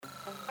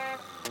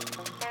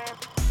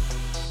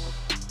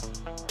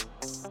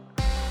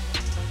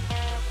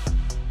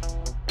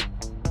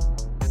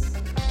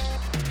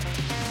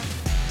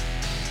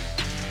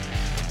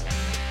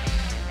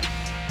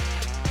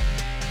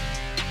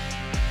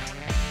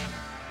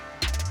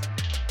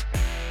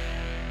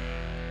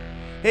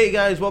Hey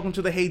guys, welcome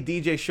to the Hey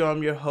DJ Show.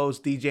 I'm your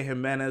host, DJ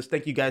Jimenez.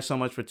 Thank you guys so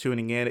much for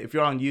tuning in. If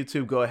you're on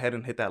YouTube, go ahead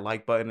and hit that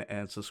like button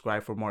and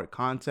subscribe for more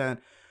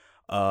content.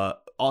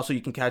 Also, you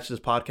can catch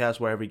this podcast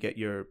wherever you get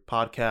your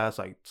podcasts,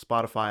 like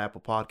Spotify, Apple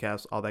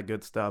Podcasts, all that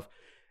good stuff.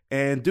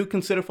 And do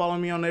consider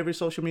following me on every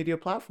social media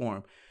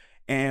platform.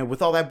 And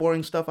with all that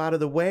boring stuff out of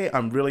the way,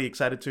 I'm really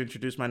excited to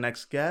introduce my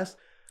next guest,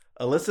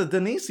 Alyssa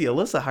Denisi.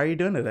 Alyssa, how are you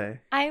doing today?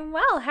 I'm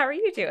well. How are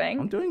you doing?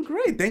 I'm doing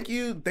great. Thank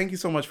you. Thank you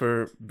so much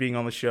for being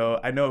on the show.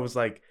 I know it was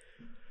like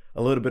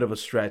a little bit of a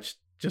stretch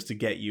just to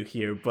get you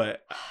here,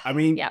 but I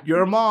mean,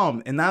 You're a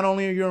mom, and not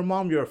only are you a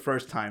mom, you're a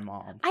first-time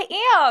mom. I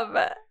am.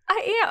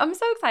 I'm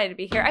so excited to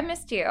be here. I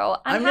missed you.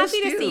 I'm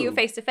happy to see you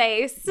face to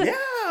face.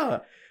 Yeah.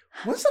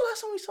 When's the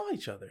last time we saw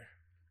each other?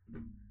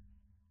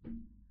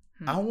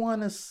 I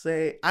want to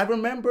say I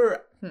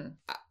remember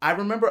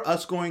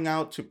us going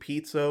out to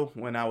pizza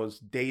when I was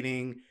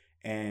dating,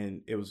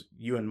 and it was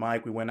you and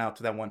Mike. We went out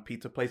to that one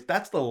pizza place.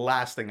 That's the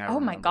last thing I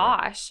remember. Oh my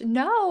gosh.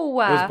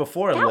 No. It was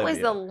before Olivia. That was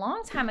a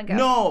long time ago.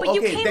 No, but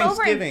you came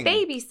over and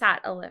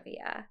babysat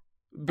Olivia.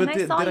 But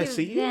did I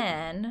see you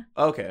then?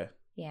 Okay.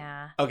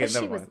 Yeah. Okay,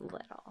 she was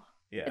little.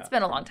 Yeah. It's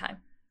been a long time.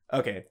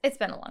 Okay. It's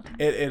been a long time.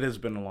 It has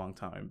been a long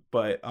time.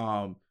 But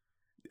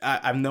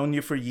I've known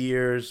you for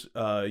years.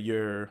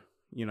 You're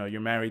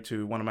married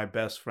to one of my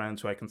best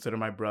friends who I consider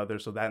my brother,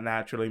 so that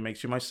naturally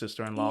makes you my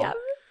sister-in-law. Yep.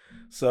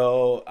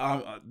 So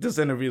this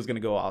interview is going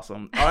to go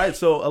awesome. All right,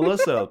 so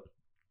Alyssa,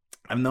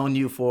 I've known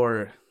you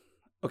for,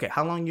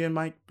 how long you and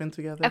Mike been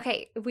together?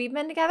 Okay, we've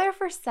been together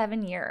for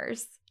 7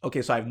 years.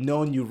 Okay, so I've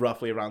known you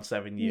roughly around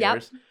 7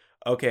 years. Yep.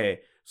 Okay,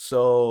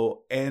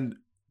 so, and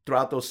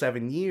throughout those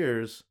 7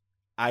 years,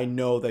 I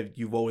know that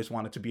you've always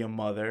wanted to be a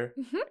mother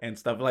and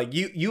stuff. Like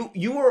you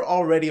were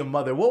already a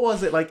mother. What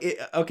was it like?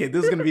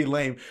 This is gonna be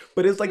lame,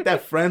 but it's like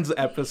that Friends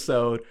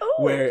episode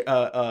where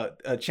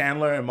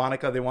Chandler and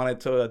Monica, they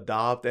wanted to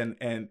adopt,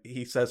 and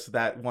he says to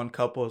that one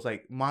couple, is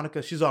like,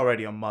 Monica, she's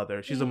already a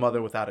mother. She's a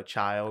mother without a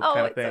child,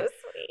 kind of thing. So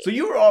sweet. So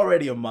you were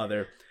already a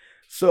mother.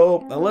 So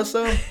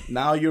Alyssa,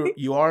 now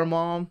you are a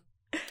mom.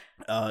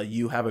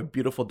 You have a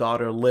beautiful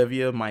daughter,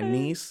 Olivia, my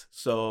niece.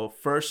 So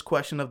first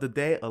question of the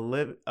day,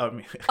 Olivia.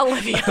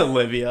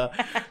 Olivia,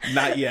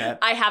 not yet.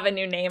 I have a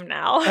new name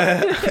now.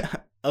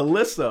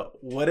 Alyssa,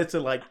 what is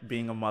it like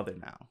being a mother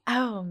now?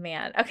 Oh,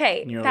 man.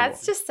 Okay,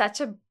 that's just such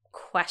a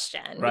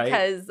question, right?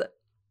 Because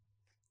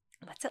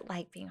what's it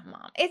like being a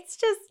mom? It's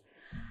just,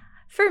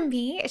 for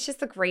me, it's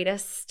just the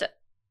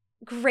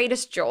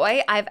greatest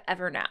joy I've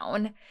ever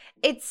known.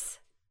 It's...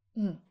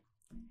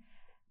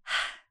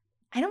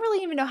 I don't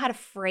really even know how to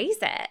phrase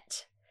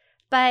it,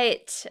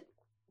 but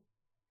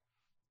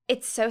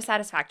it's so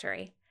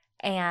satisfactory,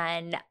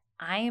 and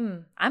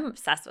I'm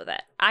obsessed with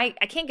it. I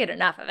can't get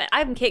enough of it.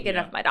 I can't get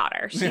enough of my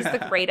daughter. She's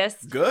the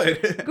greatest,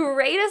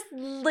 greatest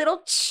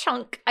little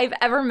chunk I've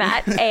ever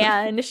met,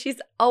 and she's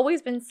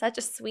always been such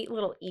a sweet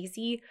little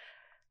easygoing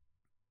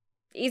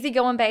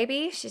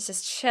baby. She's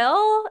just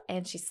chill,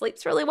 and she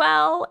sleeps really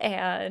well,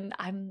 and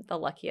I'm the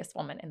luckiest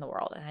woman in the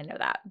world, and I know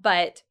that,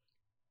 but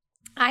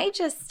I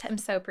just am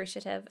so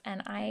appreciative,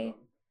 and I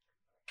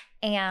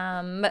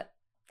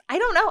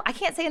don't know. I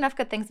can't say enough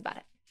good things about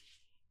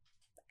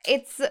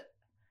it.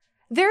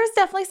 There's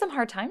definitely some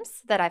hard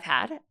times that I've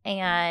had,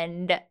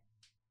 and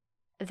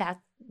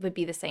that would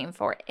be the same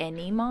for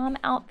any mom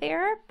out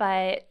there,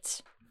 but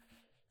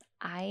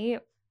I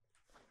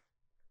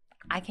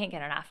can't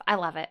get enough. I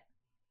love it.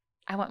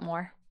 I want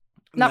more.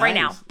 Not right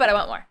now, but I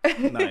want more.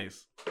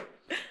 Nice.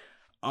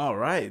 All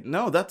right.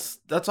 No, that's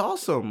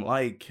awesome.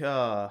 Like,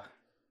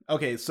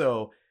 okay,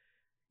 so,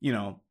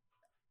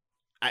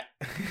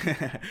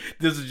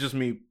 this is just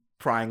me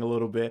prying a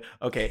little bit.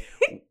 Okay,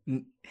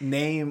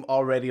 name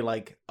already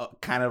like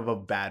kind of a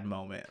bad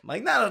moment.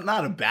 Like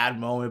not a bad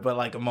moment, but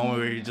like a moment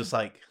where you're just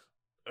like,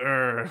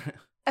 Urgh.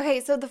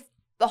 Okay, so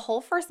the whole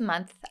first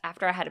month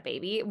after I had a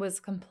baby was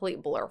a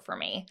complete blur for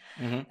me.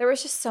 Mm-hmm. There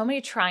was just so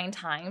many trying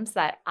times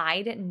that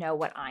I didn't know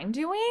what I'm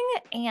doing,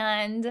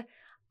 and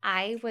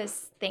I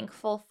was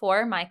thankful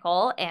for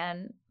Michael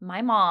and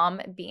my mom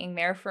being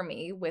there for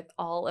me with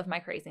all of my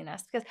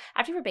craziness, because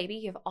after you have a baby,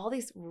 you have all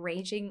these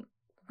raging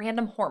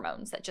random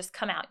hormones that just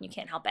come out and you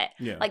can't help it.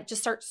 Yeah. Like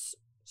just start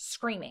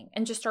screaming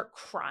and just start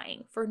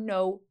crying for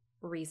no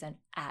reason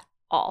at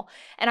all.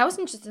 And I was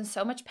just in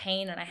so much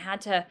pain, and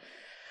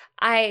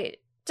I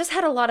just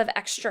had a lot of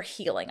extra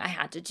healing I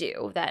had to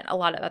do that a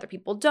lot of other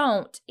people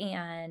don't.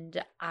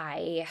 And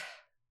I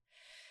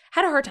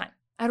had a hard time.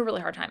 I had a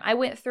really hard time. I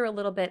went through a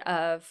little bit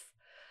of,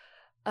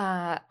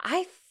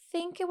 I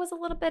think it was a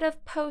little bit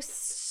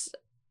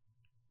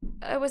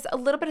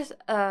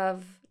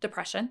of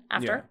depression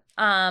after,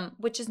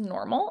 which is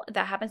normal.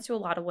 That happens to a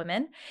lot of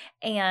women.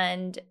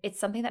 And it's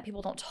something that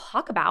people don't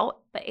talk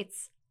about, but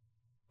it's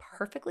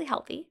perfectly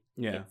healthy.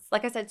 Yeah. It's,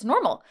 like I said, it's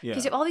normal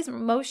because you have all these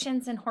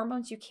emotions and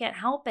hormones you can't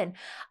help. And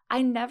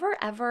I never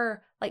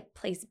ever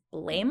placed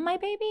blame my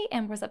baby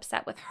and was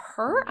upset with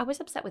her. I was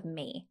upset with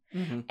me.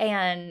 Mm-hmm.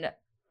 And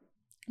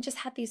just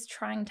had these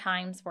trying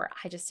times where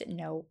I just didn't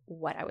know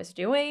what I was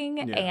doing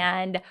Yeah.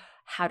 and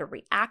how to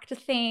react to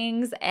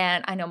things.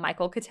 And I know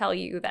Michael could tell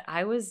you that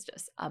I was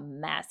just a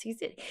mess. He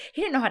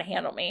didn't know how to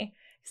handle me.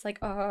 He's like,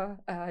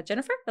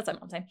 Jennifer, that's my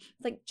mom's name.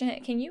 It's like,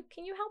 can you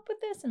help with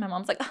this? And my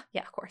mom's like, oh,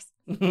 yeah, of course.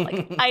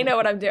 Like, I know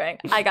what I'm doing.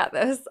 I got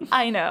this.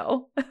 I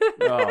know.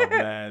 Oh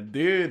man,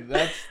 dude,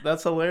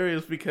 that's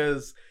hilarious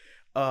because,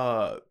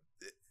 no,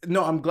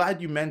 I'm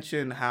glad you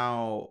mentioned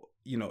how,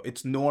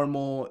 it's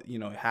normal,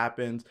 it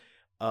happens.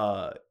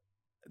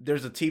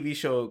 There's a TV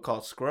show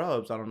called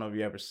Scrubs. I don't know if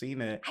you ever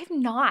seen it. I've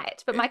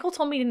not, but Michael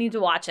told me to need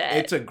to watch it.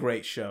 It's a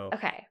great show.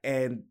 Okay.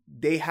 And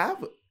they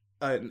have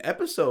an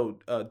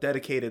episode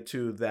dedicated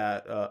to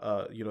that,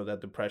 that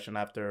depression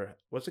after,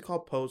 what's it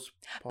called?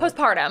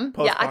 Postpartum.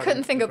 Yeah, I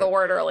couldn't think of the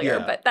word earlier,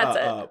 but that's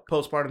it.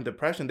 Postpartum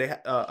depression. They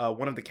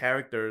one of the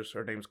characters,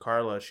 her name's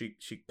Carla. She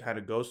kind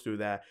of goes through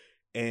that,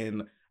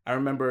 and I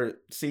remember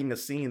seeing a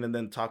scene and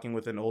then talking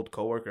with an old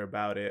coworker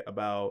about it,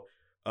 about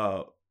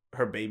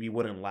her baby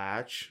wouldn't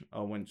latch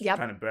when she's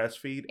trying to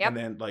breastfeed. Yep. And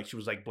then like she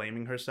was like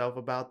blaming herself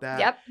about that.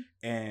 Yep.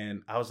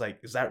 And I was like,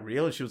 is that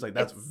real? And she was like,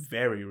 that's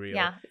very real.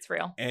 Yeah, it's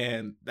real.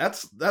 And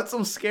that's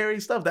some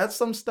scary stuff. That's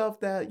some stuff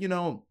that,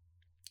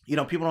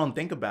 people don't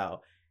think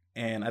about.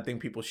 And I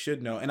think people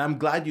should know. And I'm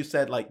glad you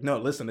said like, no,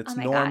 listen, it's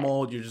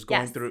normal. God. You're just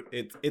going through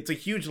it. It's a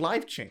huge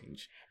life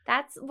change.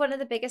 That's one of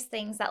the biggest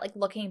things that, like,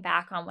 looking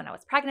back on when I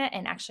was pregnant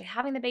and actually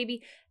having the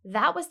baby,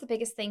 that was the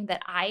biggest thing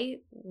that I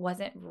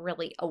wasn't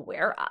really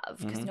aware of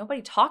because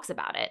nobody talks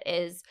about it,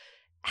 is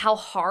how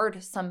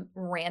hard some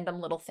random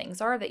little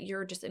things are that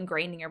you're just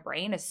ingrained in your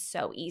brain is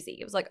so easy.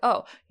 It was like,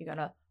 oh, you're going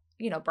to,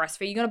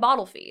 breastfeed, you're going to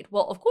bottle feed.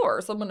 Well, of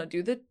course, I'm going to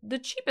do the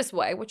cheapest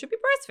way, which would be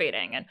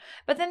breastfeeding.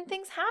 But then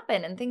things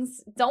happen and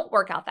things don't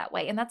work out that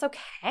way. And that's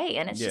okay.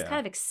 And it's just kind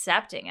of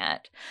accepting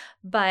it.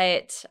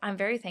 But I'm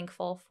very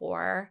thankful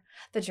for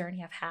the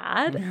journey I've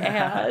had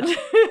and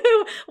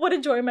what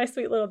a joy my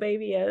sweet little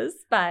baby is.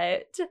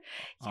 But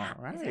all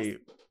right.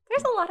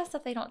 There's a lot of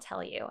stuff they don't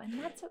tell you, and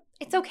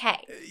it's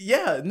okay.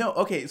 Yeah, no,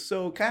 okay.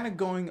 So kind of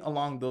going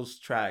along those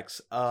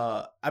tracks,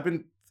 I've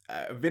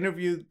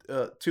interviewed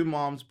 2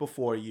 moms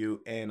before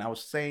you, and I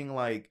was saying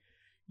like,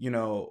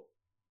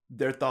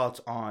 their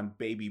thoughts on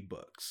baby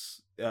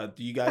books. Do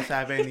you guys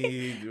have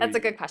any? That's a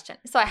good question.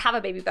 So I have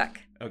a baby book.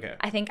 Okay.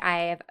 I think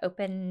I have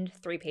opened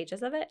 3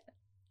 pages of it.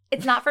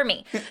 It's not for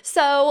me.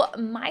 So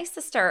my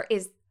sister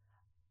is,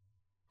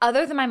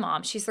 other than my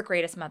mom, she's the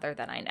greatest mother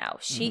that I know.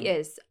 She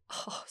is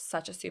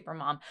such a super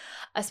mom,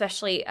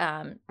 especially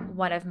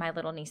one of my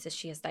little nieces.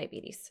 She has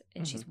diabetes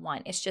and she's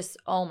 1. It's just,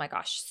 oh my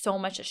gosh, so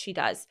much that she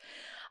does.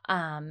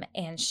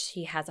 And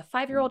she has a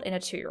 5-year-old and a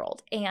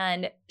 2-year-old.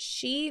 And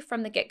she,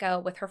 from the get-go,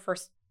 with her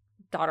first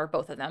daughter,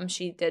 both of them,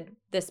 she did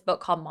this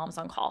book called Moms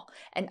on Call.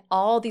 And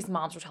all these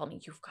moms were telling me,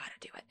 you've got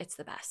to do it. It's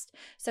the best.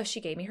 So she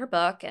gave me her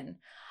book, and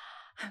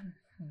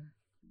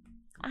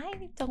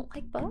I don't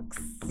like books.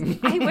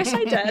 I wish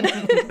I did.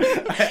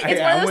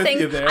 It's one of those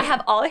things. I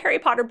have all the Harry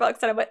Potter books,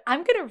 and I went,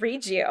 I'm going to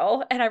read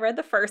you. And I read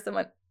the first and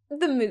went,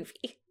 the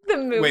movie.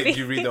 Wait, did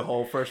you read the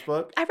whole first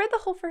book? I read the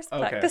whole first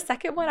book. The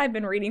second one I've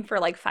been reading for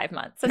like 5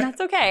 months, and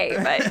that's okay.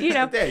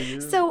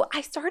 But, so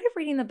I started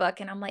reading the book,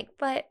 and I'm like,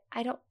 but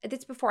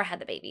it's before I had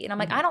the baby. And I'm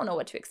like, I don't know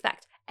what to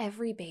expect.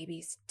 Every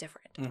baby's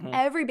different.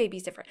 Every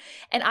baby's different.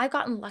 And I've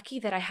gotten lucky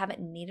that I haven't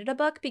needed a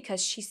book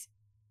because she's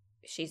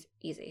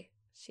easy.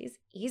 She's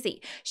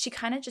easy. She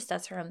kind of just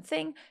does her own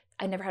thing.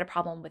 I never had a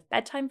problem with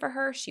bedtime for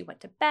her. She went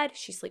to bed.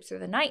 She sleeps through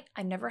the night.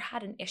 I never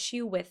had an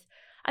issue with,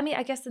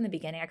 I guess in the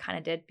beginning I kind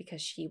of did because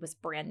she was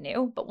brand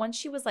new. But once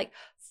she was like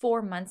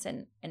 4 months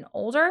and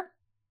older,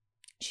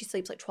 she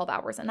sleeps like 12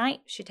 hours a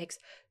night. She takes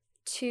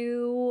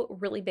 2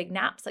 really big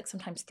naps, like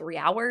sometimes 3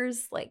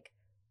 hours. Like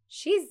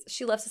she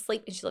loves to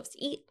sleep and she loves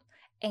to eat.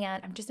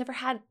 And I've just never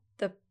had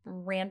the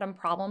random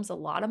problems a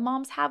lot of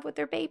moms have with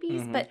their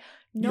babies, but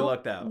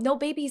no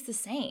baby's the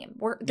same.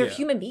 They're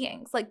human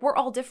beings. Like, we're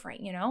all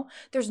different,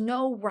 There's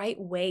no right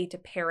way to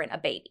parent a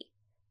baby.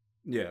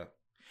 Yeah.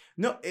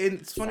 No, and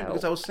it's funny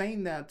because I was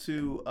saying that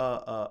to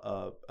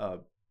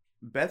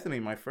Bethany,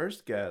 my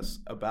first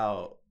guest,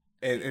 about,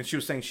 and she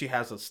was saying she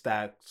has a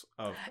stack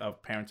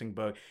of parenting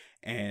book,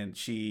 and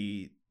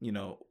she,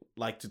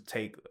 like to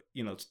take,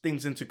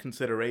 things into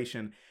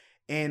consideration.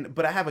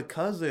 But I have a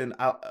cousin,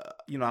 I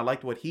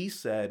liked what he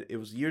said. It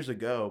was years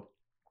ago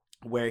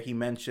where he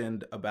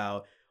mentioned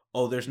about,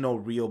 there's no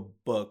real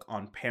book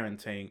on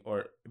parenting,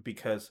 or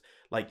because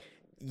like,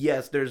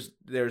 yes, there's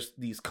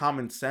these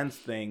common sense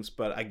things,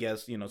 but I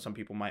guess, some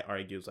people might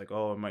argue it's like,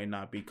 it might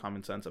not be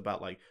common sense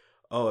about like,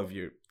 if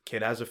your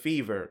kid has a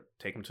fever,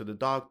 take them to the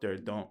doctor.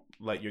 Don't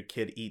let your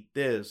kid eat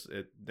this.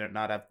 They're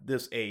not at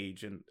this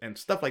age and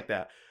stuff like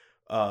that.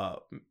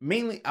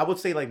 Mainly, I would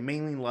say like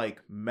mainly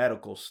like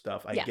medical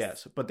stuff, I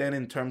guess. But then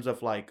in terms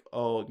of like,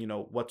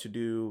 what to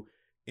do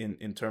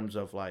in terms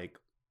of like,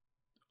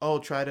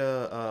 try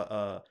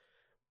to,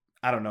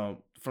 I don't know,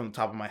 from the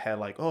top of my head,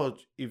 like,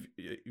 if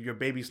your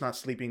baby's not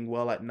sleeping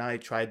well at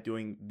night, try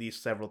doing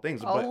these several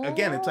things. But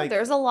again, it's like,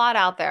 there's a lot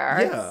out there.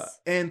 Yeah.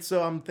 And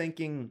so I'm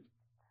thinking,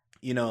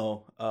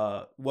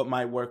 what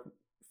might work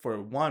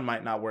for one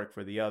might not work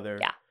for the other.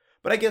 Yeah.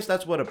 But I guess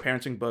that's what a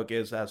parenting book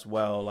is as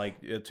well.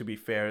 Like, to be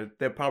fair,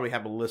 they probably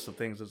have a list of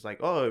things. It's like,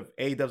 oh, if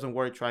A doesn't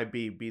work, try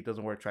B. B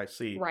doesn't work, try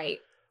C. Right.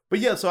 But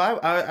yeah, so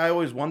I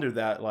always wondered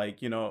that,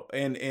 like,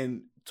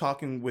 and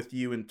talking with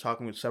you and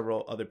talking with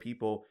several other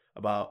people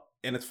about,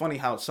 and it's funny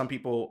how some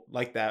people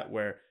like that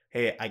where,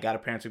 hey, I got a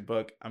parenting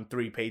book, I'm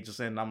 3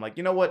 pages in, and I'm like,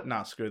 you know what?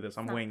 Nah, screw this.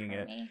 I'm winging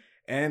it. Me.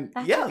 And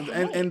That's yeah,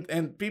 okay.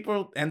 and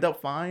people end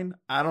up fine.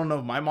 I don't know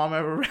if my mom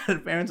ever read a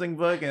parenting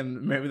book,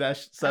 and maybe that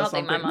says I don't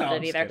something. think my mom No,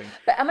 I'm did just either. kidding.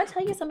 But I'm going to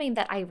tell you something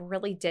that I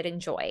really did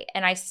enjoy,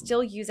 and I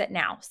still use it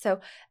now. So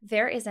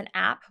there is an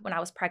app when I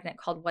was pregnant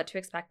called What to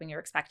Expect When You're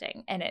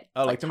Expecting. And it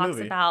Oh, like the talks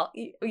movie. about,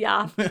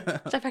 yeah,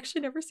 which I've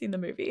actually never seen the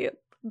movie.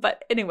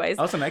 But anyways.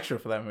 I was an extra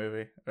for that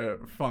movie.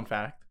 Fun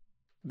fact.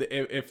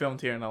 It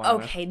filmed here in Atlanta.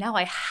 Okay, now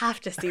I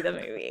have to see the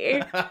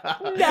movie. No.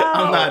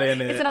 I'm not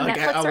in it. Is it on Like,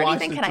 Netflix or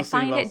watched anything? it Can to I see if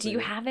find I'll it? Do you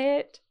see it. have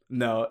it?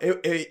 No,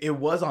 it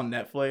was on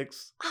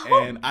Netflix,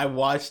 Oh. and I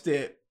watched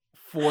it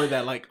for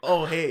that. Like,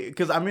 oh hey,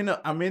 because I'm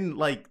in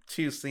like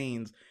 2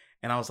 scenes,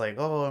 and I was like,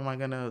 oh, am I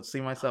gonna see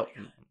myself?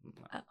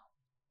 Oh,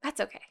 that's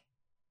okay.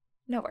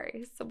 No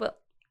worries. Well,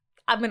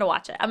 I'm gonna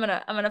watch it. I'm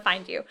gonna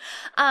find you.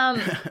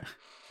 But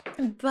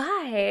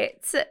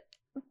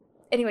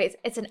anyways,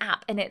 it's an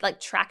app and it like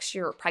tracks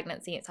your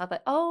pregnancy. It's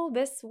like, oh,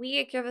 this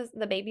week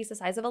the baby's the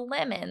size of a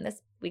lemon.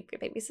 This week your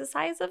baby's the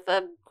size of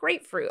a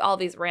grapefruit. All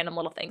these random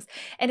little things.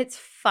 And it's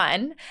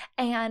fun.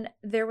 And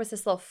there was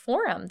this little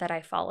forum that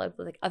I followed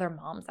with like other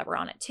moms that were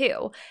on it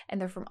too. And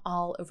they're from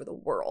all over the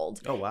world.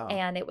 Oh wow.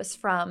 And it was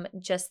from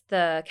just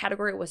the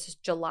category was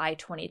just July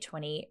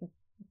 2020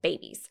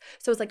 babies.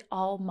 So it's like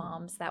all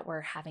moms that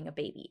were having a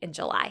baby in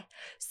July.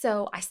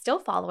 So I still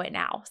follow it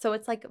now. So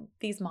it's like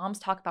these moms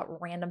talk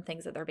about random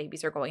things that their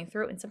babies are going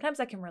through. And sometimes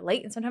I can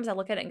relate. And sometimes I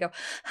look at it and go,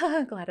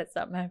 glad it's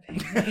not my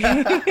baby.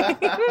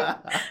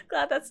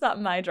 Glad that's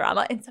not my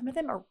drama. And some of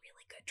them are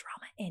really good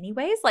drama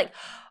anyways. Like,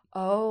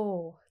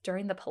 oh,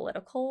 during the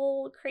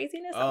political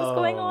craziness that was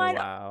going on.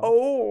 Wow.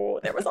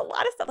 Oh, there was a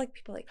lot of stuff like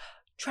people like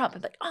Trump.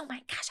 I'm like, oh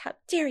my gosh, how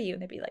dare you?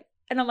 And they'd be like,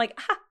 and I'm like,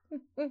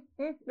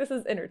 this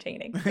is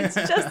entertaining. It's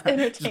just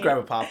entertaining. Just grab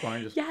a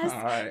popcorn. Yes.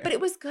 All right. But it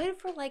was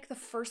good for like the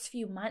first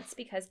few months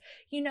because,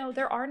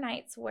 there are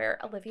nights where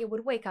Olivia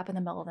would wake up in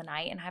the middle of the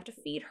night and I have to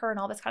feed her and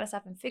all this kind of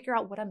stuff and figure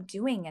out what I'm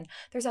doing. And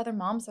there's other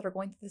moms that are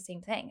going through the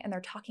same thing and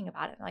they're talking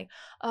about it. And like,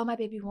 oh, my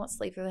baby won't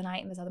sleep through the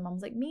night. And this other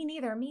mom's like, me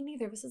neither.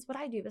 This is what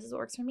I do. This is what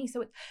works for me.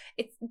 So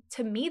it's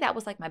to me, that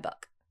was like my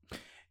book.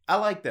 I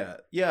like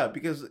that. Yeah,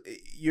 because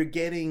you're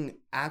getting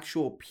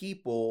actual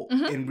people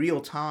in real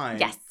time.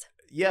 Yes.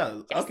 Yeah.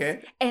 Yes.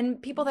 Okay.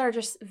 And people that are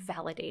just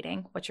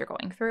validating what you're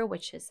going through,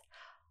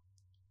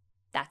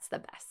 that's the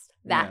best.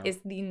 That is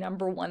the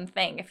number one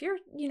thing. If you're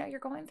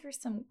going through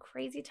some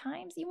crazy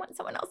times, you want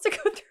someone else to go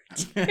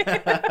through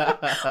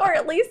it too. Or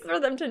at least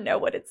for them to know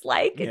what it's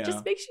like. It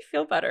just makes you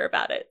feel better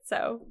about it.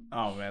 So.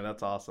 Oh man,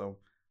 that's awesome.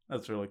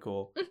 That's really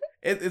cool.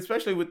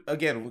 Especially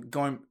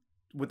going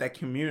with that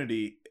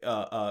community,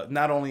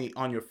 not only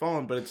on your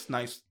phone, but it's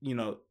nice,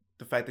 the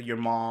fact that your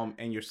mom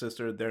and your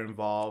sister, they're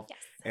involved. Yes.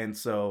 And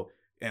so,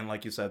 and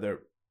like you said, they're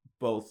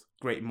both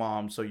great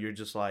moms. So you're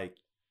just like,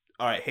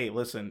 all right, hey,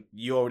 listen,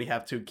 you already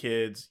have 2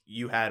 kids.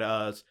 You had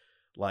us.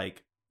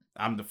 Like,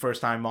 I'm the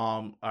first time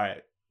mom. All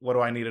right, what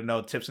do I need to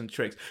know? Tips and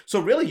tricks.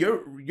 So really,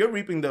 you're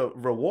reaping the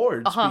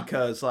rewards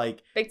because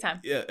like big time.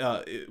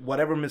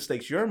 Whatever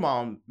mistakes your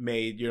mom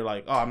made, you're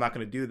like, oh, I'm not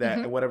going to do that.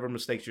 And whatever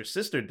mistakes your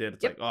sister did,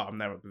 it's like, oh, I'm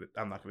not going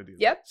to do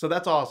that. Yep. So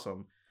that's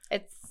awesome.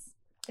 It's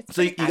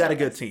so you got a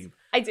good team.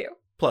 I do.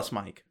 Plus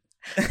Mike.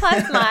 Shout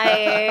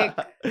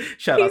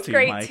out to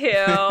you, Mike. He's great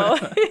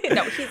too.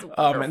 No, he's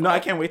wonderful. No, I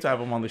can't wait to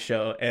have him on the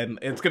show, and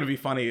it's gonna be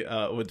funny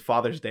with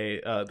Father's Day,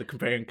 the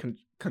compare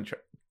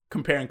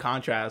and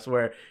contrast,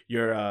 where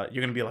you're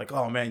gonna be like,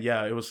 oh man,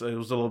 yeah, it was a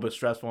little bit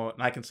stressful,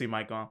 and I can see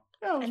Mike going,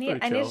 yeah, I need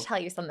to tell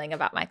you something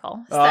about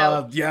Michael.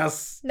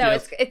 Yes. No,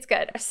 yes. It's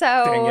good.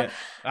 So dang it.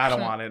 I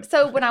don't want it.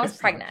 So when I was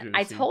pregnant,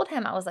 I told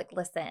him, I was like,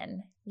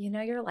 listen,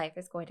 your life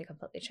is going to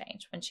completely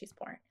change when she's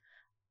born.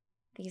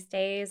 These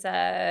days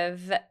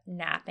of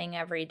napping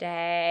every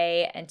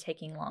day and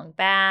taking long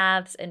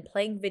baths and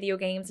playing video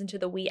games into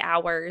the wee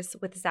hours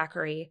with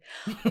Zachary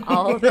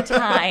all the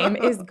time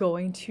is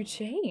going to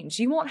change.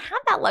 You won't have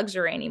that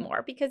luxury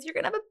anymore because you're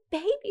going to have a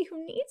baby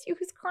who needs you,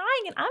 who's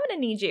crying, and I'm going to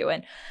need you.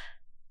 And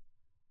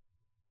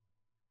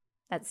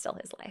that's still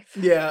his life.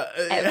 Yeah.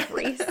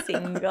 Every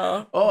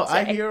single Oh, day.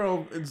 I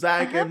hear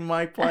Zach and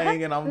Mike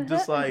playing, and I'm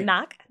just like,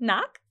 knock,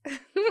 knock.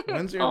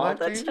 When's your life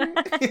changing?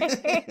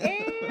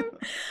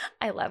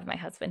 I love my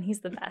husband.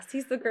 He's the best.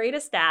 He's the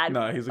greatest dad.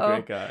 No, he's a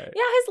great guy.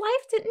 Yeah, his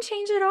life didn't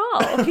change at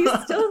all. He's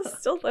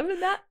still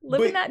living that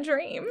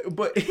dream.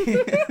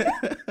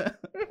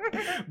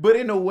 But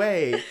in a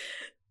way,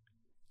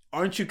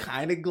 aren't you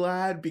kind of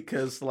glad?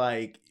 Because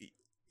like,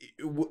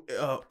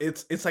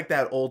 it's like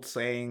that old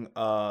saying,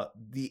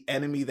 the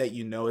enemy that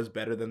you know is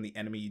better than the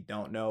enemy you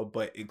don't know.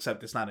 But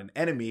except it's not an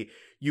enemy.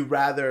 You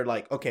rather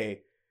like,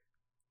 okay,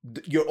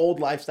 your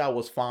old lifestyle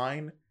was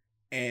fine,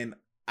 and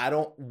I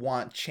don't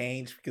want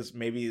change because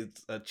maybe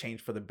it's a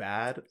change for the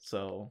bad.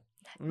 So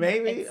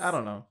maybe, I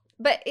don't know.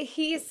 But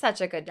he's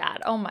such a good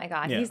dad. Oh my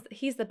God. Yeah.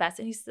 He's the best.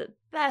 And he's the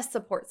best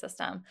support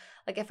system.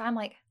 Like if I'm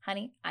like,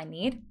 honey, I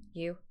need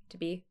you to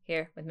be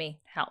here with me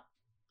to help.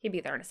 He'd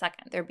be there in a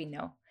second. There'd be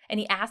no. And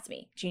he asked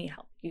me, do you need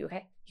help? You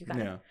okay? You got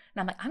it. And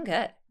I'm like, I'm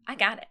good. I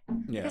got it.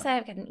 Yeah. Because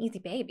I've got an easy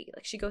baby.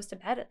 Like she goes to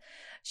bed.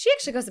 She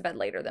actually goes to bed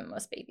later than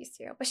most babies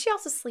do. But she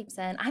also sleeps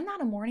in. I'm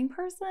not a morning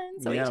person.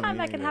 So anytime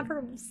I can have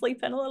her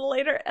sleep in a little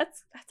later,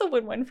 that's a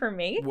win-win for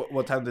me.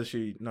 What time does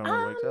she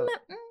normally wake up?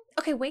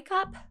 Okay, wake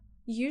up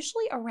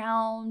usually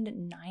around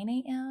 9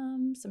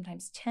 a.m.,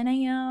 sometimes 10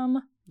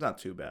 a.m. Not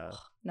too bad.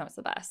 No, it's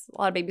the best.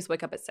 A lot of babies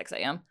wake up at 6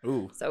 a.m.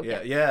 Ooh. So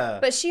yeah.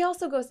 But she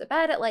also goes to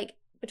bed at like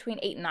between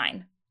 8 and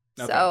 9.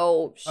 Okay.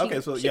 So she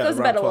goes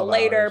to bed a little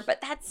later,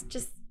 but that's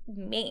just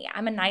me.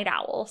 I'm a night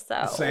owl,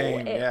 so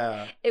same.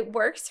 It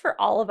works for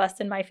all of us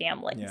in my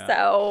family.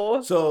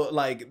 Yeah. So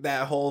like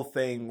that whole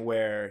thing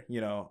where,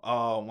 you know,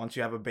 once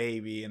you have a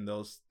baby and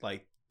those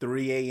like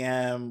 3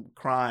 a.m.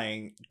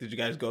 crying, did you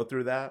guys go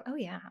through that? Oh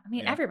yeah, I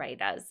mean everybody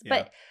does. Yeah.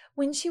 But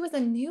when she was a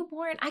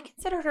newborn, I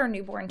considered her a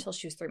newborn until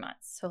she was 3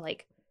 months. So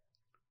like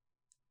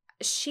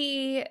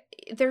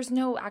there's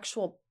no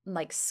actual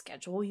like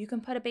schedule you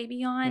can put a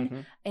baby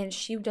on, and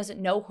she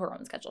doesn't know her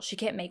own schedule. She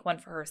can't make one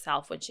for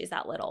herself when she's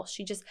that little.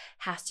 She just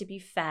has to be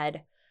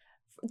fed.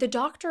 The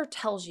doctor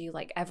tells you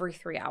like every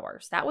 3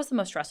 hours. That was the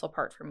most stressful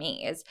part for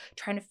me, is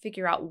trying to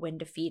figure out when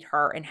to feed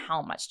her and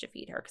how much to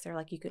feed her. Because they're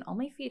like, you can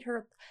only feed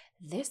her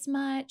this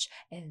much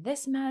in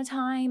this amount of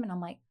time. And I'm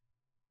like,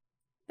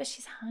 but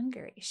she's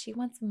hungry. She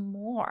wants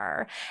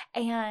more.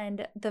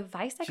 And the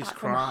advice I got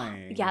from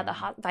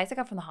the advice I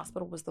got from the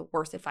hospital was the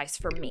worst advice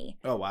for me.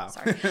 Oh wow.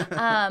 Sorry.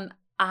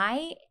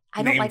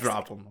 I don't like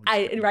drop them.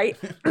 I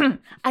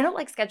don't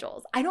like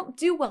schedules. I don't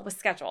do well with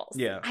schedules.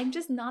 Yeah. I'm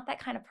just not that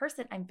kind of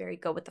person. I'm very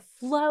good with the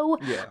flow.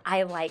 Yeah.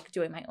 I like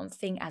doing my own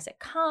thing as it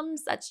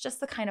comes. That's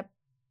just the kind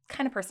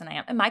of person I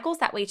am. And Michael's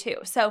that way too.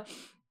 So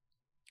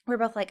we're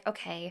both like,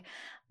 okay,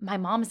 my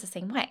mom is the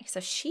same way. So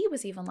she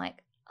was even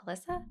like,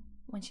 Alyssa,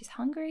 when she's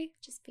hungry,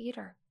 just feed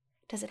her.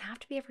 Does it have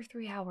to be every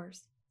 3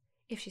 hours?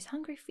 If she's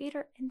hungry, feed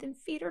her, and then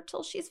feed her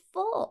till she's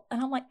full.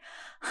 And I'm like,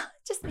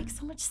 it just makes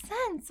so much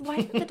sense. Why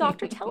didn't the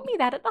doctor tell me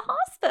that at the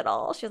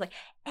hospital? She was like,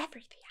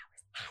 every 3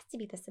 hours has to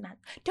be this amount.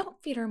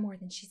 Don't feed her more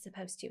than she's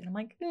supposed to. And I'm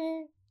like,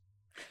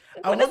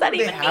 what does that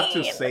even mean? They have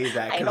to say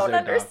that. I don't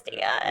understand.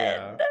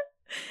 Yeah.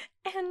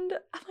 And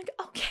I'm like,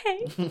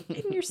 okay.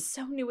 And you're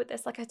so new with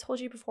this. Like I told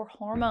you before,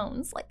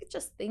 hormones, like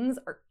just things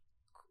are,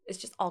 it's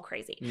just all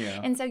crazy.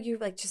 Yeah. And so you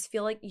like just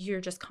feel like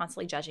you're just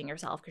constantly judging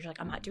yourself because you're like,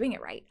 I'm not doing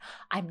it right.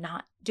 I'm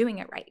not doing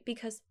it right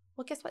because,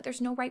 well, guess what?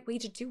 There's no right way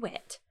to do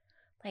it.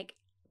 Like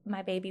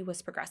my baby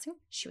was progressing.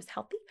 She was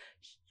healthy,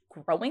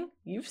 growing.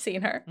 You've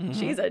seen her.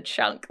 She's a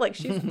chunk. Like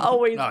she's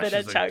always been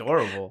a chunk.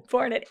 Adorable.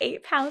 Born at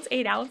 8 pounds,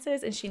 8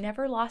 ounces, and she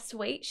never lost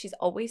weight. She's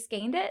always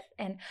gained it.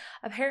 And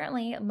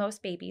apparently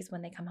most babies,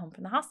 when they come home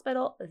from the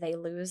hospital, they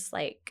lose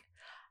like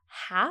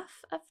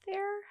half of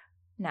their...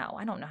 No,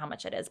 I don't know how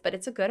much it is, but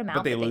it's a good amount.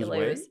 But they lose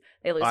weight?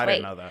 They lose weight. I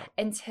didn't know that.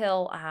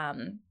 Until, I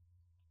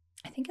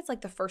think it's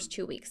like the first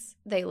 2 weeks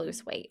they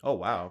lose weight. Oh,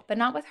 wow. But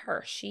not with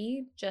her.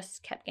 She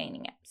just kept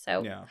gaining it.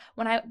 So yeah.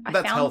 When I That's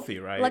found, healthy,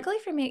 right? Luckily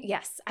for me,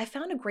 yes. I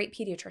found a great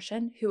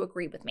pediatrician who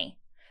agreed with me.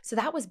 So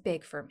that was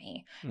big for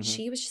me.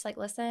 She was just like,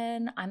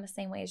 listen, I'm the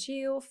same way as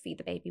you. Feed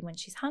the baby when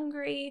she's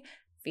hungry.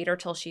 Feed her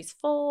till she's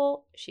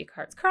full. She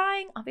starts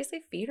crying.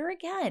 Obviously, feed her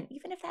again.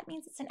 Even if that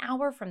means it's an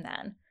hour from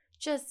then.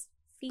 Just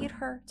feed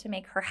her to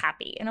make her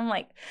happy. And I'm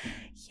like,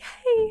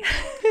 yay.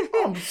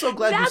 Oh, I'm so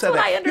glad you said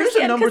that. I Here's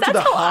the number to the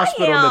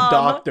hospital and the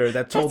doctor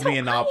that told me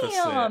an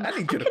opposite. I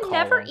need you to call. I can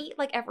never eat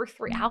like every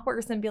 3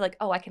 hours and be like,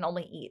 oh, I can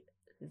only eat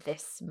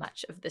this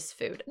much of this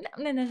food. No.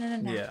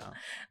 Yeah.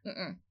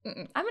 I'm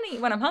going to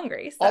eat when I'm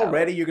hungry. So.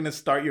 Already you're going to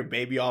start your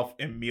baby off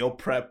in meal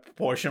prep,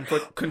 portion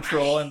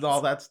control and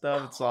all that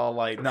stuff. It's all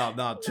like,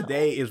 no,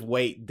 today is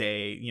weight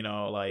day, you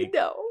know, like.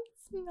 No,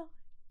 it's not.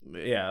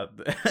 Yeah.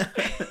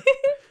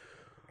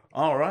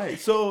 All right.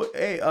 So,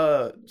 hey,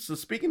 so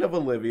speaking of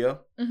Olivia,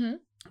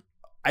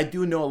 I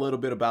do know a little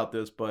bit about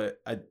this, but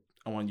I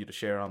want you to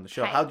share on the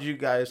show. How did you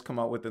guys come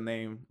up with the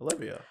name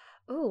Olivia?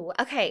 Ooh,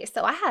 okay.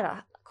 So I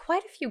had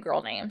quite a few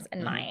girl names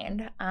in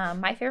mind.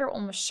 My favorite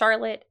one was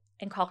Charlotte,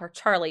 and call her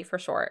Charlie for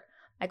short.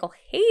 Michael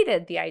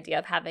hated the idea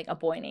of having a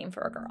boy name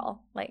for a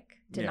girl. Like,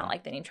 did not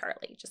like the name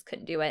Charlie. Just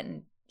couldn't do it.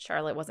 And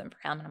Charlotte wasn't for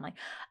him. And I'm like,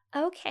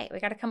 okay, we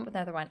got to come up with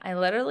another one. I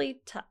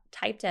literally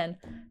typed in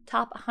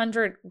top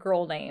 100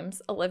 girl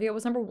names. Olivia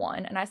was number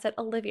 1. And I said,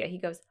 Olivia. He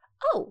goes,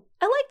 oh,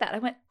 I like that. I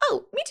went,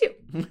 oh, me too.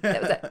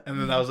 That was it. And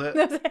then that was it?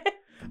 That was it.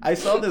 I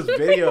saw this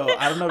video.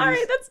 I don't know if all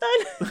right, that's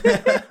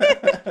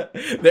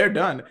done. They're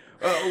done.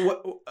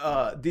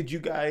 Did you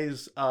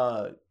guys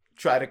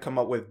try to come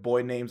up with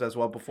boy names as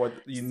well before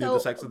you knew the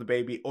sex of the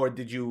baby, or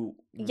did you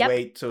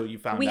wait till you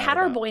found out? We had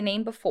our boy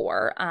name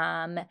before.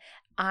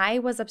 I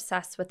was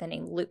obsessed with the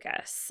name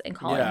Lucas and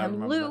calling Yeah, I him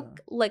remember Luke,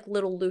 that. like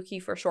little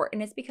Lukey for short.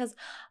 And it's because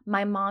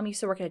my mom used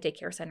to work at a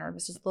daycare center. And there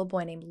was this little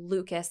boy named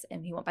Lucas,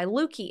 and he went by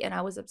Lukey. And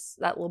I was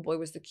that little boy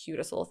was the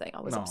cutest little thing.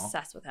 I was No.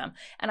 obsessed with him.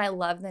 And I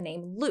loved the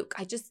name Luke.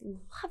 I just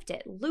loved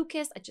it.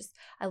 Lucas.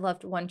 I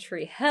loved One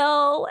Tree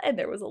Hill, and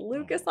there was a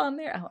Lucas on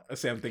there. Oh,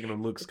 See, I'm thinking of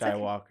Luke it's okay.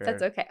 Skywalker.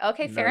 That's okay.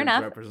 Okay, fair Nerds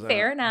enough. represent.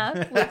 Fair enough.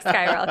 Luke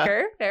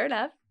Skywalker. Fair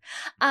enough.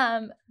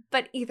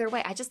 But either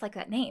way, I just like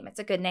that name. It's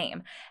a good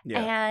name.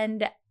 Yeah.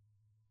 And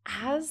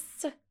as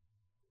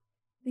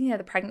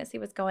the pregnancy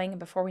was going and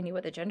before we knew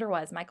what the gender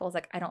was, Michael was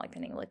like, I don't like the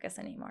name Lucas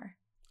anymore.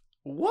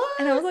 What?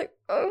 And I was like,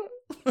 oh,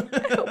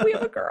 I hope we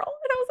have a girl.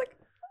 And I was like,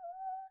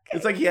 okay.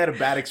 It's like he had a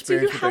bad Do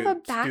experience you have with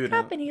a backup?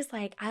 student. And he's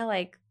like, I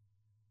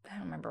don't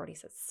remember what he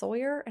said,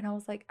 Sawyer. And I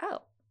was like,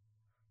 oh,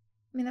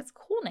 I mean, that's a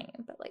cool name,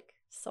 but like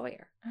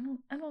Sawyer. I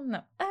don't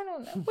know.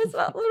 What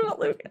about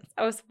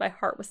Lucas? My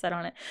heart was set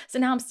on it. So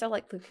now I'm still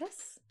like,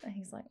 Lucas? And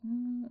he's like,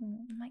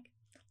 I'm like,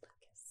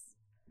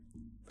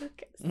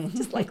 Lucas,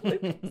 just like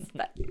Lucas,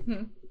 but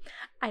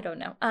I don't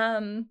know.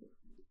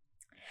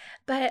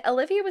 But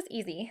Olivia was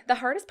easy. The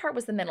hardest part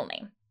was the middle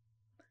name.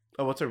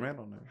 Oh, what's her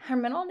middle name? Her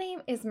middle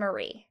name is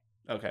Marie.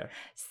 Okay.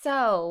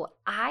 So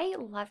I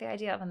love the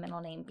idea of a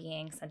middle name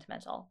being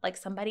sentimental, like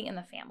somebody in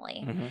the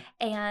family. Mm-hmm.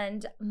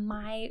 And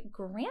my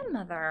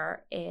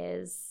grandmother,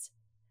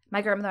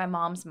 my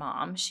mom's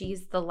mom.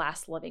 She's the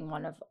last living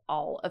one of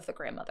all of the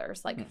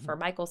grandmothers, like for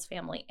Michael's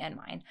family and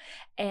mine.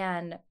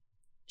 And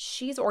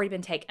she's already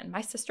been taken.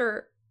 My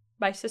sister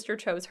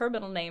chose her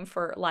middle name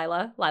for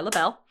Lila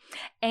Bell,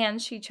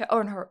 and she chose.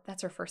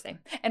 That's her first name,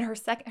 and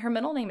her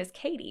middle name is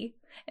Katie,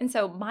 and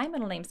so my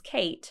middle name's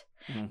Kate,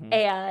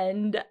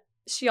 and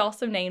she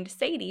also named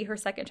Sadie, her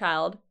second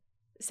child,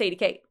 Sadie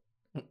Kate.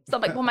 So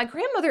I'm like, well, my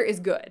grandmother is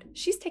good.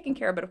 She's taken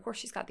care of, but of course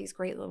she's got these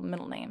great little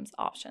middle names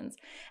options.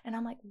 And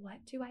I'm like,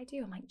 what do I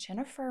do? I'm like,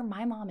 Jennifer,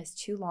 my mom is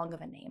too long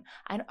of a name.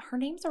 Her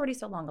name's already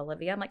so long,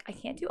 Olivia. I'm like, I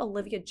can't do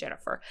Olivia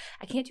Jennifer.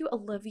 I can't do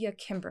Olivia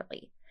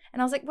Kimberly.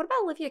 And I was like, what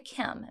about Olivia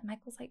Kim? And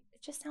Michael's like,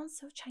 it just sounds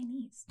so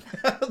Chinese.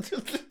 I'm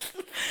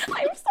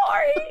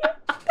sorry.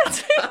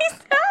 That's what he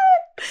said.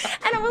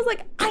 And I was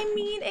like, I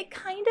mean, it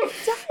kind of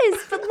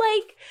does, but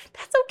like,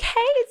 that's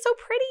okay. It's so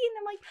pretty. And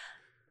I'm like,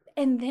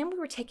 and then we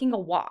were taking a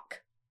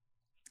walk.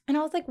 And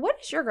I was like, what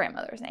is your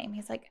grandmother's name?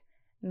 He's like,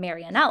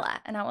 Marianella.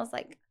 And I was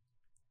like,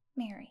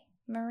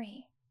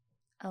 Marie,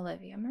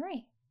 Olivia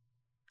Marie.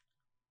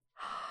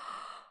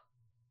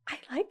 I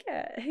like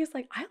it. He's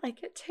like, I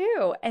like it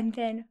too. And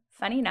then,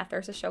 funny enough,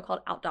 there's a show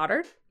called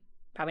Outdaughtered.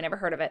 Probably never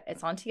heard of it.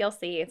 It's on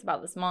TLC. It's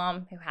about this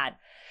mom who had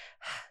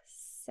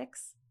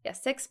 6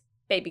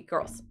 baby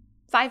girls.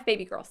 5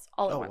 baby girls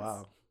all at once.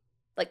 Wow.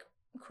 Like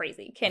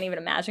crazy. Can't even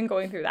imagine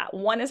going through that.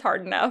 1 is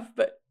hard enough,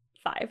 but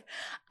 5.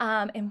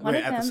 And one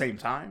of them, at the same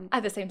time?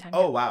 At the same time.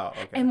 Oh, wow.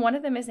 Okay. And one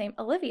of them is named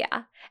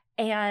Olivia.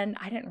 And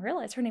I didn't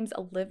realize her name's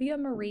Olivia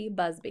Marie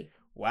Busby.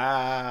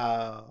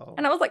 Wow.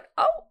 And I was like,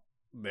 oh.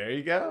 There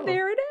you go.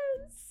 There it is.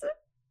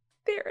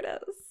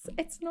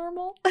 It's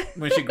normal.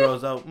 When she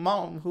grows up,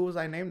 Mom, who was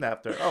I named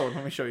after? Oh,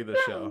 let me show you this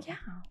show. Yeah,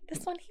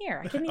 this one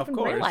here. I didn't even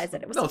realize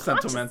it. It was so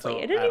sentimental.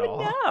 I didn't even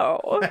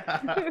know.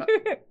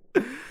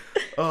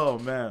 Oh,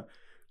 man.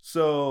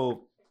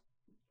 So,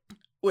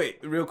 wait,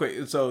 real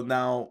quick. So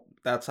now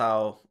that's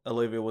how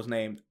Olivia was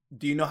named.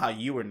 Do you know how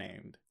you were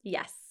named?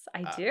 Yes,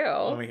 I do.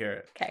 Let me hear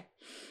it. Okay.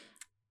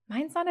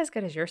 Mine's not as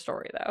good as your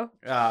story, though.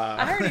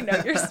 I already know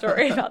your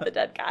story about the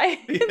dead guy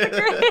in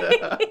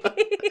the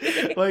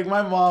grave. Like,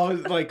 my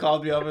mom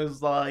called me up and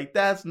was like,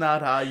 that's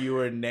not how you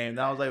were named. And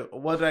I was like,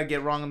 what did I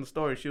get wrong in the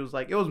story? She was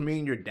like, it was me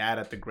and your dad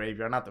at the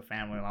graveyard, not the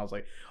family. And I was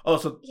like, oh,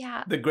 so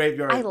yeah, the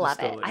graveyard. I love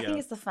it. I think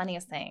it's the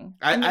funniest thing.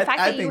 And the fact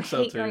that you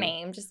hate your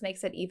name just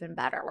makes it even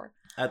better.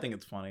 I think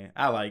it's funny.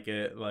 I like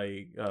it.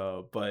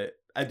 But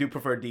I do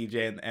prefer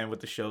DJ and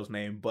with the show's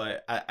name,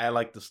 but I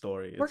like the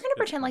story. We're going to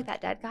pretend like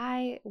that dead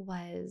guy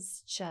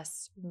was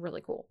just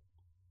really cool.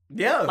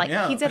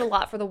 Yeah. He did a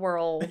lot for the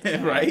world.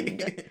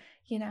 Right.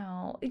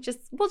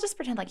 We'll just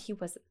pretend like he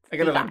was. I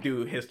gotta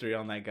do history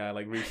on that guy,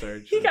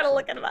 research. You gotta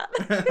look him up.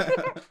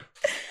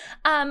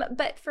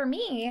 But for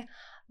me,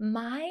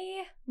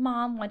 my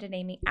mom wanted to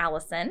name me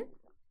Allison,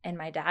 and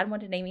my dad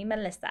wanted to name me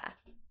Melissa.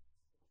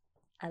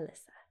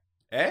 Alyssa.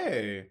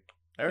 Hey,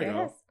 there we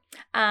go.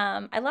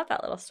 I love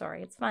that little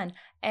story. It's fun.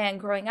 And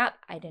growing up,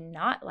 I did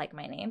not like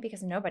my name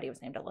because nobody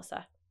was named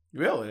Alyssa.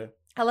 Really?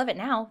 I love it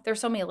now. There's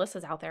so many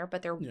Alyssas out there,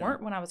 but there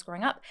weren't when I was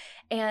growing up.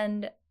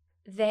 And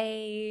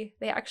they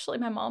actually,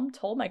 my mom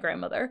told my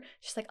grandmother,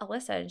 she's like,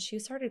 Alyssa, and she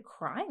started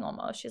crying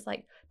almost. She's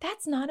like,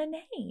 that's not a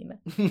name.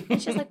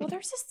 And she's like, well,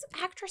 there's this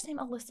actress named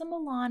Alyssa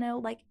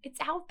Milano. It's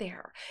out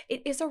there.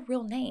 It is a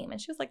real name. And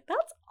she was like,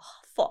 that's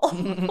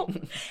awful.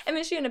 And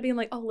then she ended up being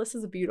like, oh,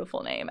 Alyssa's a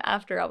beautiful name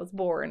after I was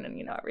born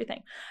and,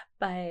 everything.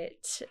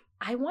 But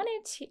I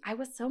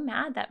was so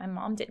mad that my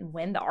mom didn't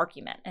win the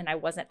argument and I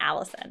wasn't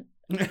Allison.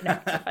 No, it's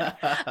so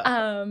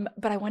funny.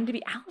 But I wanted to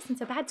be Allison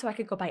so bad so I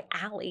could go by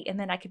Allie and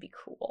then I could be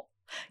cool.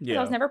 Yeah.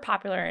 I was never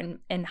popular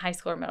in high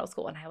school or middle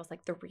school. And I was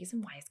like, the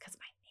reason why is because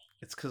my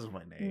It's because of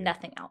my name.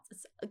 Nothing else.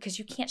 It's because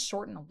you can't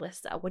shorten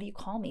Alyssa. What do you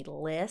call me,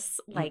 Liz?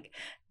 Like,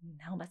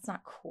 no, that's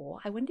not cool.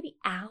 I want to be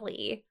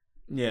Allie.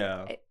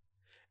 Yeah.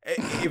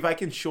 If I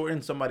can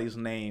shorten somebody's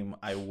name,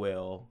 I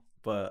will.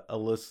 But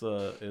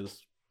Alyssa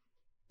is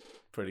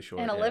pretty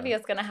short. And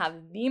Olivia's going to have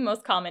the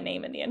most common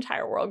name in the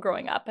entire world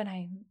growing up. And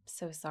I'm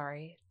so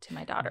sorry to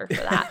my daughter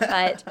for that.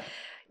 But,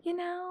 you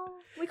know,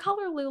 we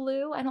call her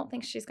Lulu. I don't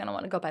think she's going to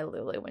want to go by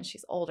Lulu when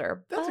she's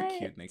older. That's a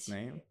cute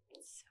nickname.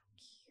 It's so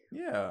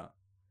cute. Yeah.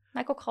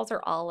 Michael calls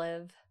her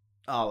Olive.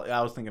 Oh,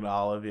 I was thinking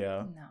Olive,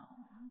 yeah.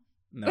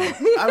 No.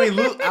 I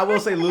mean, I will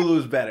say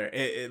Lulu's better.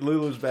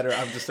 Lulu's better.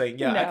 I'm just saying,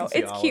 yeah. No, I can see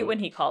it's Olive. cute when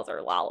he calls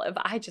her Olive.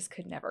 I just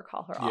could never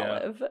call her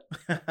Olive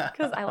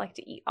because I like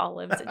to eat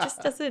olives. It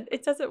just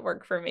doesn't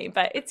work for me.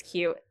 But it's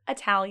cute,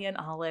 Italian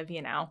Olive,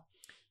 you know.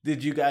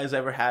 Did you guys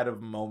ever had a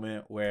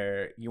moment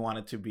where you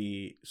wanted to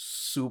be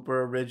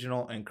super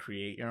original and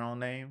create your own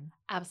name?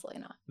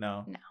 Absolutely not.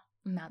 No.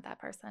 I'm not that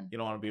person. You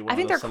don't want to be one I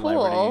think of the they're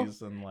celebrities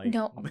cool. and like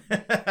No.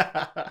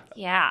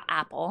 Yeah,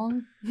 Apple.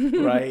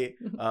 Right?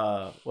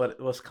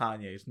 What's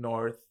Kanye's?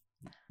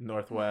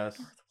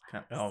 Northwest.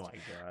 Oh my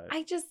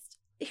god.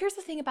 Here's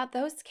the thing about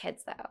those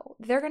kids though.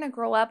 They're gonna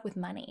grow up with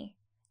money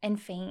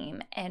and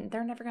fame, and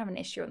they're never gonna have an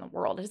issue in the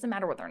world. It doesn't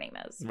matter what their name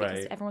is because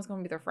right. everyone's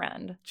gonna be their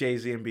friend.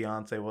 Jay-Z and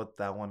Beyonce, what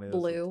that one is?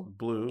 Blue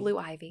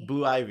Ivy.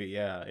 Blue Ivy,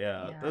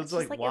 yeah. That's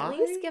like why? at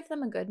least give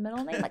them a good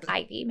middle name, like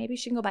Ivy. Maybe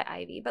she can go by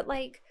Ivy, but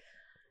like.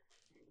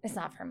 It's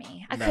not for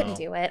me. I couldn't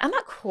do it. I'm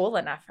not cool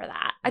enough for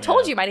that. I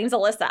told you my name's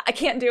Alyssa. I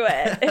can't do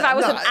it. If I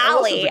was an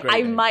Allie,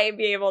 I might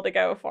be able to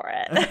go for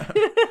it.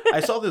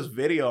 I saw this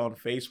video on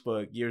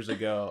Facebook years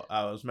ago.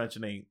 I was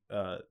mentioning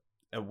at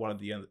one of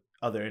the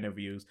other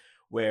interviews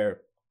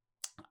where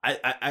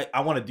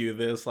I want to do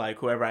this, like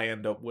whoever I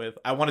end up with.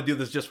 I want to do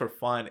this just for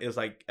fun. Is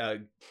like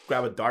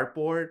grab a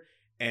dartboard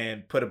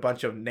and put a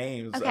bunch of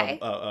names. Okay.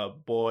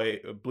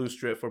 Blue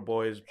strip for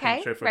boys,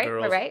 pink strip for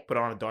girls. Right. Put it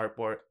on a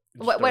dartboard.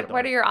 What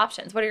are your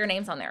options? What are your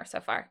names on there so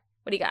far?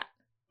 What do you got?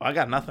 I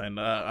got nothing.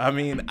 I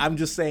mean, I'm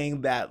just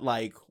saying that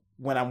like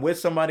when I'm with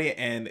somebody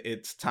and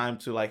it's time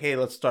to like, hey,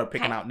 let's start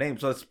picking out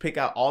names. Let's pick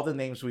out all the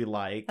names we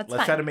like.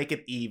 Let's try to make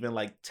it even,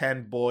 like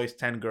 10 boys,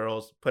 10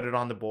 girls, put it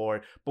on the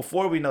board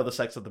before we know the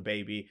sex of the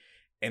baby.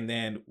 And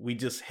then we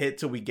just hit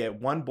till we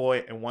get one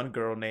boy and one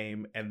girl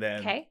name. And then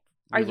okay.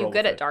 Are you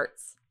good at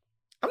darts?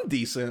 I'm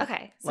decent.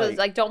 Okay. So it's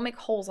like don't make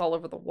holes all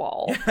over the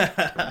wall.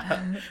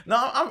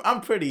 No,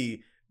 I'm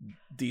pretty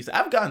decent.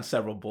 I've gotten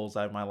several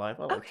bullseye in my life.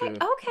 Okay.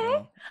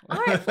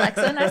 All right,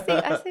 flexing.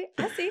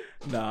 I see.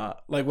 Nah.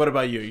 Like, what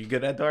about you? Are you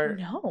good at dart?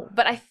 No,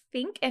 but I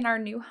think in our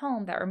new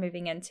home that we're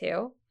moving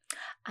into,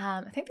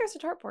 I think there's a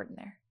dartboard in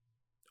there.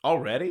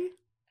 Already?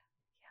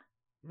 Yeah.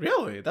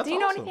 Really? That's Do you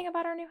know anything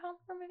about our new home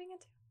we're moving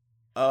into?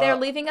 They're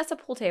leaving us a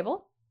pool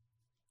table.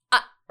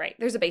 Right.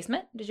 There's a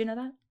basement. Did you know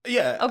that?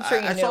 Yeah. I'm sure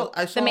you knew.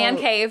 I saw the man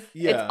cave.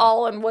 Yeah. It's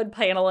all in wood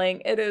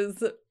paneling. It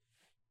is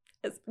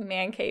as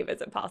man cave as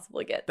it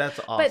possibly gets. That's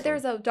awesome. But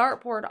there's a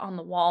dartboard on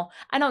the wall.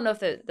 I don't know if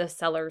the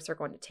sellers are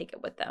going to take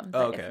it with them.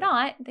 But if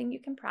not, then you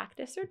can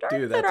practice your darts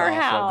at our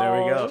house.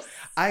 There we go.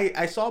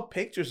 I saw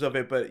pictures of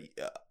it, but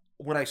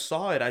when I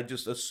saw it, I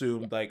just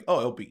assumed like, oh,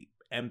 it'll be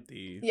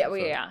empty. Yeah,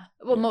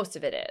 Well, most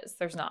of it is.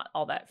 There's not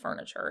all that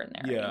furniture in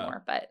there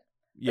anymore, but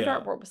the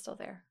dartboard was still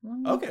there.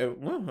 Okay,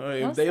 well,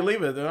 if they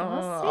leave it,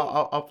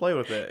 I'll play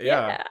with it.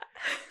 Yeah.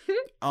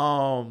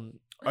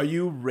 Are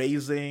you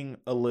raising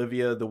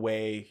Olivia the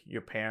way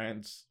your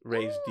parents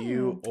raised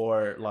you,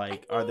 or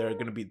like are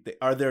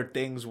there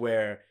things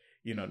where,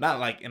 you know, not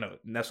like in a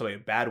necessarily a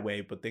bad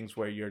way, but things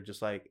where you're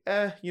just like,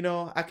 you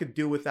know, I could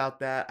do without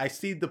that. I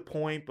see the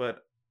point,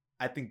 but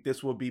I think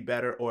this will be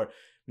better, or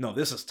no,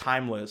 this is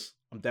timeless.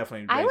 I'm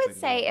definitely I would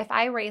say if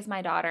I raise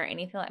my daughter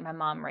anything like my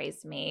mom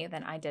raised me,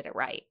 then I did it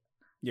right.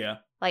 Yeah.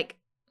 Like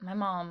my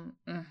mom,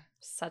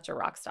 such a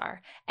rock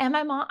star. And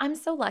my mom, I'm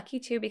so lucky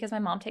too because my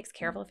mom takes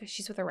care of Olivia.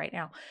 She's with her right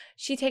now.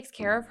 She takes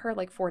care of her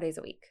like 4 days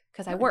a week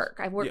because I work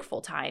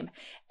full time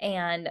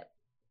and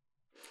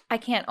I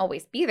can't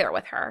always be there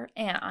with her.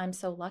 And I'm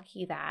so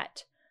lucky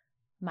that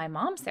my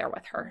mom's there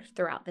with her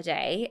throughout the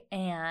day.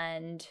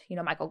 And, you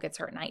know, Michael gets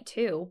her at night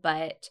too,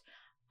 but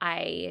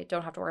I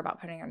don't have to worry about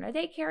putting her in a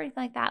daycare or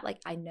anything like that. Like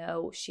I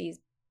know she's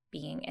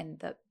being in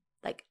the,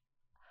 like,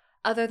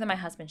 other than my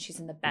husband, she's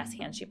in the best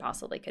hands she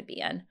possibly could be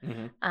in.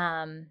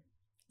 Mm-hmm.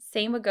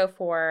 Same would go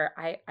for,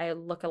 I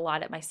look a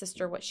lot at my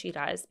sister, what she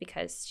does,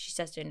 because she's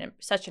such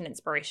an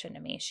inspiration to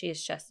me. She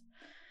is just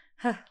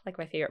like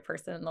my favorite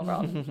person in the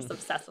world. I'm just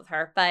obsessed with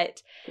her.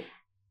 But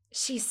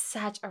she's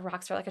such a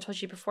rock star. Like I told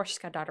you before, she's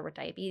got a daughter with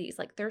diabetes.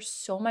 Like there's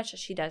so much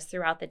that she does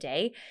throughout the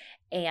day.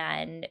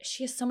 And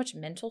she has so much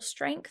mental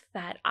strength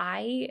that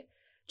I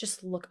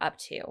just look up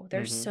to.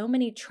 There's so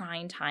many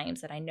trying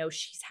times that I know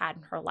she's had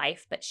in her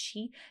life, but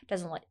she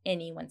doesn't let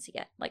anyone see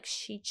it. Like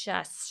she's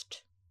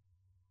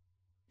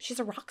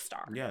a rock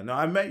star. Yeah, no,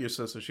 I met your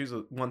sister. She's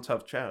one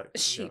tough chick.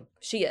 She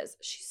is.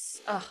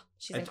 She's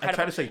incredible. I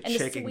tried to say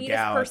chick and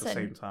gal at the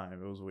same time.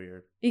 It was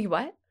weird. You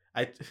what?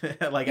 I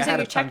had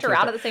you checked her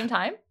out at the same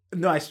time?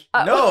 No,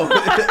 no.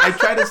 I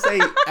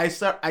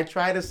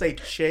try to say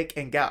chick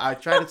and gal. I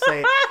try to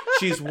say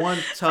she's one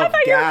tough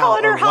gal. You were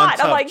calling her hot.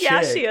 I'm like,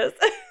 yeah, she is.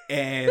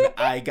 And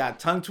I got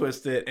tongue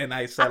twisted and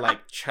I said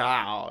like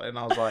chow, and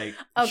I was like,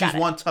 she's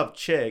one tough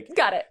chick.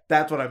 Got it.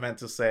 That's what I meant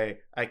to say.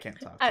 I can't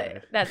talk to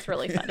her. That's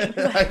really funny.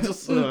 I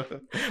just like,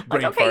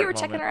 okay, you were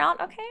checking her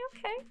out. Okay.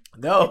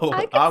 No,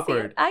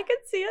 awkward. I could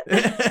see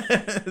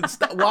it.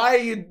 Stop. Why are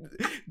you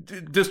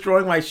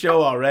destroying my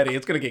show already?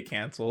 It's gonna get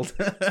canceled.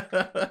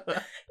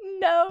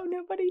 No,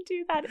 nobody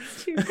do that.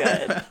 It's too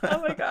good.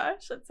 Oh my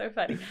gosh, that's so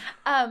funny.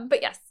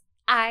 But yes,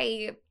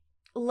 I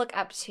look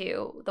up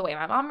to the way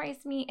my mom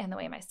raised me and the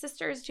way my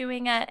sister is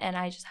doing it, and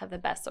I just have the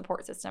best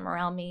support system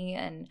around me.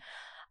 And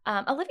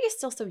Olivia's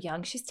still so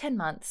young. She's 10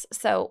 months,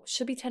 so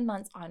she'll be 10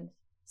 months on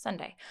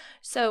Sunday.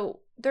 So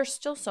there's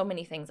still so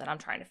many things that I'm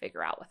trying to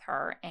figure out with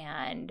her,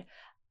 and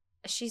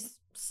she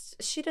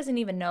doesn't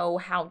even know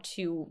how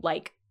to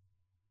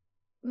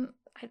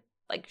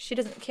she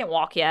can't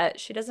walk yet.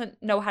 She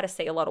doesn't know how to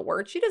say a lot of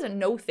words. She doesn't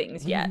know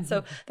things yet.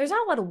 So there's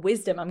not a lot of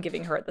wisdom I'm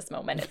giving her at this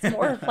moment. It's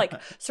more of like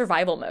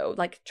survival mode,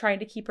 like trying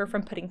to keep her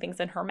from putting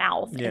things in her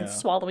mouth and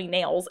swallowing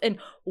nails and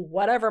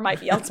whatever might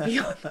be else be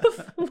on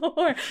the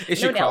floor. Is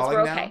she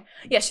crawling now? Okay.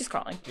 Yeah, she's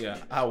crawling. Yeah.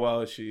 How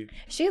well is she?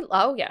 She's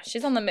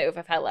on the move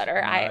if I let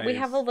her. Nice. We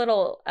have a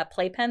little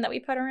playpen that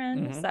we put her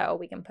in, so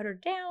we can put her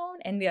down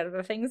and get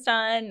other things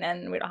done,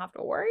 and we don't have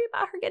to worry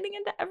about her getting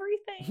into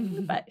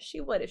everything. But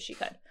she would if she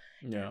could.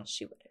 Yeah,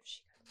 she would if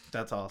she could.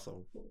 That's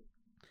awesome.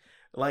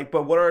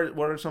 But what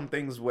are some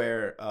things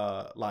where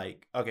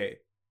okay,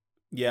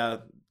 yeah,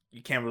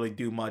 you can't really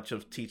do much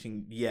of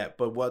teaching yet,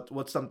 but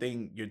what's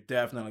something you're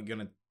definitely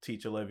gonna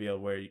teach Olivia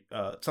where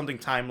something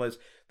timeless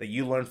that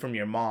you learned from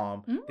your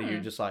mom that you're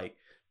just like,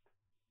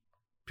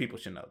 people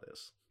should know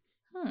this.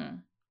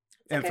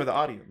 And for the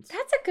audience.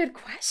 That's a good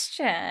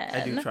question.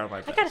 I do try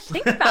my best. I gotta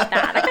think about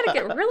that. I gotta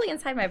get really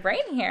inside my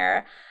brain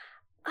here.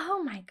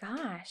 Oh my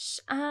gosh.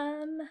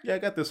 Yeah, I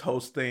got this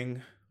host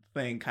thing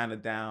kind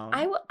of down.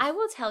 I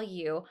will tell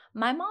you,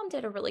 my mom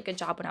did a really good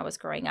job when I was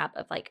growing up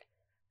of like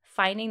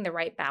finding the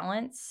right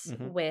balance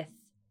with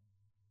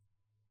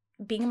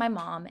being my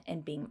mom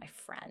and being my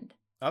friend.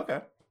 Okay.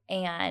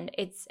 And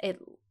it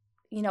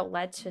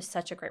led to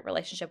such a great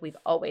relationship we've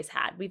always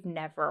had. We've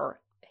never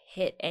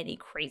hit any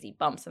crazy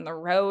bumps in the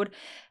road.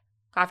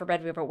 God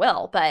forbid we ever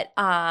will. But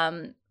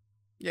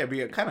yeah, but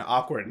you're kind of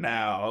awkward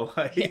now.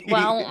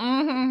 Well,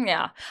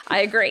 yeah,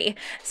 I agree.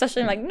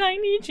 Especially I'm like, I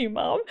need you,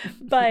 Mom.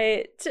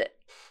 But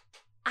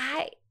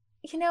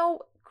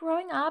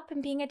growing up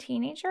and being a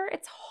teenager,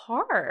 it's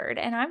hard.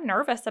 And I'm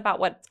nervous about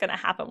what's going to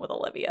happen with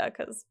Olivia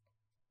because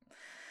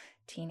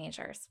teenage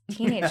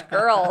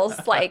girls,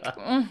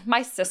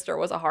 my sister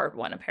was a hard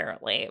one,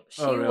 apparently.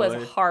 She was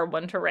a hard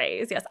one to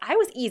raise. Yes, I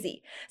was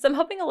easy. So I'm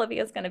hoping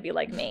Olivia's going to be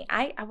like me.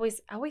 I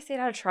always stayed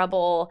out of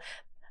trouble.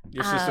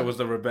 Your sister was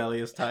the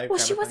rebellious type? Well,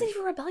 she wasn't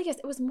even rebellious.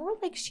 It was more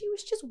like she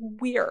was just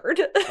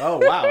weird. Oh,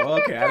 wow.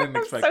 Okay, I didn't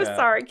expect that. I'm so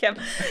sorry, Kim.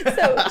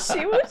 So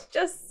she was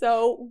just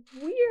so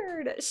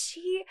weird.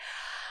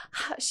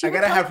 I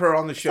gotta have her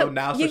on the show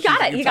now. You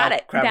got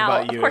it.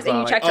 Now, of course, and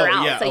you checked her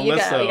out. Yeah, so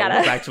Alyssa you gotta.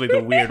 was actually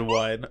the weird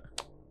one.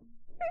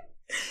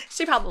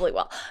 She probably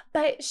will.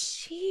 But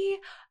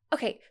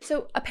okay,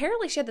 so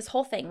apparently she had this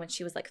whole thing when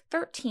she was like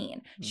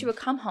 13. She would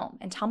come home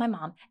and tell my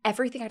mom,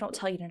 everything I don't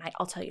tell you tonight,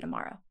 I'll tell you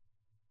tomorrow.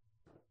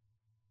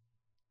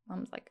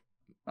 Mom's like,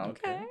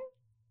 okay.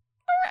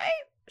 All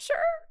right, sure,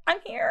 I'm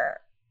here.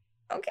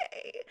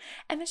 Okay.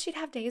 And then she'd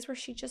have days where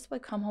she just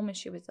would come home and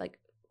she would like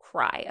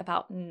cry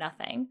about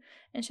nothing.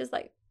 And she's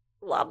like,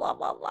 blah, blah,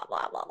 blah, blah,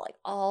 blah, blah, like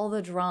all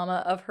the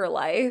drama of her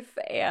life,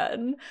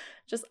 and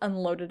just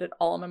unloaded it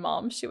all on my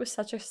mom. She was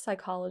such a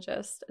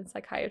psychologist and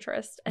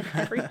psychiatrist and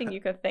everything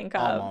you could think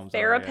of.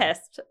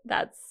 Therapist.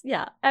 That's,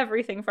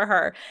 everything for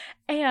her.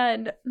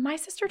 And my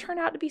sister turned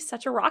out to be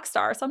such a rock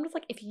star. So I'm just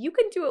like, if you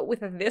can do it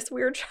with this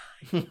weird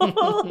child,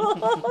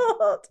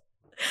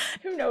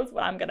 who knows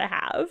what I'm going to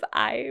have.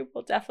 I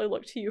will definitely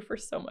look to you for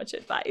so much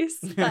advice.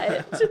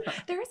 But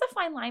there is a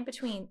fine line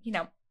between,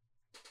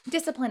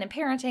 discipline and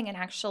parenting and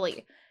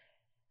actually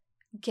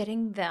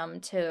getting them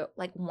to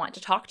like want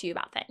to talk to you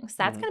about things.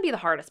 That's going to be the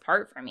hardest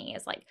part for me,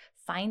 is like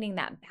finding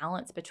that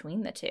balance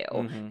between the two.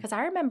 Because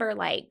I remember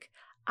like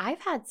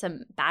I've had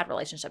some bad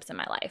relationships in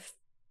my life.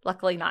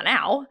 Luckily not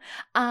now.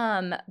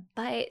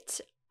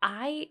 But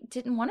I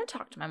didn't want to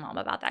talk to my mom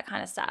about that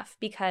kind of stuff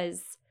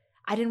because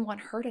I didn't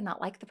want her to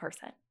not like the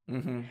person.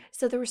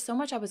 So there was so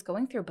much I was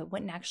going through, but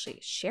wouldn't actually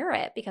share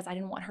it because I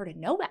didn't want her to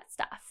know that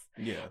stuff.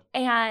 Yeah.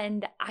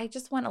 And I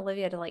just want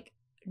Olivia to like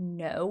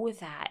know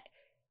that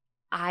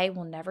I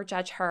will never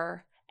judge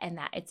her, and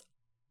that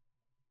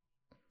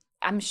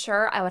I'm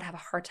sure I would have a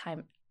hard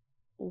time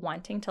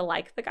wanting to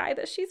like the guy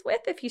that she's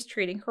with if he's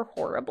treating her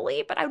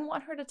horribly, but I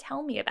want her to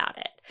tell me about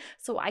it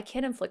so I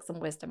can inflict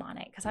some wisdom on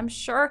it. Because I'm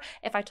sure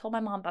if I told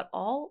my mom about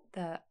all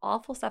the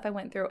awful stuff I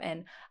went through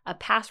in a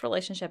past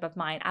relationship of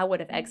mine, I would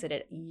have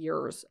exited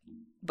years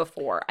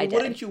before I did.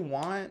 Wouldn't you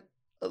want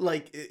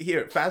like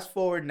here, fast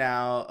forward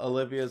now,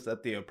 Olivia's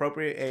at the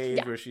appropriate age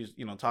Yeah. where she's,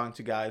 talking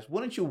to guys.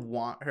 Wouldn't you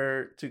want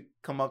her to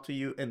come up to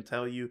you and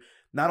tell you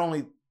not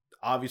only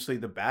obviously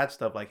the bad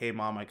stuff, like, hey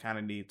mom, I kind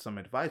of need some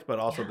advice, but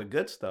also Yeah. the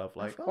good stuff,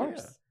 like, Of course.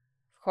 oh yeah.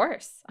 Of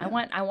course.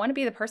 Yeah. I want to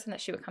be the person that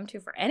she would come to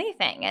for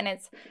anything. And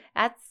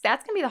that's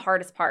gonna be the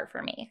hardest part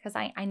for me, because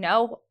I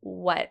know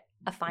what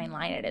a fine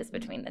line it is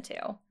between the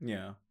two.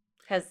 Yeah.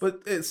 Because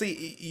But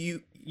see,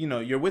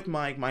 you're with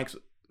Mike. Mike's,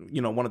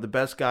 one of the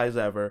best guys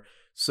ever.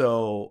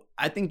 So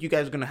I think you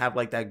guys are gonna have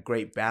like that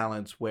great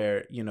balance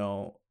where,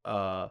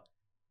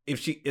 if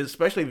she,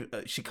 especially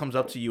if she comes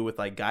up to you with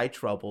like guy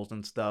troubles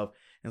and stuff,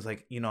 and it's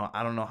like,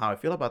 I don't know how I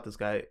feel about this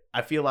guy.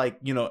 I feel like,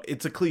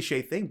 it's a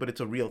cliche thing, but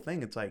it's a real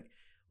thing. It's like,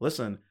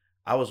 listen,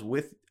 I was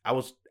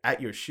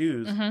at your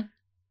shoes. Mhm.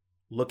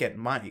 Look at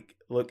Mike.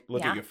 Look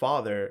Yeah. at your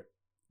father.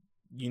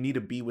 You need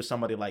to be with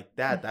somebody like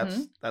that.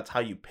 Mhm. That's how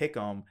you pick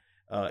them.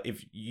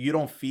 If you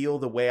don't feel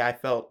the way I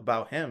felt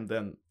about him,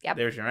 then Yep.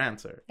 there's your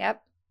answer.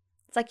 Yep.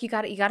 It's like you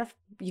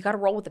gotta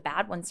roll with the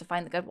bad ones to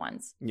find the good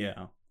ones.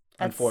 Yeah.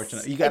 That's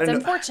Unfortunate. You it's gotta know,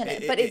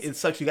 unfortunate, but it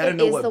sucks. You gotta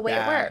know is what the way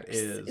bad it works,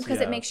 is, because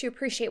yeah. it makes you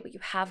appreciate what you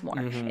have more.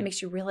 Mhm. It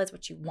makes you realize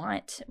what you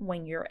want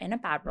when you're in a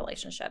bad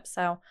relationship.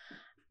 So,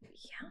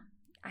 yeah,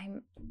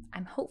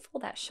 I'm hopeful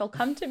that she'll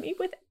come to me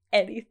with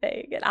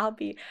anything, and I'll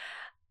be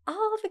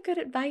all the good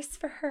advice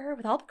for her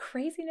with all the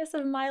craziness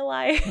of my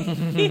life.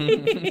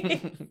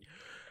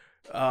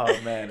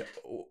 Oh man,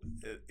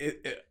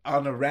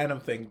 on a random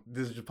thing,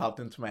 this just popped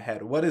into my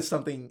head. What is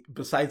something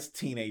besides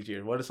teenage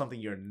years? What is something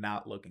you're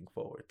not looking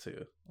forward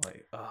to?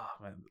 Like, oh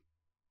man,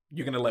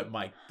 you're gonna let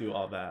Mike do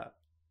all that?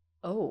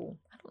 Oh,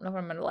 I don't know what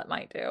I'm gonna let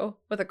Mike do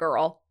with a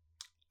girl.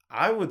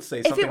 I would say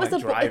If something it was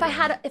like a boy,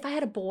 driving. if I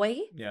had a boy,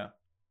 Yeah.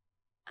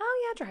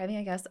 oh yeah, driving,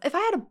 I guess. If I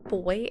had a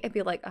boy, it'd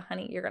be like, oh,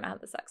 honey, you're gonna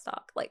have the sex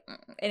talk. Like,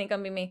 it ain't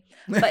gonna be me.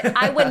 But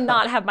I would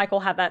not have Michael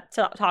have that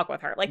talk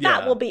with her. Like,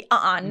 that Yeah. will be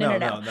no. No.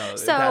 It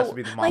has So, to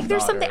be the like,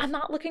 there's something, mom-daughter. I'm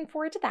not looking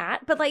forward to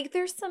that. But like,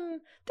 there's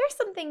some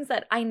things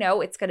that I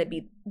know it's gonna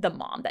be the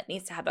mom that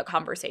needs to have a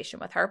conversation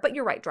with her. But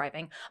you're right,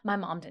 driving. My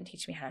mom didn't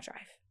teach me how to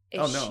drive.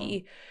 Oh,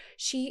 no.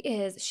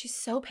 She's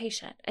so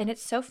patient, and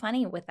it's so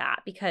funny with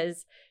that,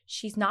 because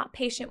she's not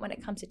patient when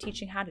it comes to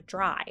teaching how to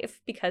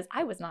drive, because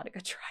I was not a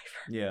good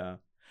driver. Yeah.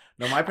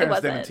 No, my parents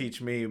didn't wasn't.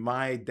 teach me.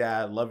 My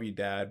dad, love you,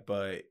 dad,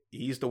 but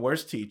he's the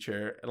worst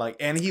teacher. Like,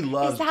 and he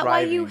loves Is that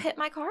driving. why you hit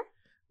my car?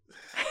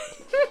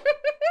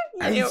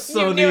 I You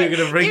so knew you were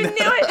gonna bring you that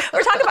knew up. it.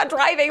 We're talking about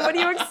driving. What do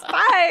you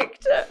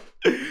expect?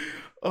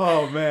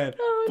 Oh man.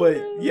 Oh, But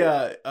no.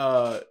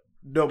 yeah,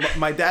 no,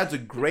 my dad's a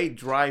great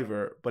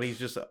driver, but he's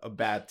just a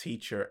bad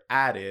teacher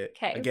at it.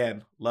 'Kay.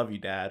 Again, love you,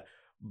 dad.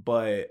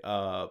 But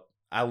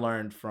I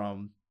learned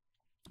from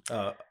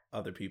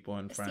other people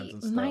and friends See,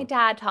 and stuff. my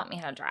dad taught me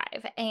how to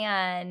drive,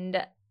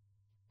 and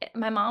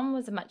my mom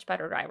was a much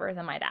better driver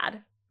than my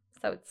dad.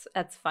 So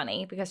that's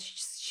funny, because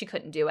she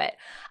couldn't do it.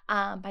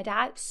 My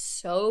dad's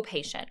so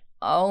patient.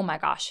 Oh my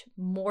gosh,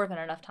 more than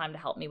enough time to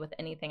help me with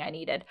anything I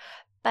needed.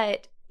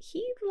 But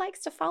he likes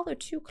to follow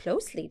too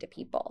closely to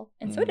people.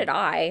 And so did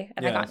I.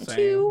 And I Yeah, got in same,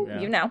 two,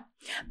 yeah.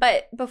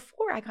 But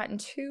before, I got in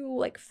two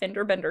like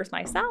fender benders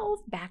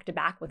myself, back to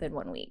back within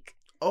 1 week.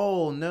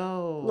 Oh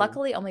no.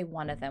 Luckily, only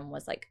one of them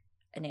was like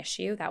an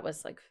issue. That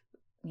was like,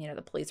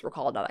 the police were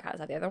called, all that kind of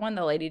stuff. The other one,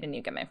 the lady didn't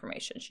even get my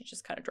information. She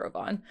just kind of drove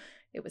on.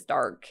 It was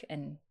dark,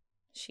 and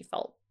she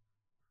felt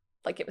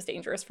like it was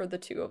dangerous for the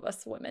two of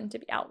us women to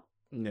be out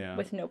Yeah.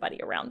 with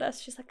nobody around us.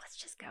 She's like, let's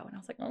just go. And I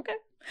was like, okay.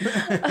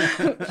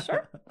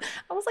 Sure.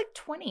 I was like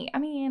 20. I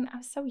mean, I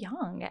was so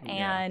young.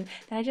 And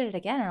then I did it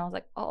again, and I was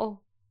like, oh,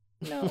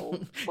 no.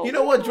 You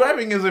know what?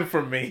 Driving isn't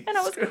for me. And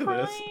I was Screw this.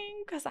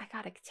 crying because I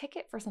got a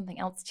ticket for something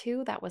else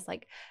too that was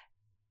like,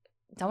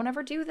 don't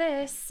ever do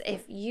this.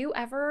 If you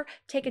ever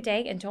take a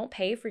day and don't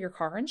pay for your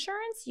car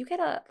insurance, you get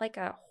a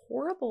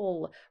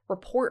horrible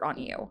report on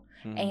you.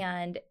 Hmm.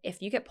 And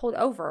if you get pulled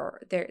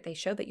over, they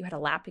show that you had a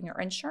lap in your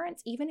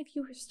insurance, even if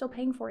you are still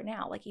paying for it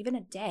now, like even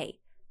a day,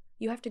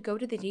 you have to go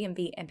to the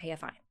DMV and pay a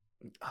fine.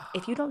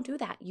 If you don't do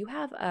that, you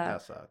have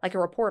That sucks. a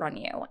report on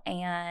you.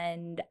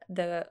 And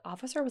the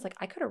officer was like,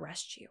 I could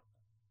arrest you.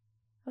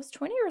 I was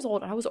 20 years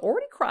old, and I was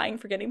already crying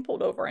for getting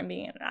pulled over and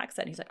being in an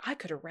accident. He's like, I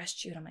could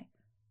arrest you. And I'm like,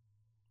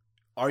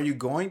 Are you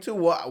going to?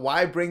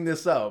 Why bring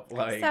this up?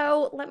 Like,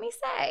 so let me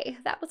say,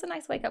 that was a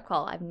nice wake-up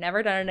call. I've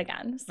never done it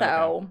again. So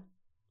Okay.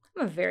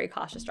 I'm a very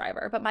cautious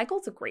driver, but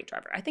Michael's a great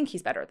driver. I think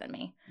he's better than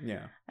me.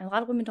 yeah. And a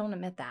lot of women don't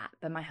admit that,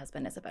 but my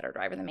husband is a better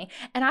driver than me.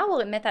 And I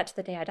will admit that to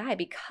the day I die,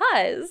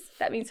 because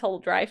that means he'll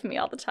drive me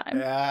all the time.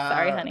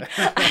 Sorry, honey.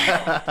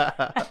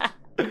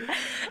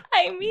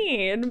 I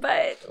mean,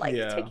 but like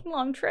Yeah. taking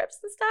long trips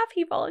and stuff,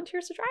 he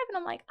volunteers to drive, and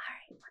I'm like,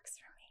 all right, works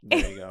for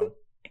me. There you go.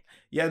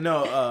 Yeah,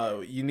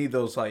 no, you need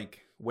those like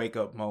wake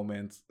up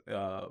moments.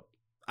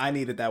 I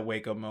needed that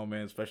wake up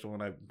moment, especially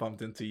when I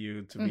bumped into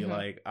you, to be Mhm.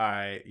 like, all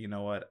right, you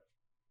know what?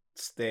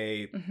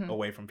 Stay Mhm.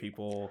 away from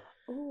people.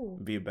 Ooh,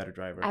 Be a better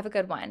driver. I have a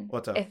good one.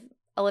 What's up? If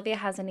Olivia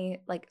has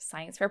any like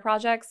science fair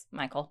projects,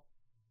 Michael.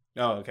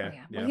 Oh, okay. Oh,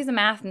 yeah. Yeah. Well, he's a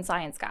math and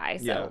science guy,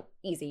 so Yeah.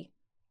 easy.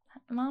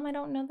 Mom, I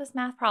don't know this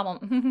math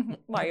problem.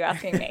 Why are you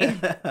asking me?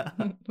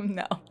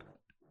 No.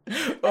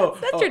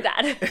 That's your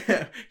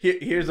dad.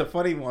 Here's a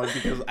funny one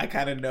because I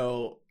kind of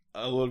know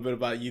a little bit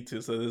about you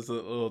two, so this is a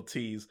little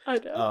tease. I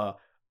know.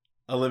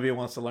 Olivia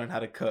wants to learn how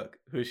to cook.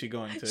 Who is she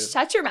going to?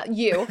 Shut your mouth.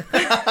 You. We're going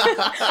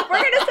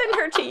to send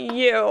her to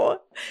you.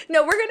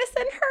 No, we're going to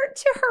send her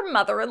to her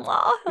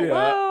mother-in-law.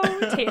 Hello,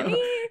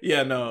 Tammy.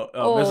 Yeah, no.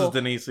 Mrs.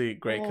 Denise,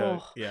 great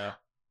cook. Yeah.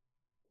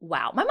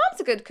 Wow. My mom's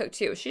a good cook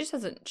too. She just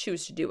doesn't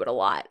choose to do it a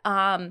lot.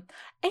 And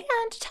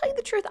to tell you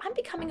the truth, I'm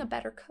becoming a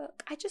better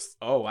cook.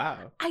 Oh,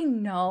 wow. I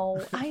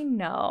know.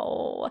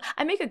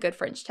 I make a good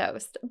French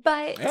toast,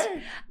 but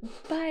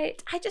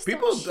I just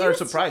people are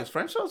surprised.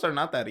 French toasts are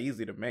not that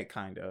easy to make,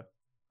 kind of.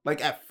 Like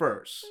at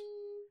first.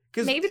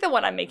 Maybe the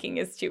one I'm making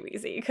is too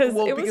easy because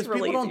it was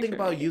really people don't easy think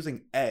about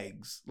using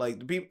eggs.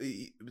 Like people,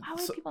 why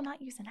would people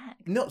not use an egg?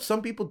 No,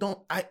 some people don't.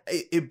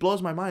 It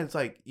blows my mind. It's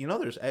like,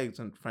 there's eggs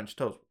in French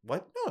toast.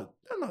 What?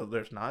 No,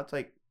 there's not. It's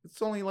like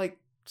it's only like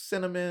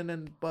cinnamon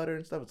and butter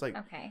and stuff. It's like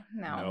okay,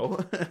 no.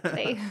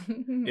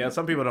 Yeah,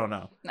 some people don't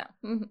know. No,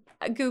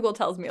 Google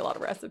tells me a lot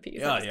of recipes.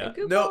 Yeah.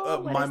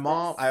 No, my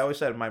mom. I always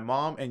said my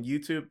mom and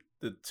YouTube,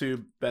 the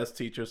two best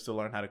teachers to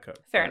learn how to cook.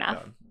 Fair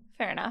enough.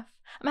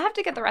 I'm gonna have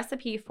to get the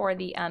recipe for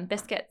the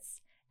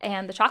biscuits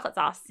and the chocolate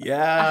sauce.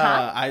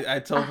 Yeah, I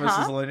told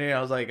Mrs. Linear,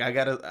 I was like,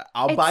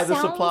 I'll buy the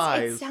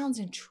supplies. It sounds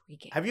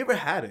intriguing. Have you ever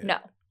had it? No.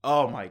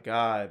 Oh my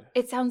God.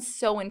 It sounds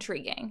so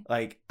intriguing.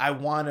 Like I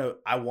wanna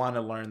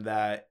learn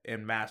that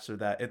and master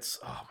that.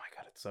 Oh my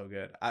God, it's so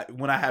good.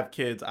 When I have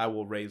kids, I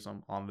will raise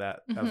them on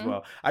that as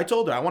well. I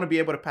told her I want to be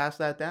able to pass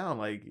that down.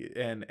 Like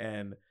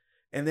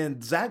and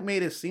then Zach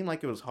made it seem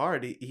like it was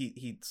hard.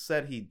 He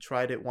said he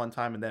tried it one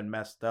time and then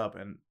messed up,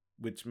 and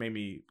which made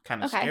me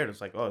kind of scared.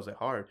 It's like, oh, is it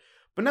hard?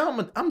 But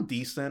now I'm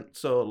decent,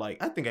 so like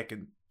I think I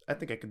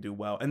can do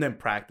well, and then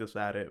practice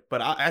at it.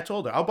 But I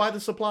told her I'll buy the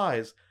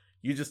supplies.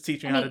 You just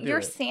teach me how to do it.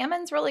 Your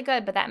salmon's really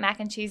good, but that mac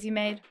and cheese you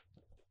made.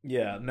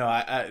 Yeah, no,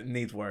 I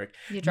needs work.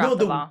 You dropped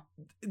the ball.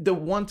 The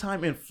one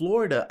time in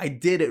Florida, I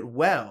did it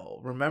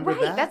well. Remember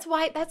that? That's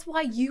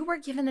why you were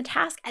given the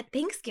task at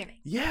Thanksgiving.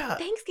 Yeah.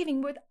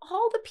 Thanksgiving with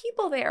all the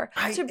people there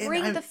to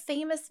bring the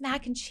famous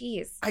mac and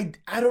cheese. I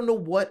don't know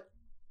what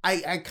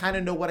I kind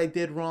of know what I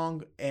did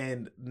wrong,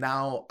 and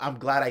now I'm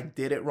glad I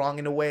did it wrong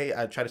in a way.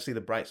 I try to see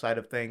the bright side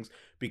of things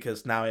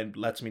because now it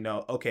lets me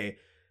know, okay,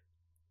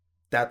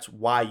 that's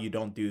why you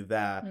don't do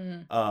that.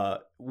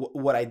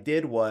 What I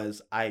did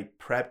was I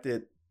prepped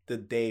it the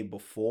day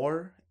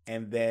before,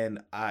 and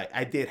then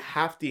I did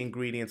half the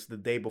ingredients the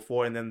day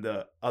before, and then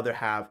the other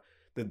half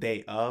the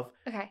day of.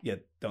 Okay. Yeah,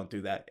 don't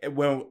do that.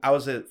 When I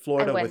was at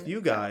Florida with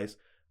you guys,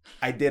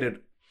 I did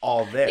it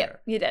all there. Yeah,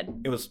 you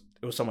did. It was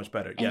so much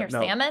better. And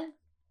salmon?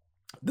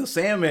 The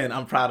salmon,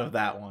 I'm proud of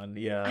that one.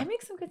 Yeah. I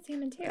make some good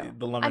salmon too.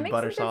 The lemon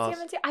butter sauce.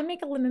 Salmon too. I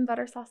make a lemon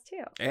butter sauce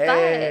too.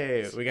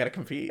 Hey, we got to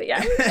compete.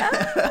 Yeah.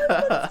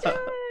 Let's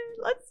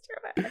do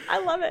it. I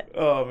love it.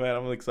 Oh man,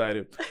 I'm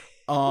excited.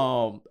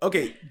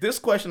 Okay, this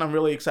question I'm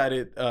really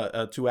excited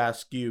to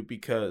ask you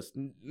because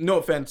no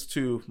offense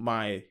to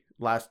my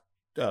last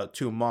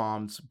two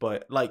moms,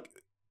 but like,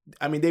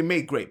 I mean, they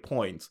made great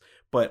points,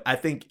 but I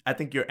think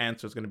your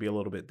answer is going to be a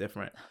little bit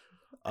different.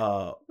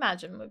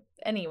 Imagine with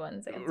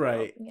anyone's answer,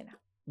 right?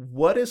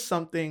 What is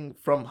something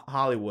from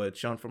Hollywood,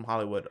 shown from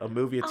Hollywood, a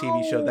movie, a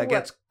TV show that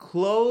gets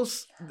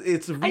close?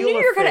 It's real. I knew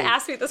you were going to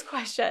ask me this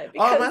question.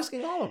 I'm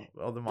asking all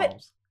of the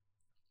moms.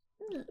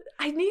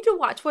 I need to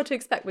watch What to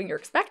Expect When You're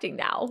Expecting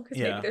now,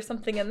 because maybe there's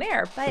something in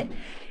there. But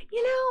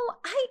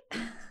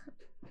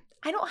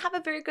I don't have a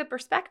very good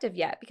perspective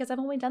yet because I've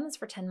only done this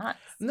for 10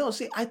 months. No,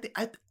 see,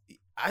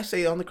 I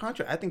say on the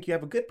contrary, I think you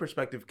have a good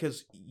perspective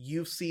because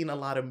you've seen a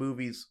lot of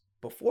movies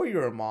before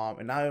you're a mom,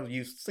 and now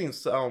you've seen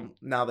some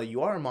now that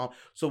you are a mom.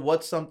 So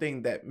what's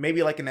something that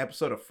maybe like an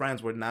episode of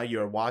Friends where now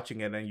you're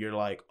watching it and you're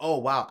like, oh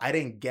wow, I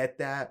didn't get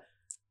that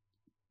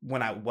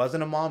when I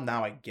wasn't a mom.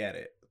 Now I get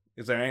it.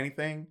 Is there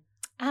anything?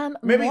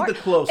 Maybe the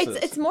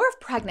closest. It's more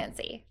of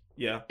pregnancy.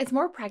 Yeah. It's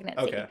more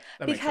pregnancy. Okay.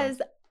 That makes because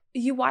sense.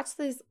 You watch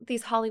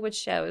these Hollywood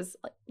shows.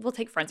 Like, we'll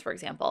take Friends, for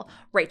example.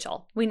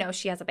 Rachel, we know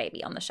she has a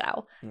baby on the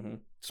show. Mm-hmm.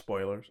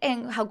 Spoilers.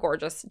 And how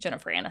gorgeous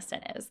Jennifer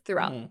Aniston is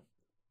throughout.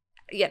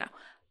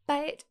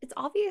 But it's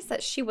obvious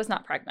that she was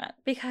not pregnant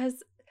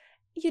because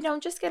you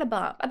don't just get a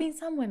bump. I mean,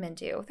 some women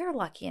do. They're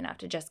lucky enough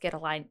to just get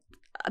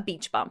a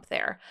beach bump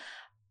there.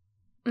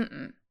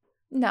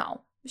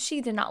 No,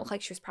 she did not look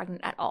like she was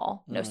pregnant at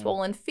all. No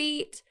swollen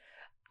feet.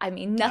 I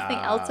mean, nothing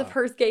else of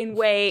hers gained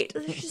weight.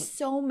 There's just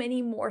so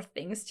many more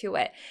things to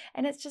it.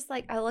 And it's just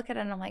like, I look at it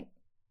and I'm like,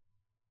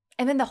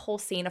 and then the whole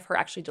scene of her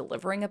actually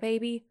delivering a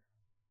baby,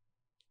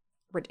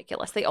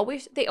 ridiculous. They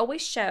always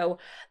show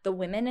the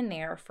women in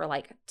there for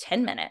like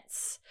 10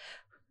 minutes.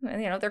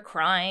 They're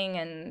crying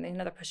and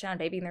they're pushing out a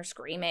baby and they're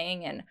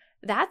screaming, and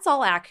that's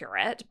all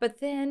accurate. But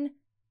then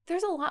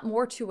there's a lot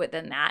more to it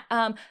than that.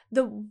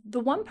 The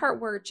one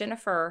part where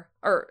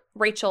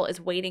Rachel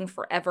is waiting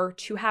forever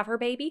to have her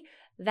baby,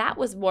 That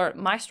was what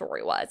my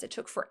story was. It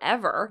took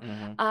forever.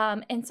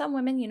 And some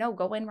women, you know,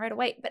 go in right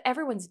away, but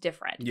everyone's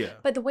different. Yeah.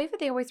 But the way that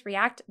they always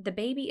react, the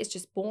baby is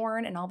just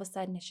born and all of a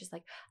sudden it's just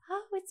like,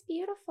 oh, it's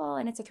beautiful.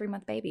 And it's a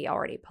 3-month baby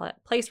already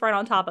placed right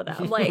on top of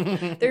them.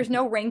 Like there's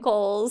no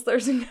wrinkles.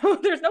 There's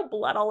no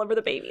blood all over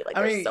the baby. Like,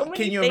 I there's mean, so many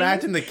can you things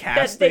imagine the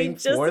casting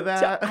for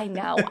that? I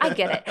know. I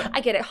get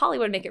it.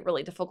 Hollywood make it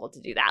really difficult to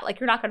do that. Like,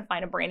 you're not going to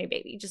find a brand new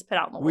baby just put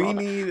out in the world.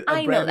 We need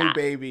a brand new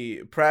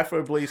baby,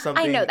 preferably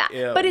something. I know that.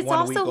 But it's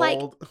also like,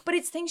 old. but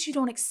it's things you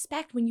don't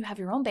expect when you have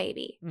your own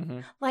baby.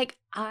 Like,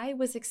 I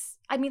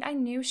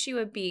knew she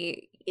would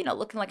be, you know,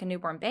 looking like a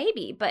newborn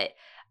baby, but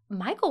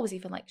Michael was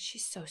even like,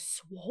 she's so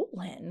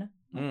swollen.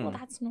 Well,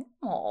 that's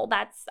normal.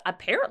 That's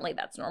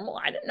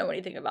normal. I didn't know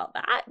anything about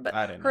that. But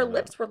her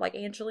lips were like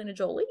Angelina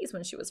Jolie's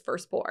when she was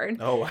first born.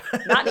 Oh,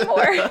 not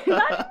anymore. Not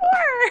anymore.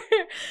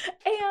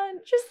 And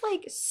just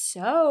like,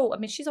 so, I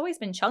mean, she's always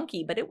been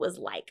chunky, but it was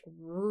like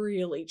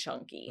really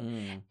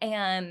chunky.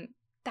 And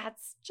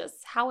that's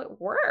just how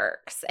it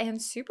works. And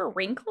super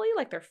wrinkly,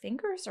 like their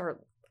fingers are,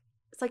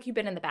 it's like you've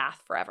been in the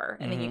bath forever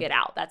and then you get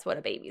out. That's what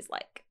a baby's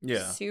like.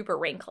 Yeah. Super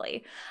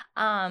wrinkly.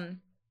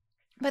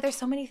 But there's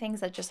so many things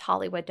that just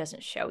Hollywood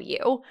doesn't show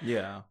you.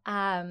 Yeah.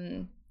 I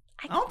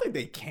don't think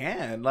they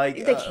can.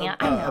 Like, they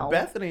can't. I know.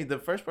 Bethany, the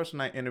first person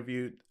I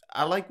interviewed,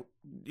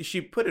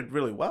 she put it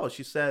really well.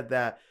 She said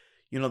that,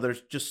 you know,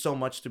 there's just so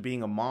much to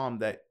being a mom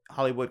that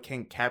Hollywood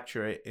can't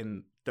capture it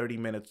in 30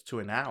 minutes to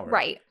an hour.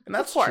 Right. And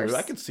that's true.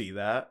 I can see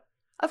that.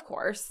 Of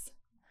course.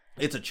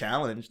 It's a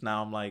challenge.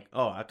 Now I'm like,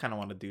 oh, I kind of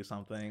want to do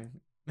something.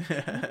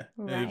 Right.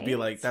 It'd be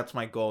like, that's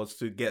my goal, is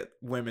to get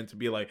women to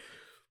be like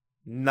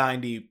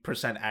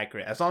 90%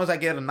 accurate. As long as I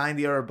get a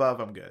 90 or above,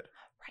 I'm good.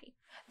 Right.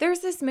 There's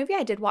this movie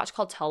I did watch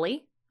called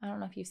Tully. I don't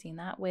know if you've seen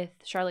that, with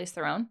Charlize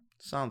Theron.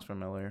 Sounds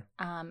familiar.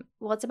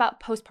 Well, it's about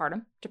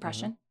postpartum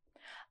depression.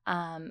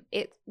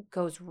 It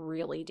goes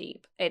really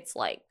deep. It's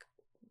like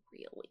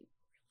really,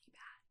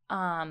 really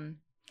bad.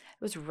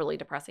 It was a really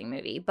depressing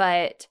movie,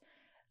 but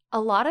a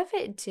lot of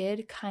it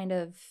did kind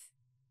of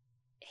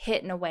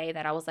hit in a way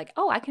that I was like,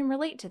 oh, I can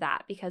relate to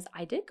that, because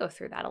I did go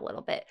through that a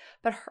little bit.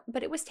 But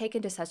it was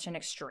taken to such an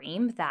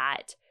extreme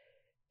that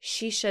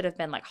she should have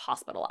been like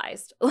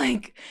hospitalized.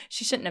 Like,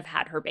 she shouldn't have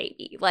had her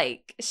baby.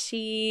 Like,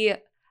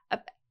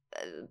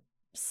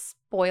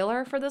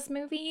 spoiler for this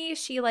movie,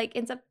 she like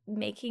ends up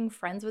making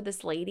friends with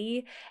this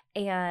lady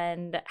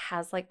and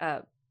has like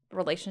a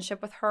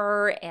relationship with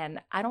her,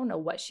 and I don't know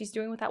what she's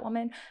doing with that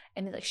woman,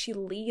 and then like she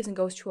leaves and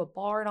goes to a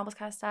bar and all this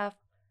kind of stuff,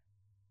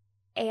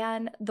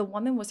 and the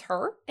woman was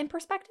her in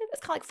perspective.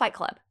 It's kind of like Fight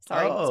Club.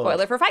 Sorry,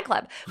 spoiler for Fight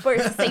Club, where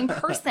it's the same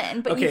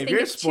person, but okay, if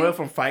you're spoiled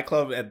from Fight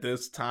Club at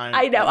this time,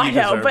 I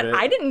know, but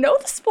I didn't know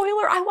the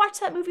spoiler. I watched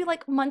that movie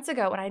like months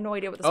ago and I had no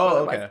idea what the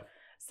spoiler was.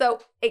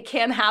 So it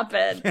can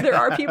happen. There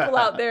are people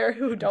out there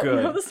who don't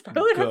know the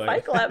spoiler for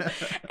Fight Club,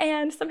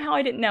 and somehow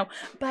I didn't know.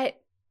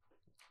 But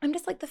I'm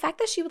just like, the fact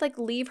that she would like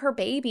leave her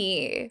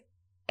baby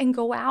and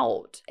go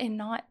out and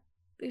not,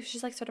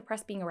 she's like so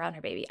depressed being around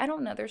her baby. I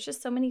don't know. There's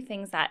just so many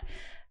things that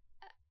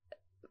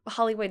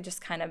Hollywood just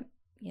kind of,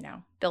 you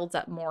know, builds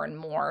up more and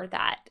more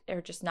that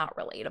are just not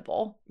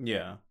relatable.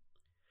 Yeah.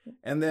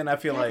 And then I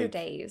feel like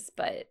days,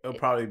 but it'll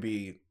probably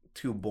be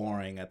too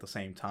boring at the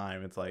same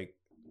time. It's like,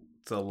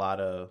 it's a lot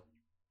of,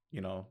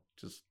 you know,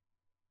 just,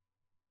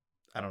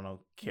 I don't know,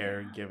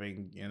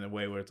 caregiving in a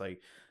way where it's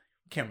like,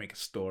 can't make a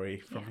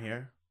story from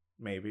here.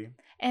 Maybe.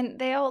 And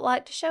they all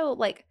like to show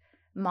like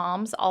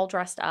moms all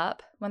dressed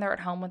up when they're at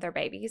home with their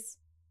babies.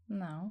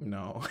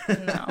 No.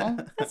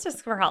 That's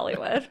just for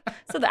Hollywood.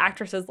 So the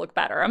actresses look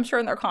better. I'm sure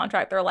in their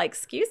contract they're like,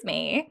 excuse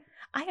me,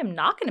 I am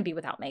not going to be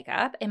without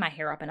makeup and my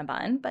hair up in a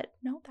bun, but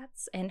no,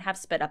 and have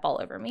spit up all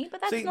over me.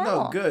 But that's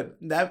normal. No, good.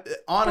 That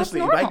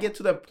honestly, if I get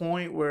to the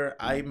point where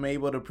I'm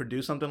able to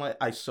produce something like,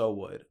 I so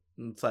would.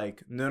 It's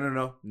like,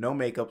 no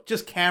makeup,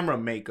 just camera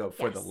makeup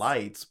for the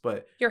lights.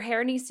 But your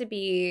hair needs to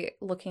be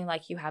looking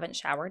like you haven't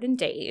showered in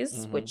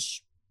days,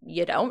 which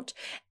you don't.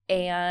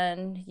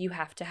 And you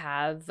have to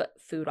have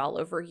food all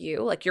over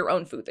you, like your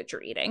own food that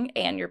you're eating,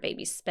 and your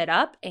baby spit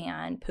up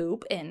and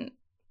poop. And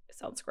it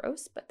sounds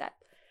gross, but that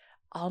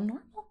all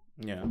normal.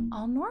 Yeah.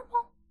 All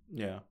normal.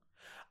 Yeah.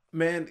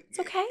 Man, it's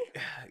okay.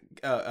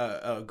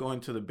 Going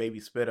to the baby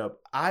spit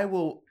up,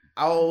 I'll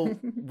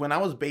when I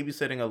was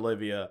babysitting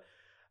Olivia,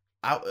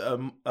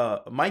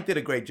 Mike did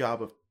a great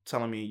job of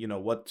telling me, you know,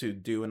 what to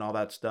do and all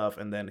that stuff.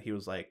 And then he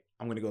was like,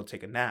 I'm going to go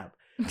take a nap.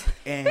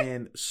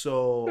 And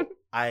so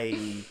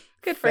I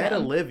fed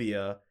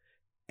Olivia.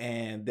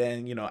 And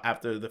then, you know,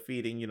 after the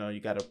feeding, you know,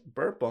 you got to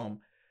burp them.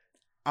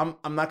 I'm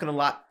not going to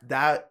lie,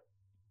 that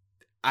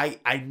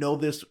I know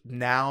this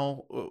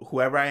now.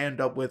 Whoever I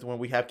end up with when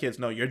we have kids,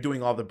 no, you're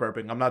doing all the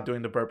burping. I'm not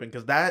doing the burping,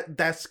 because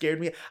that scared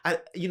me. I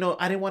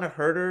didn't want to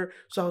hurt her,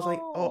 so I was like,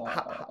 oh,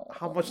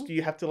 how much do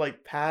you have to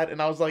like pat? And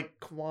I was like,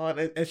 come on,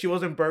 and she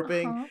wasn't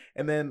burping.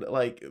 And then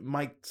like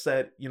Mike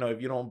said, you know,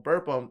 if you don't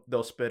burp them,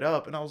 they'll spit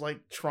up. And I was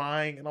like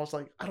trying, and I was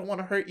like, I don't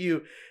want to hurt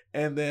you.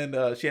 And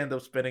then she ended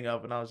up spitting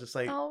up, and I was just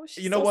like,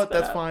 you know what?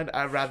 That's fine.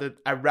 I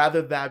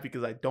rather that,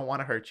 because I don't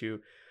want to hurt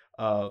you.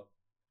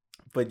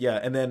 But yeah,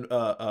 and then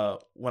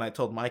when I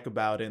told Mike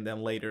about it, and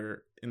then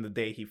later in the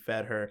day he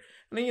fed her,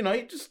 and then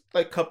he just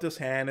like cupped his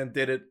hand and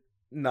did it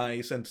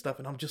nice and stuff,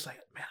 and I'm just like,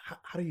 man,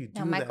 how do you do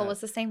No, that? Michael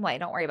was the same way.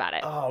 Don't worry about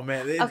it. Oh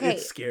man, Okay, it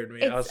scared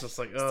me. I was just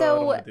like, oh, I so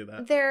don't want to do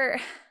that.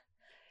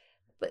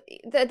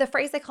 the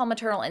phrase they call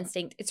maternal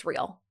instinct, it's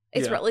real.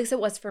 It's real. At least it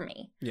was for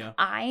me. Yeah.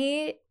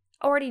 I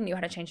already knew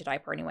how to change a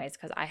diaper anyways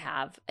because I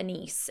have a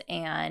niece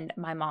and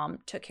my mom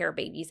took care of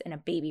babies in a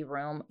baby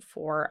room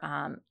for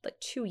like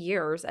 2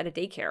 years at a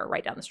daycare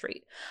right down the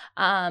street.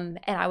 And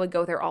I would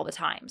go there all the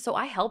time. So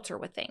I helped her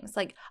with things.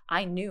 Like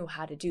I knew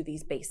how to do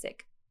these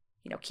basic,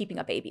 keeping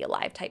a baby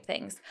alive type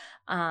things.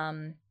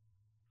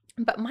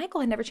 But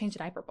Michael had never changed a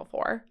diaper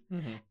before.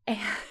 Mm-hmm.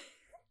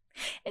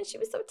 And she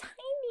was so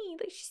tiny,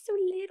 like she's so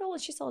little,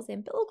 and she still has the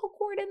umbilical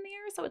cord in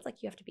there. So it's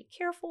like you have to be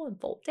careful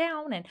and fold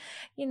down. And,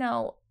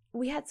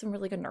 we had some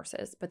really good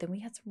nurses, but then we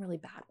had some really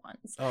bad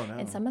ones. Oh, no.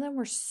 And some of them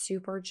were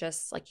super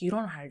just like, you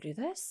don't know how to do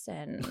this.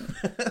 And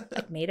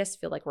like made us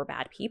feel like we're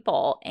bad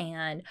people.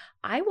 And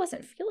I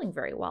wasn't feeling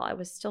very well. I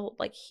was still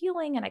like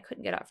healing and I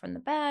couldn't get up from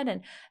the bed.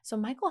 And so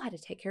Michael had to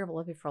take care of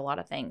Olivia for a lot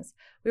of things.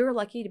 We were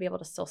lucky to be able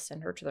to still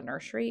send her to the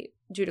nursery.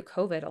 Due to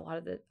COVID, a lot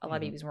of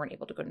babies weren't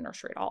able to go to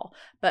nursery at all.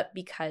 But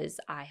because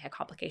I had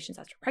complications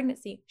after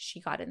pregnancy,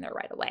 she got in there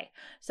right away.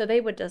 So they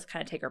would just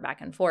kind of take her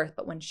back and forth.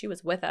 But when she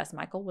was with us,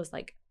 Michael was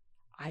like,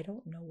 I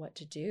don't know what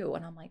to do.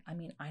 And I'm like,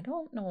 I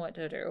don't know what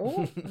to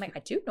do. I'm like,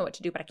 I do know what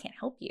to do, but I can't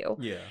help you.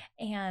 Yeah.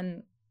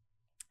 And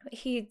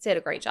he did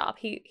a great job.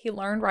 He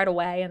learned right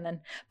away. And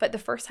then, but the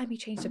first time he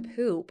changed a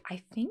poop,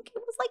 I think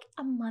it was like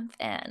a month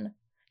in,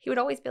 he would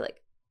always be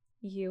like,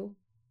 you.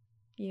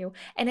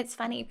 And it's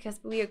funny because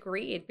we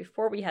agreed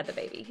before we had the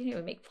baby, we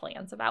make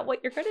plans about what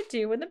you're going to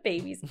do when the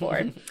baby's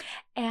born.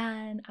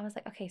 And I was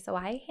like, okay, so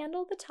I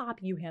handle the top,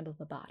 you handle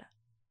the bottom.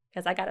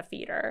 Because I got to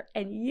feed her,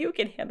 and you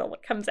can handle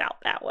what comes out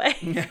that way.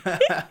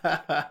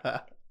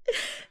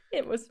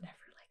 It was never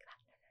like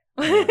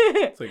that.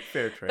 It's like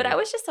fair trade. But I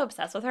was just so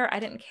obsessed with her, I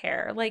didn't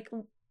care. Like,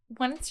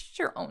 when it's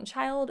your own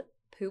child,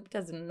 poop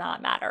does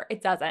not matter.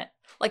 It doesn't.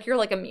 Like, you're,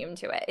 like, immune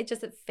to it. It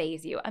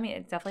phases you. I mean,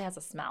 it definitely has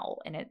a smell,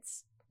 and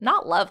it's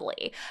not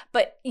lovely,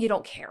 but you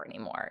don't care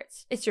anymore.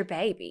 It's your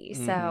baby.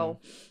 Mm-hmm.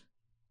 So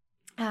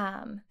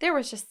there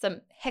was just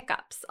some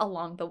hiccups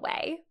along the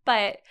way,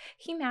 but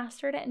he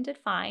mastered it and did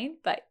fine.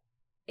 But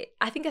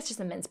I think that's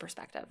just a men's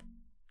perspective,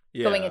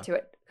 going into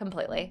it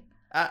completely.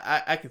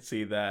 I could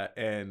see that,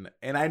 and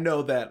I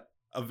know that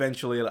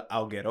eventually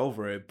I'll get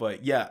over it.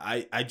 But yeah,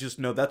 I just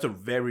know that's a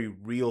very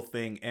real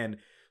thing. And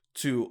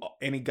to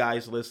any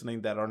guys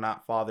listening that are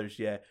not fathers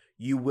yet,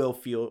 you will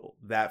feel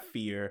that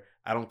fear.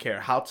 I don't care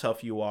how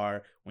tough you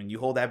are when you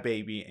hold that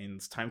baby and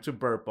it's time to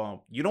burp them.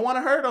 You don't want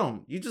to hurt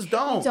them. You just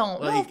don't. You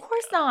don't. Like, no, of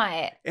course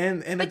not.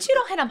 But you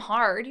don't hit them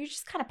hard. You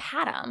just kind of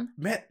pat them.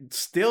 Man,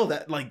 still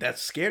that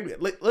scared me.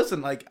 Like,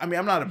 listen,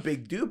 I'm not a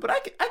big dude, but I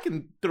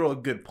can throw a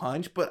good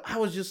punch. But I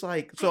was just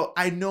like, so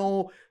I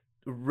know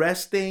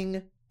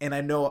resting and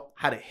I know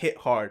how to hit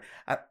hard.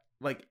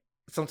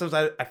 Sometimes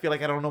I feel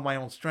like I don't know my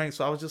own strength.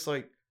 So I was just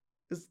like,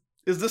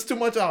 is this too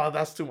much? Oh,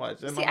 that's too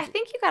much. And I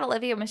think you got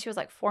Olivia when she was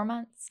like 4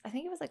 months. I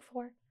think it was like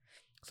 4.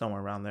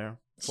 Somewhere around there.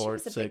 4,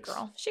 6. She was a big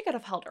girl. She could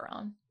have held her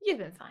own. You'd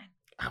been fine.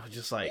 I was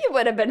just like, you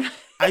would have been.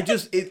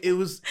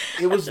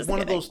 It was one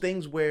of those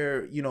things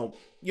where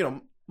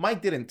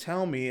Mike didn't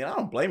tell me, and I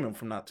don't blame him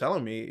for not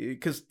telling me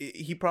because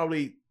he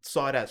probably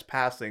saw it as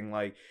passing,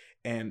 but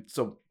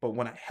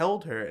when I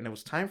held her and it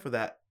was time for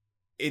that,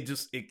 it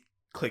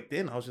clicked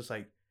in. I was just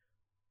like,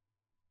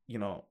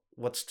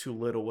 what's too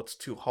little, what's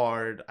too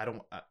hard, I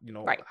don't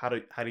right. how do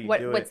you do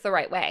it? What's the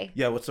right way?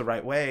 Yeah, what's the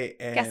right way?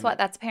 And guess what?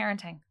 That's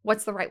parenting.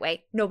 What's the right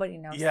way? Nobody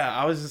knows. Yeah,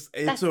 I was just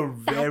it's a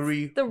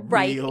very the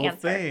right real answer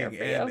thing.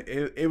 And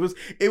it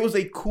was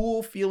a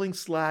cool feeling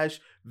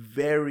 /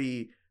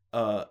 very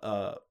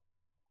what's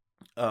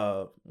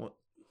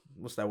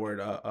that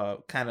word?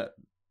 Kind of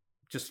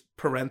just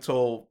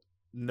parental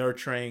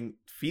nurturing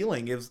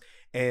feeling is,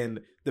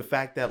 and the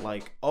fact that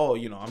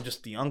I'm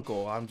just the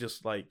uncle. I'm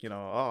just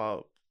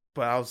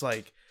but I was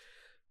like,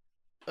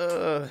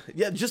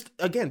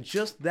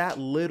 just that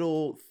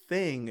little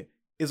thing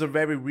is a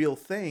very real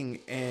thing.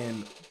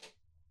 And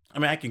I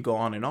mean, I can go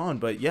on and on,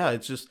 but yeah,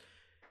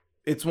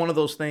 it's one of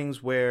those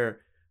things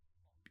where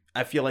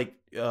I feel like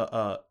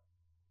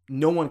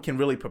no one can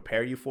really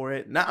prepare you for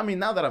it. Now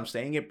that I'm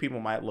saying it, people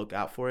might look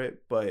out for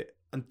it, but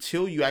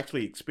until you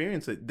actually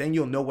experience it, then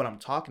you'll know what I'm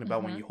talking about.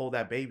 Mm-hmm. When you hold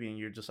that baby and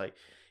you're just like,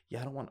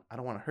 yeah, I don't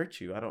want to hurt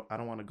you. I don't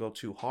want to go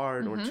too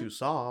hard or too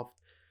soft.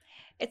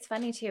 It's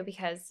funny too,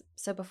 because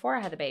before I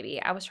had the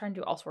baby, I was trying to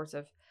do all sorts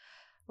of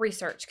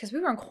research because we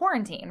were in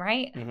quarantine,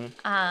 right?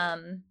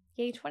 Mm-hmm.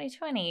 Yay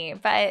 2020.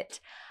 But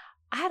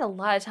I had a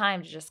lot of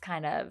time to just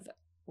kind of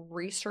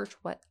research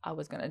what I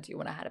was going to do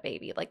when I had a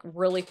baby, like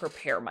really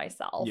prepare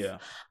myself. Yeah.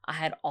 I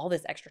had all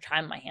this extra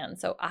time in my hands.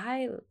 So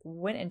I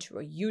went into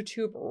a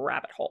YouTube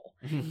rabbit hole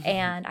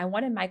and I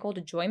wanted Michael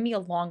to join me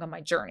along on my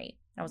journey.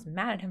 I was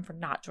mad at him for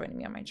not joining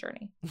me on my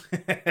journey.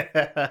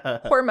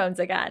 Hormones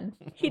again.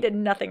 He did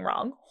nothing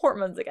wrong.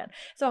 Hormones again.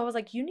 So I was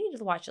like, you need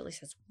to watch at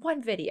least this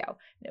one video.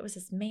 And it was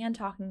this man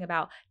talking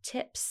about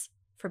tips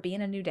for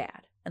being a new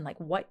dad and like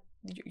what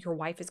your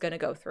wife is going to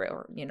go through,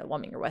 or, you know, the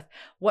woman you're with,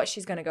 what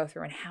she's going to go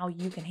through and how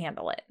you can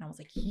handle it. And I was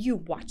like, you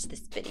watch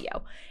this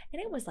video.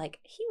 And it was like,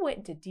 he went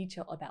into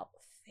detail about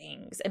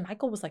things. And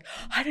Michael was like,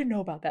 I didn't know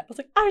about that. I was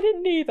like, I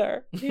didn't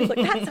either. He was like,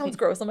 that sounds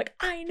gross. I'm like,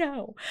 I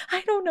know.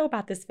 I don't know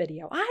about this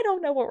video. I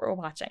don't know what we're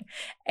watching.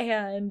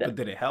 But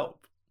did it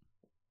help?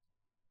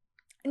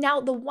 Now,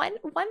 the one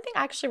thing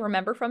I actually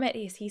remember from it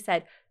is he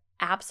said,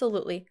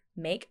 absolutely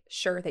make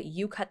sure that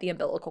you cut the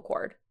umbilical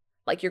cord.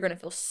 Like, you're going to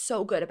feel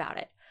so good about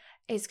it.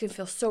 It's going to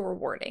feel so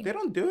rewarding. They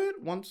don't do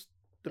it once.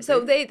 So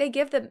they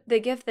give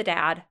the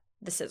dad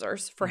the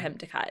scissors for him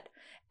to cut.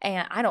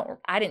 And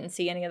I didn't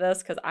see any of this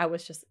because I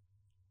was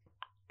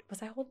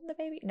I holding the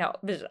baby? No,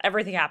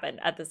 everything happened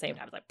at the same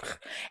time. Like,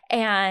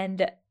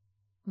 and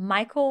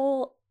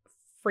Michael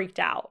freaked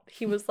out.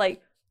 He was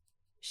like,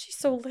 she's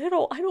so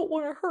little. I don't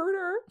want to hurt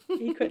her.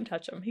 He couldn't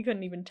touch him. He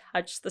couldn't even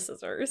touch the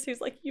scissors. He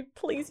was like, you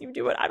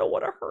do it. I don't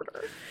want to hurt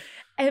her.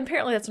 And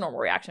apparently that's a normal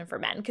reaction for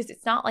men because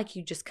it's not like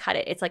you just cut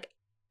it. It's like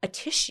a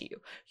tissue.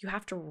 You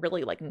have to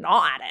really like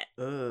gnaw at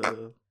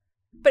it.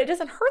 But it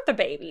doesn't hurt the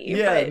baby.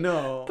 Yeah,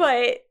 no.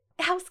 But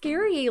how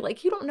scary.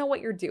 Like, you don't know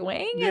what you're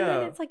doing. Yeah. And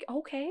then it's like,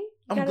 okay.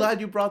 I'm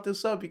glad you brought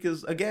this up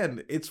because,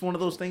 again, it's one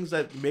of those things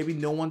that maybe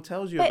no one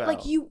tells you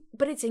about.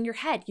 But it's in your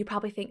head. You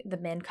probably think the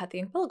men cut the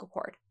umbilical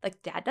cord.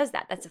 Like, dad does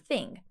that. That's a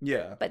thing.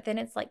 Yeah. But then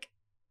it's like,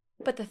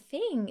 but the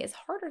thing is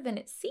harder than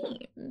it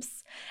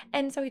seems.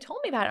 And so he told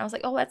me about it. And I was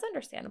like, oh, that's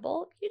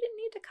understandable. You didn't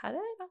need to cut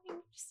it. I mean,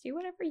 just do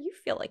whatever you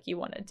feel like you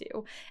want to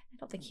do. I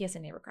don't think he has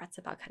any regrets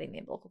about cutting the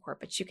umbilical cord,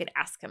 but you could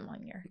ask him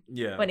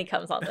when he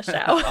comes on the show.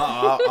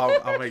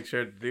 I'll make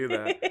sure to do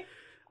that.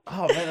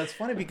 Oh, man, that's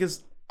funny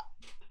because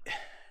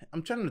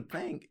I'm trying to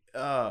think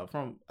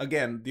from,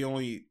 again, the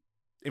only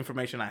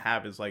information I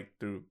have is like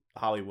through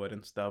Hollywood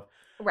and stuff.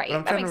 Right. But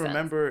I'm trying to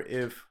remember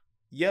if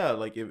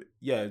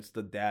it's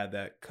the dad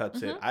that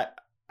cuts it.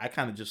 I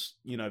kind of just,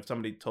 if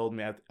somebody told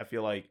me, I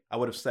feel like I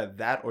would have said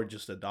that or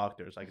just the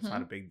doctors. Like, it's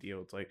not a big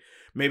deal. It's like,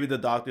 maybe the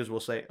doctors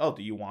will say, oh,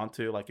 do you want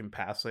to? Like, in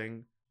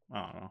passing.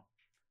 I don't know.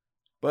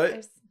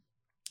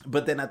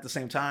 But then at the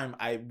same time,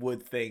 I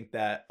would think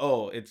that,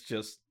 oh, it's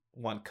just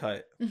one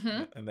cut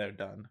and they're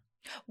done.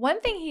 One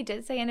thing he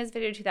did say in his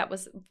video too that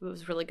was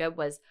really good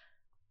was,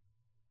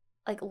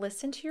 like,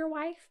 listen to your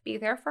wife, be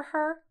there for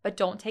her, but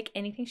don't take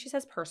anything she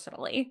says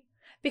personally.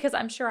 Because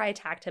I'm sure I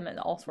attacked him in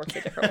all sorts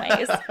of different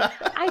ways.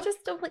 I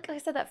just don't, like I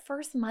said, that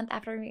first month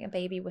after having a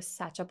baby was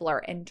such a blur.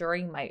 And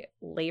during my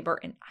labor,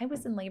 and I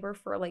was in labor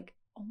for like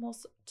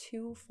almost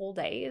 2 full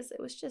days. It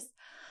was just.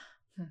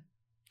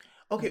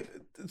 Okay,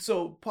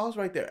 so pause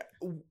right there.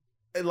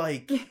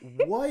 Like,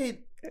 what?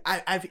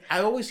 I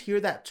always hear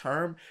that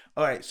term.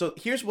 All right, so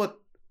here's what.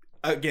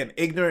 Again,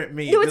 ignorant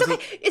me. No, it's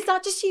okay. It's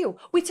not just you.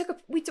 We took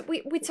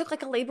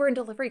like a labor and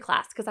delivery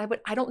class because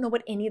I don't know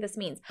what any of this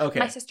means. Okay.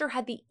 My sister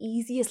had the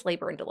easiest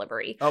labor and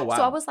delivery. Oh, wow.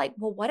 So I was like,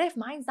 well, what if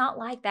mine's not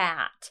like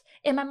that?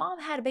 And my mom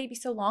had a baby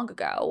so long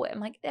ago,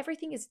 and like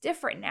everything is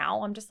different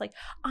now. I'm just like,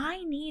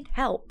 I need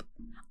help.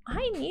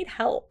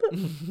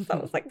 So I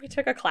was like, we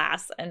took a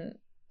class, and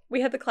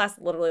we had the class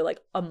literally like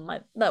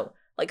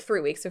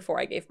 3 weeks before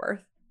I gave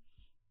birth.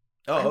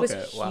 Oh, okay. I was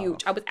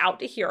huge. Wow. I was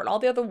out to here, and all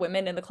the other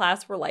women in the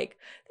class were like,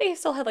 they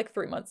still had like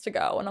 3 months to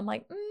go. And I'm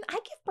like, I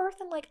give birth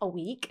in like a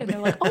week. And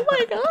they're like, oh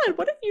my God,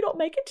 what if you don't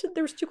make it to,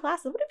 there's 2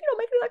 classes. What if you don't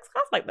make it to the next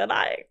class? Like, then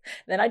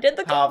I did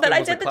the job.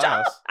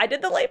 I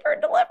did the labor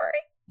and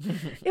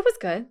delivery. It was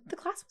good. The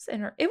class was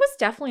it was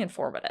definitely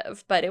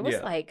informative, but it was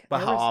like. But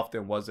how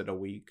often was it a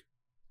week?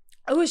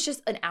 It was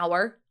just an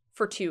hour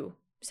for 2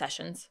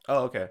 sessions.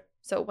 Oh, okay.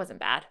 So it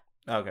wasn't bad.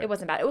 Okay. It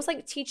wasn't bad. It was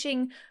like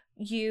teaching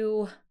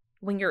you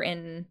when you're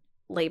in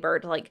labor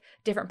to like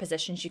different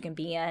positions you can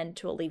be in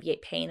to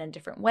alleviate pain in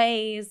different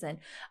ways. And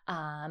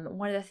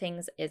one of the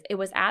things is it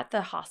was at the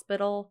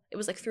hospital. It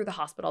was like through the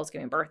hospital I was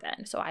giving birth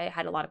in. So I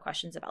had a lot of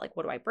questions about like,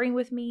 what do I bring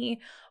with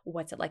me?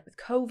 What's it like with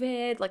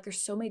COVID? Like,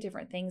 there's so many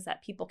different things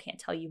that people can't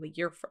tell you a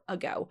year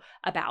ago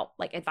about,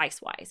 like,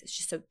 advice wise. It's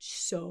just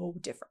so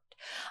different.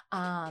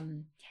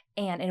 And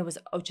it was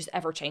just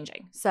ever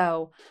changing.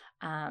 So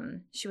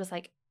she was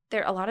like,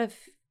 there are a lot of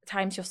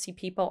times you'll see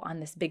people on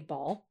this big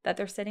ball that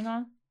they're sitting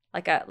on.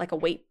 Like a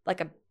weight,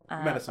 like a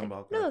medicine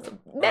ball. No, it's a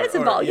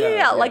medicine ball.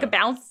 Yeah, like a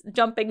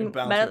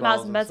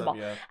medicine ball.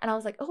 Yeah. And I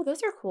was like, oh,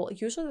 those are cool.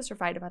 Usually those are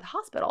provided by the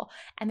hospital.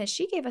 And then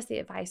she gave us the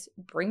advice: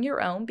 bring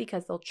your own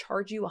because they'll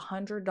charge you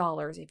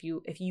 $100 if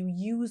you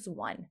use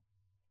one.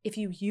 If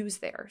you use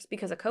theirs,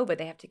 because of COVID,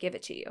 they have to give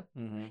it to you.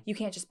 Mm-hmm. You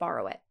can't just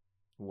borrow it.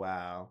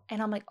 Wow.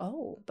 And I'm like,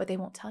 oh, but they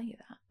won't tell you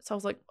that. So I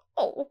was like,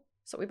 oh,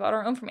 so we bought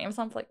our own from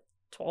Amazon for like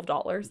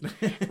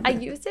 $12. I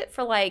used it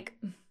for like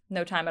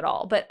no time at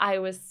all, but I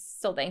was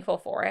still thankful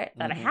for it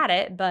that I had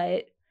it.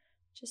 But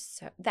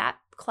just that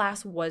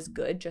class was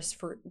good just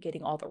for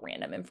getting all the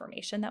random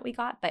information that we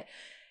got, but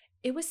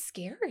it was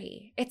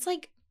scary. It's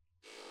like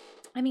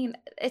I mean,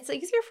 it's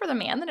easier for the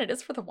man than it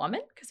is for the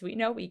woman because we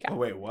know we got. Oh,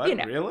 wait, what? You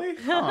know. Really?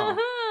 Oh.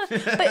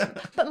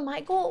 but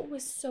Michael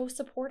was so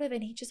supportive,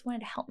 and he just wanted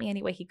to help me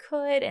any way he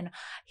could, and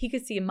he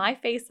could see in my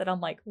face that I'm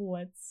like,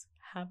 what's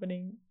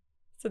happening?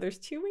 So there's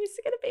 2 ways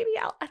to get a baby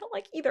out. I don't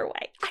like either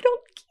way. I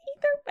don't like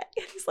either way.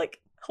 And he's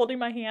like holding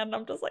my hand, and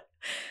I'm just like,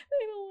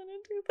 I don't want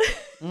to do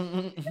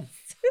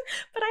this,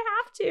 but I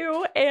have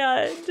to.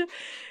 And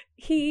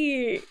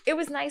it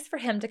was nice for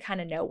him to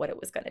kind of know what it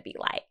was going to be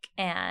like.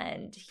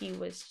 And he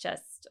was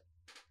just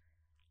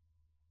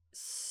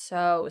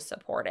so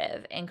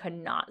supportive and could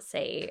not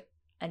say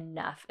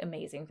enough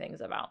amazing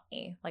things about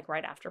me. Like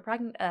right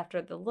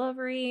after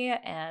delivery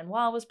and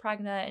while I was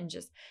pregnant, and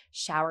just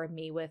showered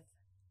me with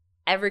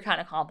every kind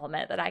of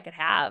compliment that I could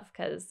have,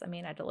 because I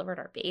mean I delivered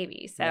our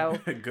baby, so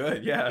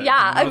good. Yeah, no,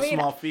 I mean,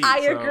 small feat, I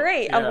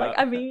agree. Yeah. I'm like,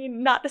 I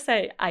mean, not to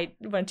say I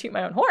want to toot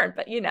my own horn,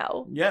 but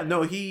yeah,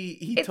 no,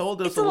 he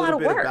told us a little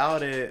bit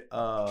about it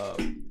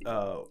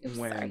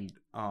when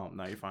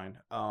no, you're fine.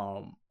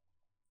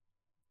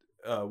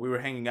 We were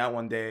hanging out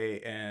one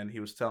day, and he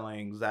was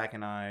telling Zach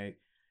and I,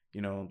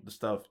 the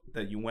stuff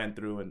that you went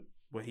through and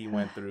what he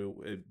went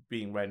through, it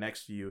being right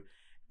next to you,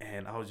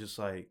 and I was just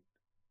like,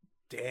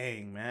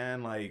 dang,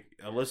 man, like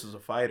Alyssa's a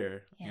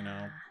fighter,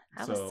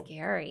 That was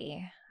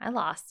scary. I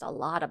lost a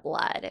lot of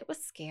blood. It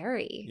was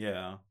scary.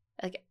 Yeah.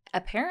 Like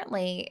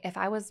apparently if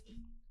I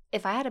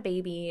had a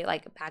baby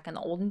like back in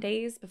the olden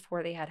days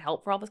before they had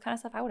help for all this kind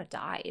of stuff, I would have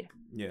died.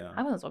 Yeah.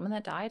 I'm one of those women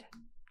that died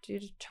due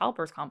to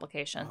childbirth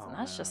complications, and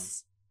that's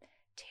just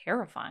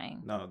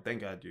terrifying. No, thank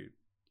God, dude.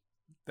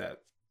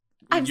 That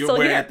I'm still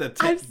here. At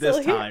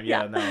this time.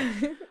 Yeah,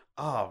 no.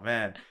 Oh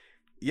man.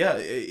 Yeah,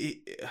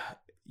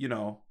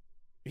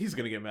 he's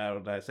gonna get mad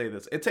when I say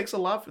this. It takes a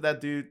lot for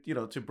that dude,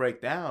 to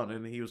break down.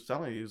 And he was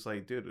telling me, he was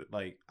like, dude,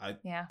 like I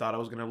thought I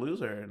was gonna lose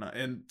her,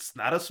 and it's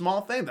not a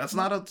small thing. That's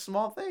not a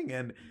small thing.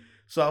 And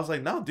so I was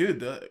like, no,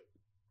 dude,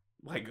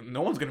 like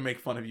no one's gonna make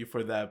fun of you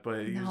for that.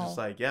 But he was just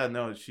like, yeah,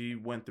 no, she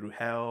went through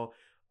hell.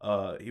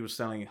 He was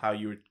telling how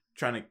you were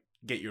trying to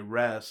get your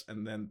rest,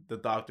 and then the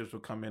doctors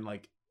would come in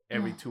like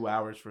every 2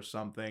 hours for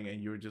something,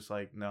 and you were just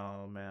like,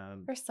 no,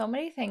 man. There's so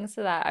many things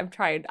to that I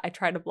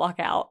try to block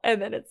out,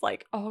 and then it's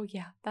like, oh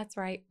yeah, that's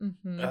right.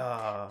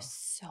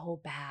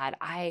 So bad.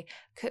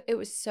 It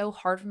was so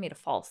hard for me to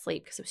fall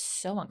asleep because it was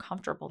so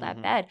uncomfortable,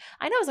 that bed.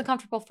 I know it was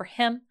uncomfortable for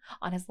him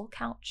on his little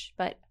couch,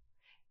 but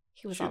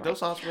he was all right.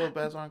 Those hospital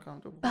beds aren't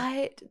comfortable.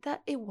 But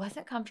it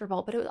wasn't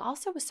comfortable, but it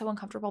also was so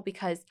uncomfortable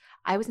because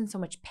I was in so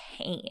much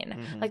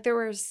pain. Like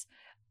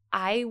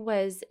I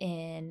was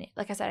in,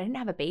 like I said, I didn't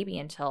have a baby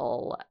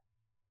until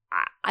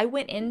I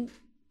went in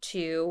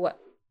to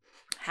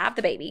have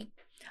the baby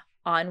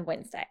on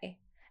Wednesday,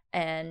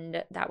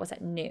 and that was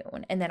at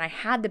noon. And then I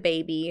had the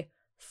baby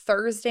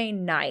Thursday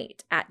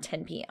night at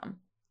 10 p.m.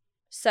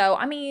 So,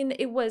 I mean,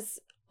 it was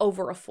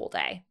over a full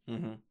day.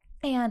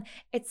 And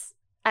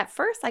at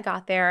first I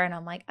got there and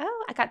I'm like,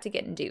 oh, I got to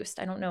get induced.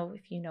 I don't know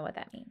if you know what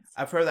that means.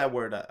 I've heard that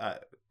word.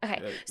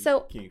 Okay.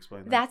 So can you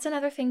explain that? That's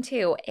another thing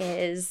too,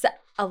 is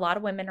a lot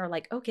of women are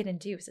like, oh, get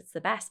induced. It's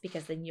the best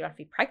because then you don't have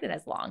to be pregnant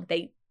as long.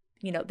 They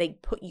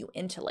put you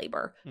into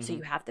labor so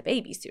you have the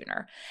baby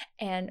sooner.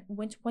 And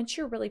once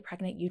you're really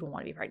pregnant, you don't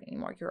want to be pregnant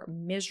anymore. You're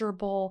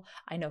miserable.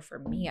 I know for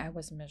me, I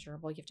was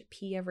miserable. You have to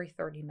pee every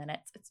 30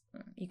 minutes.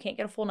 You can't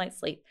get a full night's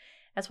sleep.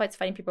 That's why it's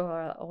funny. People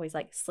are always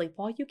like, sleep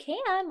while you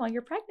can while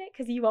you're pregnant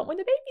because you won't when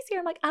the baby's here.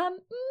 I'm like,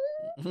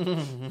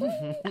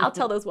 I'll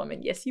tell those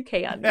women, yes, you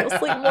can. You'll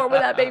sleep more when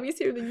that baby's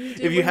here than you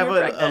do if you have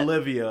pregnant.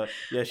 Olivia.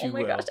 Yes, you will.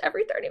 Oh my gosh,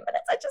 every 30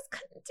 minutes, I just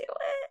couldn't do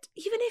it.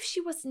 Even if she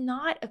was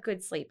not a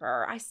good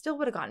sleeper, I still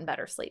would have gotten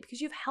better sleep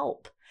because you have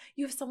help.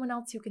 You have someone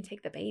else who can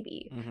take the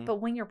baby. But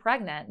when you're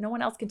pregnant, no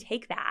one else can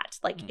take that.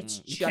 Like it's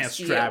just you. Can't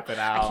strap it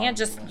out. I can't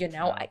just,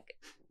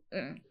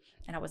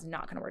 and I was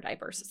not going to wear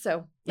diapers.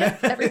 So yeah,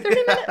 every 30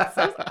 minutes.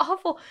 It was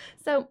awful.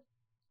 So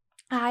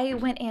I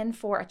went in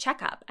for a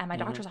checkup at my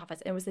doctor's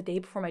office. It was the day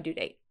before my due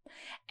date.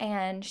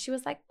 And she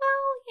was like, well,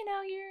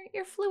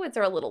 your fluids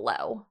are a little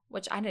low,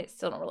 which I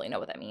still don't really know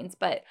what that means.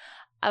 But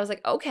I was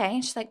like, okay.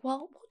 And she's like,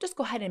 well, we'll just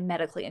go ahead and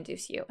medically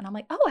induce you. And I'm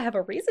like, oh, I have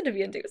a reason to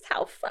be induced.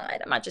 How fun.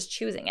 I'm not just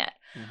choosing it.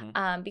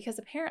 Because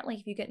apparently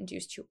if you get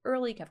induced too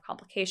early, you can have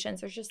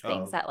complications. There's just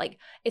things that like,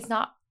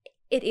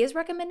 it is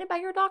recommended by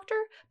your doctor,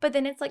 but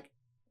then it's like,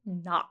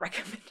 not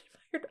recommended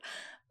by your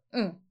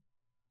doctor.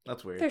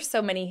 That's weird. There's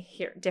so many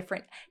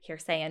different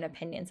hearsay and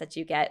opinions that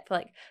you get,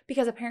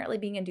 because apparently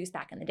being induced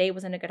back in the day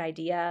wasn't a good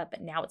idea,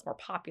 but now it's more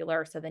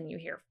popular. So then you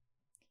hear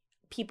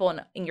people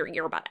in your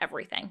ear about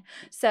everything.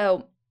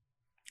 So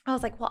I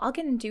was like, well, I'll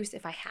get induced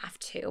if I have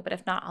to, but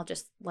if not, I'll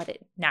just let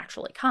it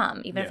naturally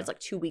come, even if it's like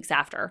 2 weeks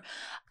after.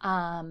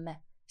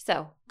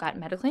 So got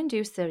medically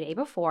induced the day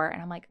before,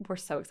 and I'm like, we're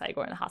so excited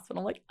going to the hospital.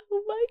 I'm like,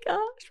 oh my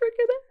gosh, we're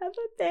going to have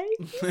a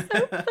baby.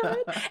 So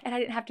fun. And I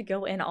didn't have to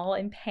go in all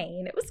in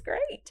pain. It was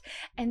great.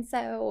 And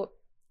so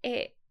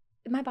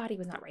my body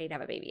was not ready to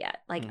have a baby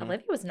yet. Like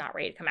Olivia was not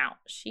ready to come out.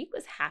 She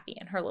was happy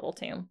in her little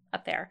tomb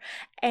up there.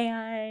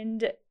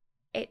 And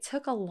it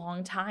took a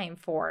long time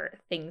for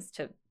things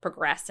to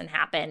progress and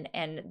happen.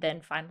 And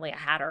then finally I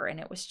had her, and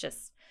it was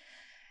just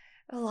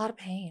a lot of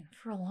pain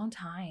for a long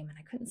time. And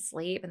I couldn't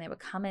sleep, and they would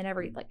come in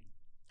every like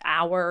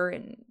hour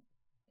and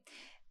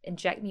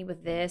inject me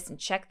with this and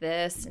check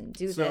this and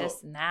do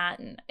this and that.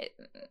 And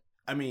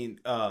I mean,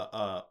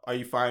 are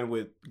you fine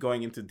with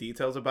going into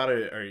details about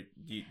it, or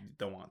you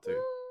don't want to?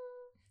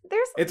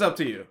 It's up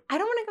to you. I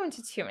don't want to go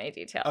into too many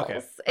details.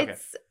 Okay.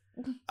 It's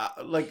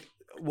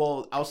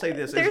well, I'll say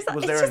this. It's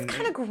just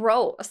kind of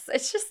gross.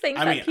 It's just things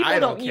that people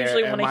don't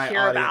usually want to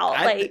hear about.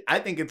 I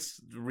think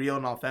it's real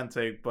and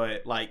authentic,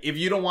 but like, if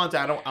you don't want to,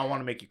 I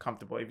want to make you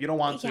comfortable. If you don't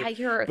want to, yeah,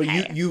 you're okay.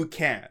 But you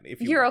can.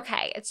 If you're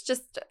okay. It's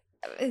just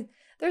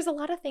there's a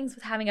lot of things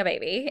with having a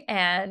baby,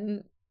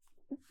 and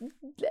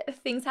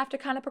things have to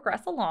kind of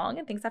progress along,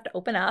 and things have to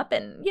open up,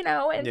 and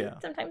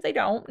sometimes they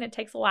don't, and it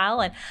takes a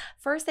while. And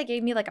first they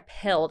gave me like a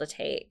pill to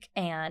take,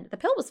 and the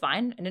pill was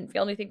fine. I didn't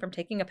feel anything from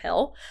taking a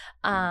pill,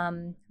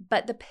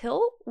 but the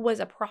pill was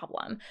a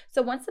problem.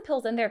 So once the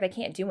pill's in there, they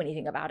can't do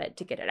anything about it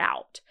to get it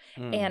out.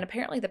 And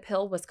apparently the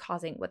pill was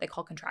causing what they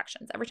call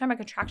contractions. Every time a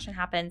contraction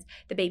happens,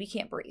 the baby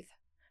can't breathe.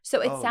 So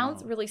it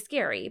sounds really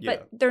scary,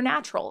 but they're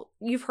natural.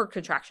 You've heard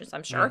contractions,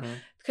 I'm sure.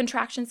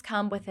 Contractions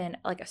come within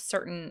like a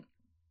certain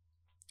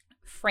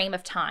frame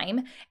of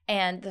time,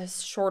 and the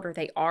shorter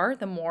they are,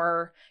 the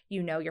more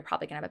you're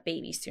probably gonna have a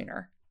baby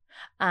sooner.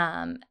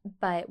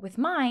 But with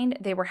mine,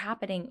 they were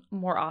happening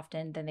more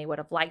often than they would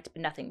have liked,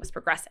 but nothing was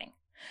progressing.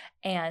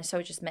 And so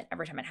it just meant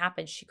every time it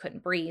happened, she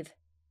couldn't breathe,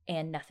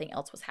 and nothing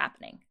else was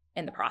happening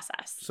in the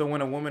process. So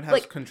when a woman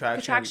has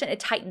contraction, it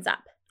tightens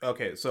up.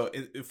 Okay, so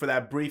for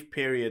that brief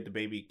period, the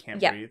baby can't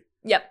breathe?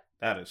 Yep.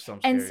 That is some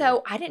scary. And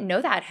so I didn't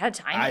know that ahead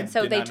of time. And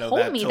so they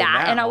told me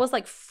that. And I was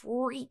like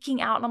freaking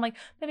out. And I'm like,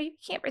 my baby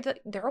can't breathe.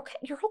 They're okay.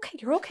 You're okay.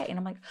 You're okay. And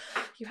I'm like,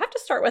 you have to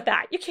start with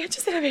that. You can't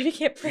just say my baby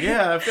can't breathe.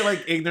 Yeah, I feel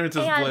like ignorance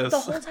is bliss. And the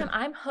whole time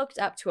I'm hooked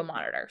up to a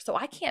monitor. So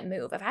I can't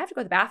move. If I have to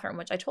go to the bathroom,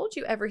 which I told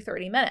you every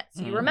 30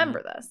 minutes, you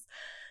remember this.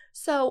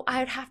 So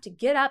I'd have to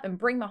get up and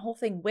bring my whole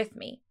thing with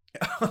me.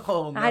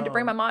 Oh, no. I had to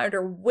bring my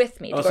monitor with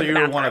me to go so to the you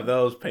bathroom. were one of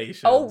those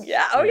patients. Oh,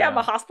 yeah.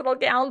 My hospital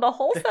gown, the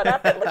whole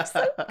setup. It looks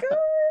so good.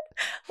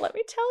 Let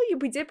me tell you,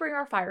 we did bring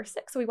our Fire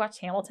Stick, so we watched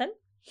Hamilton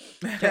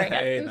during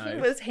it. Nice. It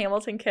was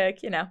Hamilton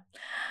kick, Do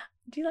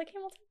you like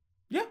Hamilton?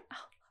 Yeah. Oh, I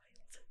love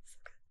Hamilton. So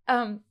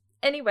good.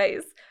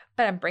 Anyways,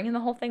 but I'm bringing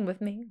the whole thing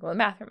with me. Go to the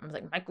bathroom. I was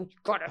like, Michael, you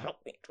gotta help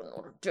me to know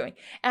what I'm doing.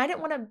 And I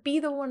didn't want to be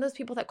one of those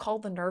people that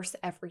called the nurse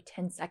every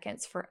 10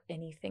 seconds for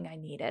anything I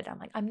needed. I'm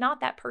like, I'm not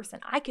that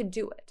person. I can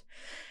do it.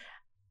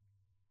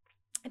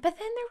 But then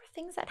there were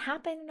things that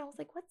happened, and I was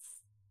like,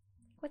 what's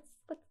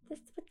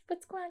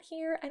going on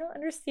here? I don't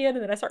understand.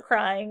 And then I start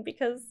crying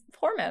because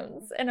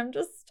hormones, and I'm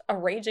just a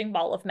raging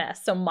ball of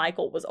mess. So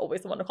Michael was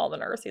always the one to call the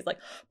nurse. He's like,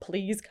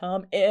 please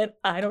come in.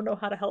 I don't know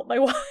how to help my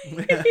wife. And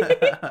I'm like,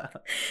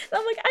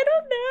 I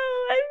don't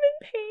know. I'm in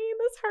pain.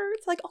 This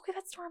hurts. Like, okay,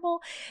 that's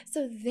normal.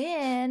 So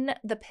then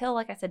the pill,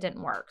 like I said,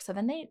 didn't work. So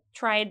then they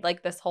tried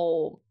like this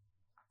whole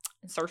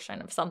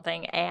insertion of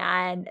something,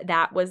 and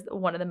that was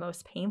one of the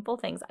most painful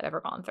things I've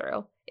ever gone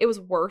through. It was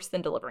worse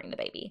than delivering the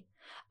baby,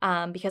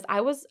 because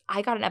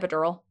I got an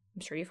epidural.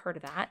 I'm sure you've heard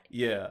of that.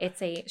 Yeah.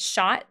 It's a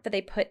shot that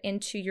they put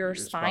into your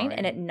spine,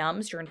 and it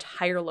numbs your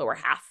entire lower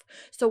half.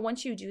 So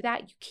once you do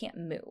that, you can't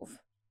move.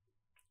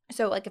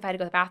 So like if I had to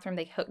go to the bathroom,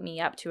 they hooked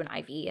me up to an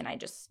IV, and I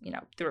just,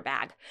 threw a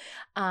bag.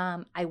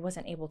 I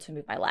wasn't able to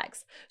move my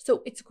legs.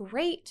 So it's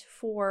great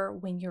for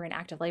when you're in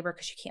active labor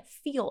because you can't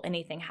feel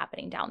anything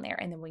happening down there.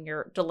 And then when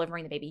you're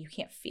delivering the baby, you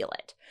can't feel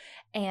it.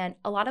 And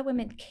a lot of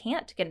women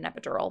can't get an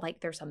epidural. Like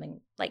there's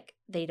something like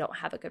they don't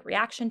have a good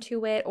reaction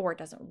to it, or it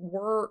doesn't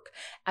work.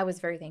 I was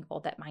very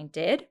thankful that mine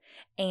did.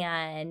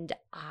 And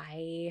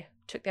I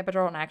took the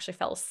epidural and I actually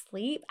fell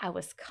asleep. I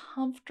was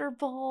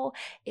comfortable.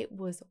 It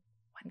was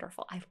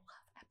wonderful. I love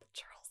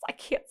epidurals. I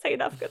can't say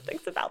enough good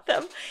things about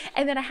them.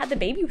 And then I had the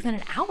baby within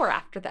an hour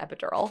after the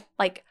epidural.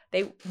 Like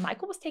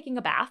Michael was taking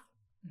a bath.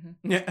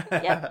 Mm-hmm. Yeah.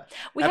 Yep.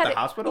 At the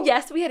hospital?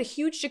 Yes, we had a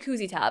huge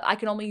jacuzzi tub. I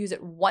could only use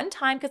it one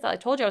time because I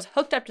told you I was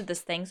hooked up to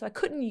this thing, so I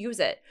couldn't use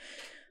it.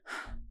 I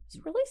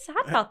was really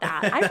sad about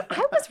that.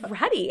 I was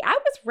ready. I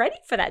was ready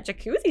for that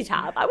jacuzzi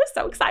tub. I was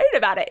so excited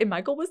about it. And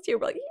Michael was too.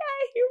 We're like, yeah,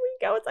 here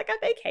we go. It's like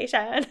a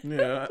vacation.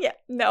 Yeah. Yeah.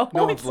 No,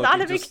 it's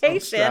not a vacation.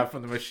 Strap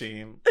from the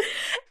machine.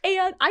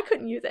 And I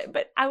couldn't use it,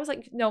 but I was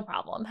like, no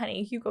problem,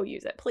 honey. You go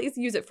use it. Please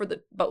use it for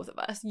the both of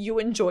us. You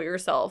enjoy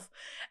yourself.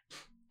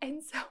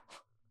 And so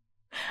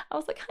I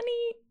was like,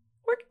 honey,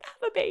 we're going to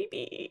have a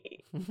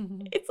baby.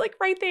 It's like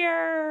right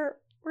there.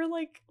 We're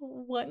like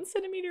 1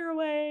 centimeter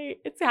away.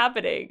 It's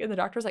happening. And the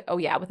doctor's like, oh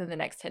yeah, within the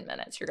next 10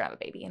 minutes, you're going to have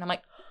a baby. And I'm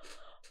like,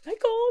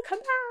 Michael, come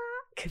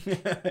back. You're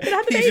going to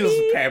have a baby.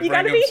 Just pampering you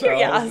got to be here.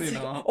 Yeah. You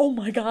know? Oh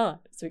my God.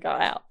 So we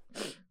got out.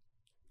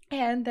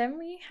 And then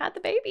we had the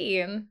baby,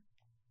 and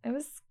it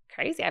was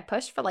crazy. I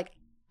pushed for like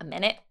a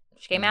minute.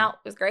 She came out.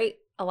 It was great.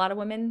 A lot of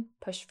women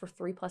push for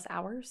 3+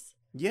 hours.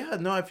 Yeah,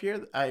 no, I've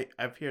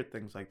heard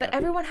things like that. But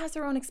everyone has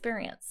their own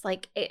experience.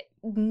 Like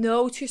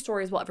no two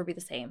stories will ever be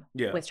the same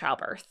with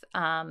childbirth.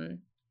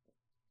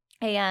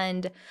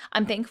 And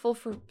I'm thankful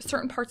for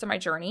certain parts of my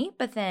journey,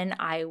 but then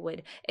I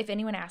would, if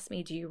anyone asked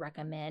me, do you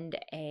recommend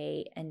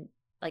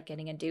like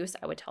getting induced,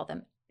 I would tell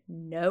them,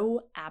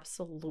 no,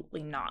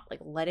 absolutely not. Like,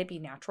 let it be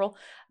natural,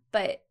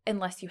 but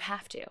unless you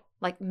have to,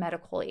 like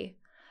medically.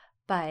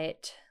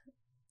 But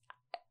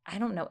I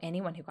don't know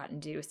anyone who got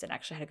induced and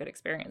actually had a good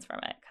experience from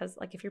it. Because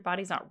like, if your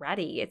body's not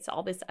ready, it's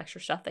all this extra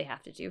stuff they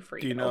have to do for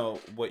you. Do you know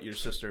what your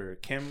sister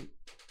Kim,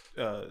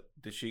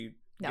 did she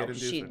get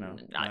induced? She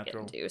did not get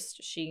induced.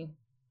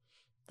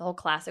 The whole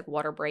classic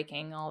water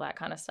breaking, all that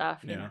kind of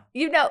stuff.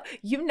 You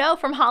know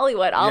from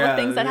Hollywood, all the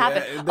things that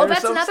happen. Oh,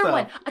 that's another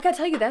one. I gotta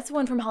tell you, that's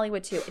one from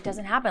Hollywood too. It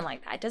doesn't happen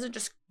like that. It doesn't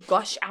just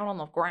gush out on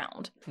the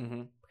ground.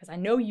 Mm-hmm. Because I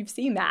know you've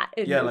seen that.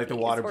 Like the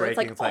water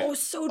breaking. It's like, oh,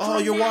 so dramatic. Oh,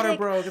 your water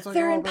broke. It's like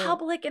they're in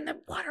public and the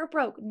water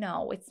broke.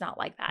 No, it's not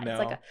like that. No. It's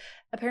like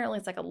apparently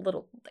it's like a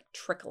little like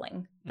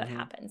trickling that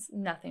happens.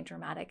 Nothing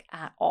dramatic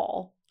at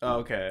all. Oh,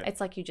 okay.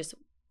 It's like you just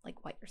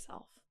like wet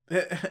yourself.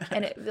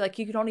 And it, like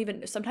you don't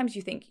even, sometimes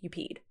you think you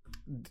peed.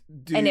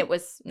 And it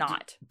was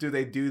not. Do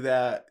they do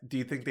that? Do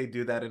you think they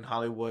do that in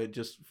Hollywood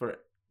just for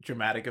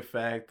dramatic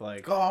effect?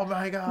 Like, oh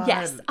my God.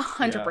 Yes,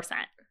 100%.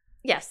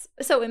 Yes.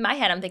 So in my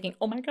head, I'm thinking,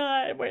 oh my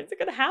God, when is it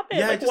going to happen?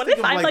 Yeah, like, what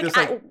if I'm like this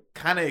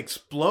kind of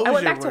explosion? I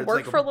went back to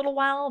work for a little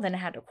while, then I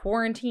had to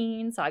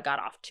quarantine. So I got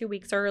off 2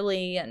 weeks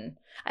early and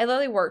I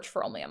literally worked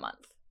for only a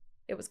month.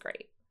 It was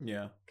great.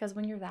 Yeah. Because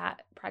when you're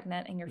that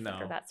pregnant and your feet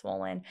are that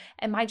swollen,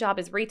 and my job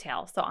is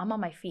retail, so I'm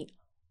on my feet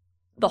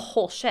the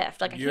whole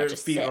shift. Like I can't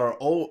just sit. Your feet are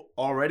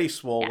already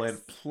swollen,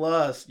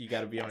 plus you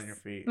got to be on your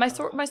feet. My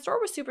store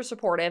was super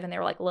supportive, and they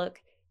were like,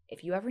 "Look,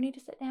 if you ever need to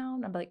sit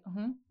down," I'm like,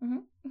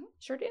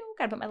 sure do.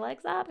 Got to put my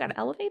legs up. Got to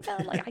elevate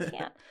them. Like I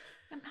can't.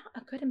 I'm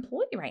not a good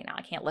employee right now.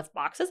 I can't lift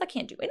boxes. I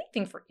can't do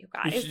anything for you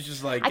guys. You should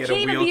just like I get can't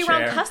a even wheelchair.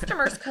 be around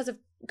customers because of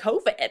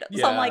COVID.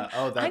 So I'm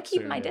like, I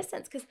keep my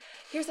distance. Because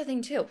here's the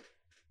thing too.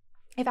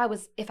 If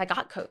I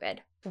got COVID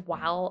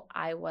while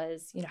I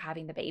was,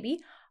 having the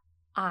baby,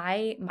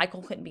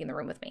 Michael couldn't be in the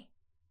room with me.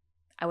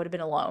 I would have been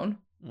alone,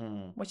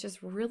 which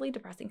is really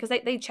depressing because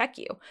they check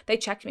you. They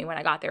checked me when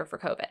I got there for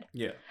COVID.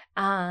 Yeah.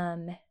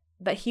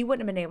 But he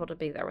wouldn't have been able to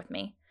be there with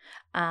me.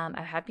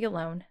 I'd have to be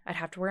alone. I'd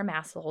have to wear a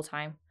mask the whole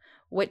time,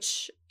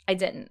 which I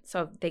didn't.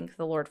 So thank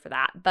the Lord for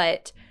that.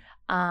 But,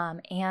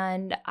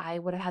 and I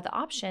would have had the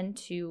option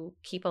to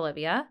keep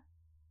Olivia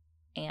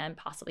and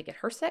possibly get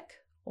her sick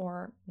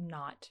or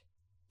not.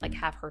 Like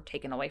have her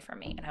taken away from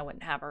me, and I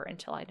wouldn't have her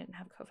until I didn't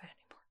have COVID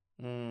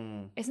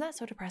anymore. Isn't that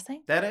so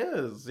depressing? That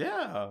is,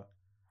 yeah.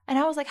 And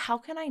I was like, how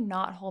can I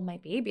not hold my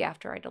baby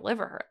after I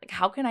deliver her? Like,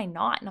 how can I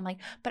not? And I'm like,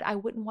 but I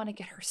wouldn't want to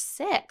get her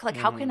sick. Like,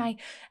 how can I?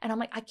 And I'm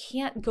like, I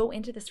can't go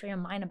into this frame of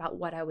mind about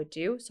what I would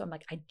do. So I'm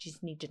like, I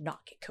just need to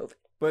not get COVID.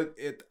 But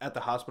at the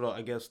hospital,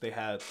 I guess they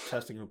had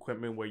testing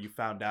equipment where you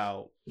found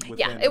out.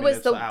 It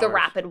was the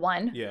rapid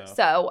one. Yeah.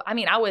 So, I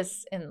mean, I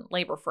was in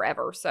labor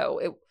forever.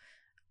 So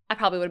I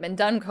probably would have been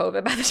done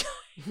COVID by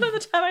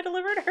the time I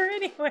delivered her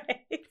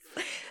anyway.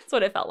 That's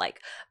what it felt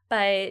like.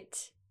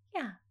 But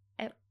yeah,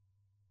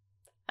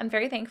 I'm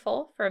very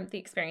thankful for the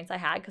experience I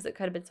had because it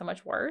could have been so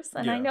much worse.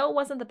 And I know it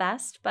wasn't the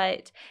best,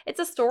 but it's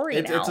a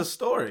story now. It's a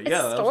story. It's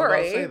a story.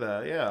 I was about to say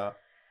that. Yeah.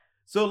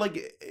 So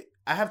like,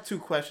 I have two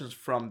questions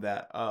from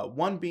that.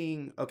 One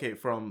being, okay,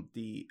 from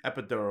the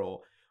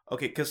epidural.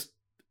 Okay, because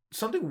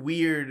something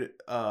weird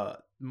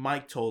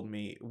Mike told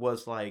me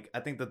was like, I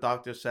think the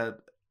doctor said,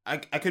 I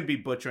could be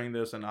butchering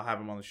this and I'll have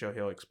him on the show.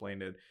 He'll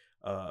explain it.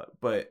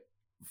 But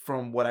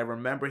from what I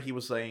remember, he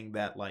was saying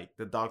that like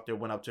the doctor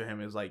went up to him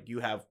and was like, you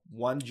have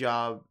one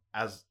job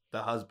as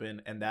the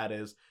husband, and that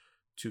is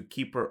to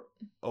keep her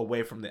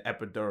away from the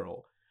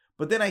epidural.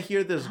 But then I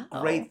hear this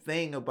great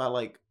thing about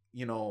like,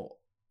 it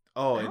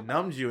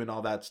numbs you and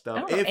all that stuff. I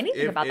don't know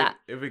anything about that.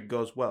 If it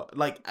goes well.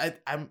 Like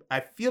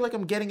I feel like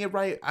I'm getting it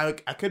right. I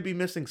could be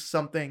missing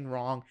something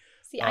wrong.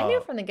 See, I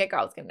knew from the get-go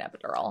I was getting an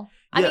epidural.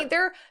 I mean,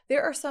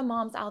 there are some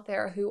moms out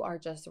there who are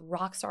just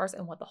rock stars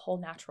and want the whole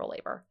natural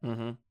labor.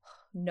 Mm-hmm.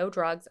 No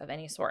drugs of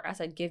any sort. I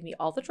said, give me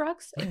all the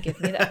drugs and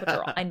give me the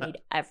epidural. I need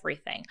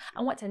everything.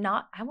 I want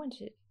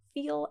to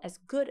feel as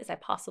good as I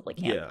possibly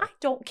can. Yeah. I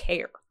don't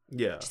care.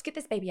 Yeah. Just get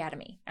this baby out of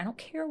me. I don't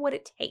care what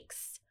it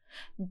takes,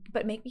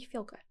 but make me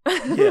feel good.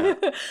 Yeah.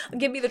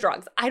 Give me the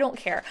drugs. I don't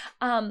care.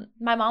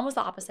 My mom was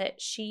the opposite.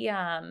 She,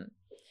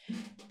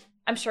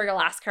 I'm sure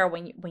you'll ask her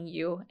when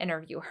you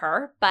interview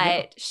her,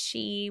 but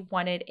she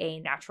wanted a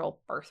natural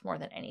birth more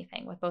than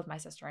anything with both my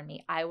sister and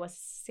me. I was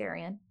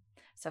cesarean,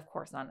 so of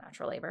course not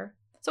natural labor.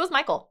 So was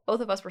Michael.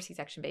 Both of us were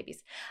C-section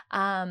babies.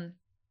 But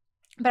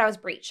I was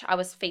breech. I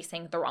was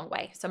facing the wrong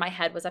way. So my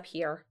head was up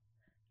here.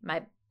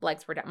 My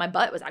legs were down. My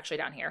butt was actually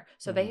down here.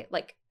 So they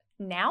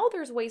now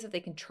there's ways that they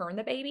can turn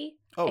the baby.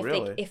 Oh,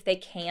 really? If they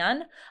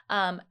can.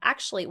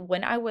 Actually,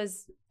 when I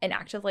was in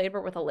active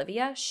labor with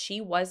Olivia, she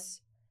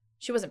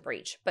wasn't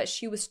breech, but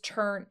she was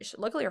turned.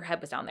 Luckily, her head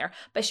was down there,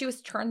 but she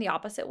was turned the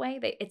opposite way.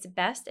 It's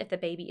best if the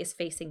baby is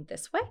facing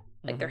this way,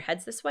 like their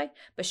head's this way,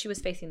 but she was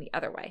facing the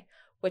other way,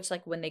 which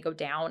like when they go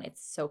down,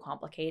 it's so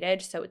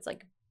complicated. So it's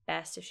like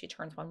best if she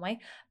turns one way.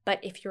 But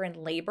if you're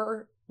in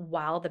labor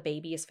while the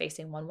baby is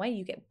facing one way,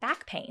 you get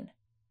back pain.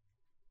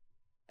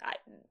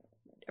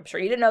 I'm sure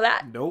you didn't know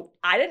that. Nope.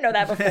 I didn't know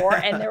that before.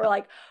 And they were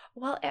like,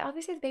 well,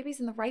 obviously the baby's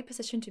in the right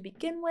position to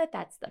begin with.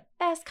 That's the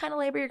best kind of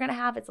labor you're going to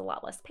have. It's a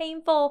lot less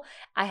painful.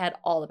 I had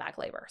all the back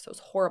labor, so it was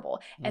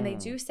horrible. And they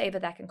do say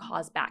that can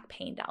cause back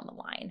pain down the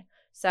line.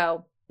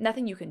 So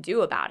nothing you can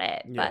do about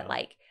it. Yeah. But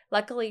like,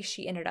 luckily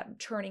she ended up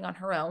turning on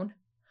her own.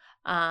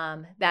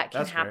 That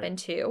can happen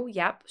too.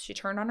 Yep. She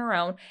turned on her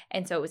own.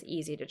 And so it was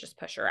easy to just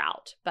push her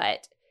out.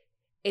 But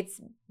it's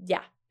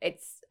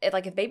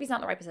like if baby's not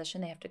in the right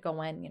position, they have to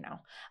go in,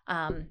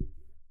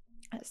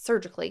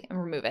 surgically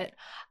and remove it.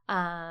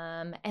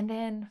 And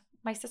then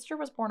my sister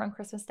was born on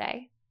Christmas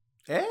Day.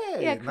 Hey,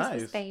 yeah,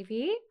 Christmas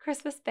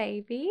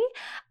baby.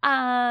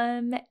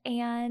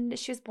 And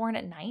she was born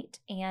at night,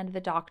 and the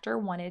doctor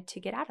wanted to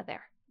get out of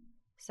there.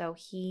 So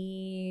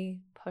he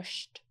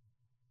pushed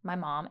my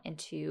mom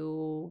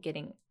into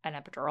getting an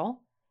epidural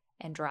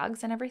and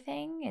drugs and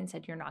everything and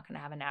said, you're not going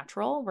to have a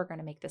natural. We're going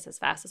to make this as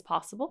fast as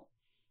possible.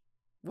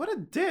 What a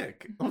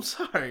dick. I'm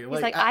sorry.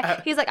 He's like,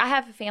 I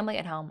have a family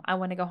at home. I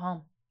want to go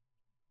home.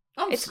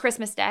 It's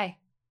Christmas Day.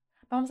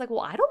 Mom's like, well,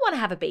 I don't want to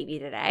have a baby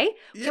today.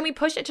 Yeah. Can we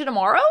push it to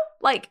tomorrow?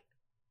 Like,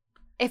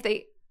 if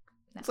they...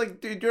 No. It's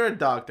like, dude, you're a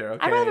doctor,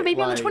 okay? I don't have a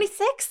baby on the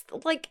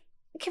 26th. Like,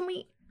 can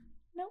we...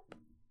 Nope.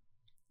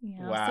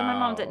 Yeah, wow. So my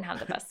mom didn't have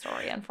the best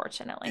story,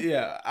 unfortunately.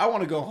 Yeah, I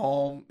want to go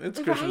home. It's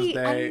Christmas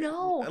Day. I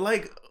know.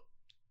 Like...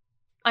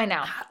 I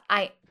know.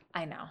 I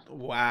know.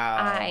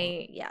 Wow.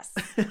 Yes.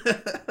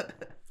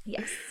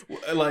 Yes.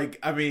 Like,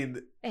 I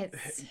mean,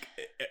 it's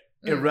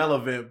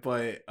irrelevant,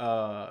 but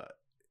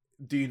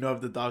do you know if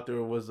the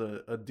doctor was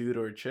a dude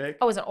or a chick?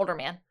 Oh, it was an older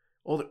man.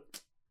 Older,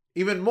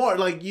 even more.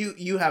 Like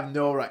you have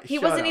no right. He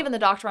wasn't even the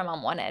doctor my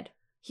mom wanted.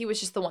 He was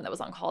just the one that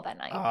was on call that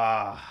night.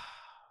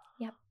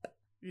 Yep.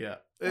 Yeah.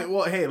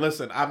 Well, hey,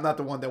 listen, I'm not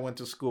the one that went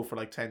to school for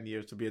like 10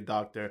 years to be a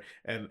doctor,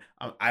 and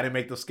I didn't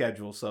make the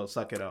schedule, so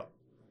suck it up.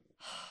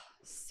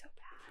 So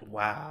bad.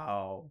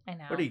 Wow. I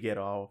know. Where do you get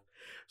off?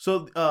 So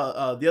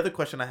the other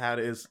question I had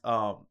is,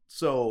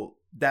 so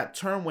that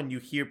term when you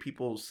hear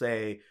people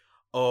say,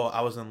 oh,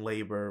 I was in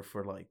labor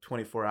for like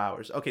 24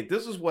 hours. Okay,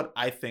 this is what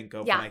I think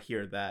of when I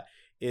hear that,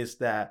 is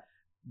that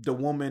the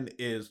woman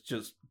is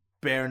just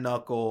bare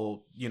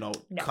knuckle,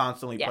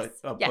 constantly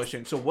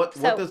pushing. So what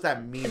does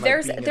that mean?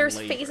 There's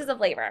phases of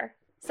labor.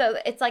 So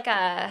it's like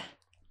I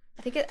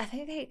think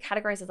they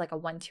categorize as like a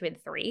 1, 2,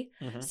 and 3.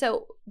 Mm-hmm.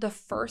 So the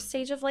first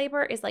stage of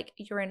labor is like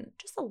you're in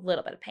just a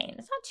little bit of pain.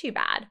 It's not too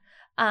bad.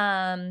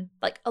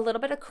 Like a little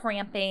bit of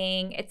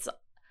cramping. It's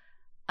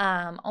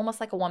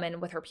almost like a woman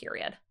with her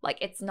period. Like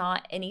it's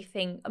not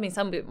anything. I mean,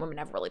 some women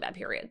have really bad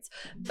periods,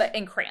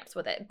 and cramps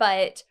with it.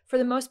 But for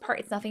the most part,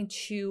 it's nothing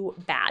too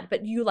bad.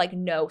 But you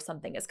know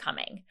something is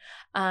coming.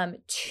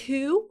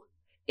 2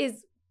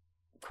 is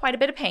quite a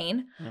bit of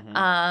pain.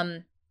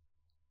 Mm-hmm.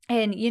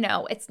 And,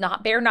 it's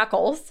not bare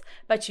knuckles,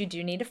 but you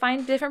do need to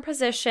find different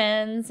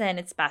positions, and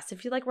it's best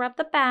if you rub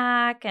the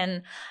back,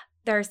 and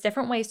there's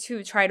different ways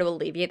to try to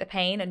alleviate the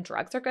pain, and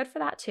drugs are good for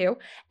that too.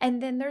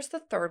 And then there's the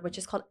third, which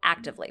is called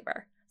active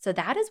labor. So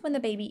that is when the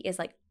baby is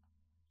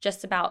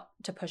just about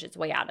to push its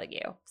way out of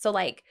you. So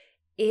it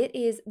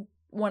is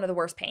one of the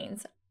worst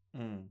pains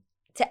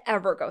to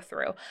ever go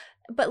through.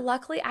 But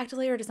luckily, active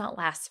labor does not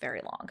last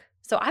very long.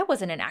 So I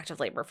wasn't in active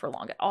labor for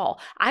long at all.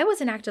 I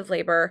was in active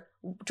labor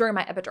during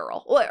my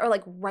epidural or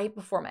right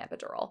before my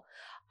epidural.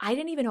 I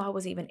didn't even know I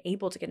was even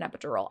able to get an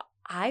epidural.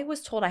 I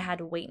was told I had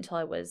to wait until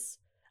I was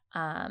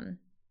 5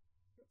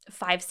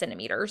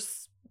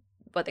 centimeters,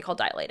 what they call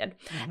dilated.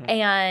 Mm-hmm.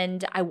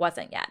 And I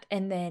wasn't yet.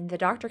 And then the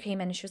doctor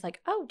came in and she was like,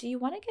 oh, do you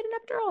want to get an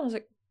epidural? And I was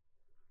like,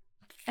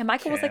 and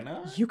Michael was like,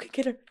 you can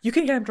get an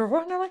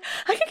epidural? And I'm like,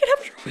 I can get an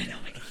epidural. And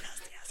I'm like,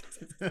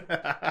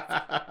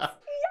 yes.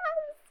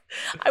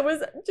 I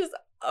was just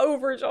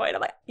overjoyed. I'm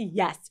like,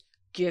 yes,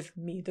 give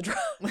me the drugs.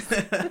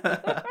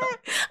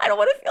 I don't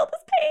want to feel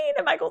this pain.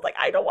 And Michael's like,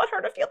 I don't want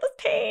her to feel this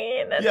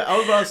pain. And I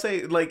was about to say,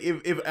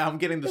 if I'm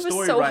getting the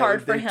story so right,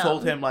 hard for they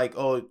told him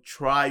oh,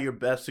 try your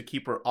best to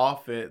keep her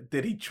off it.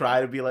 Did he try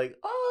to be like,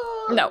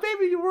 oh, no,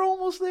 baby, you were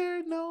almost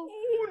there? No.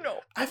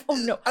 Oh,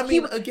 no. I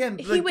mean, again,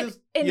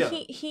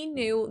 he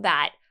knew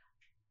that.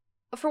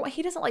 For what,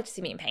 he doesn't like to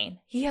see me in pain.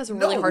 He has a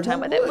really hard time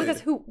with it because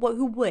who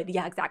would?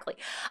 Yeah, exactly.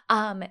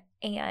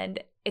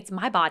 And it's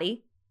my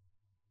body,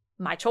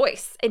 my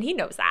choice, and he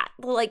knows that.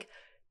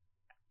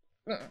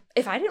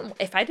 If I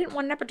didn't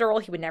want an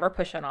epidural, he would never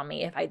push it on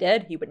me. If I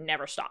did, he would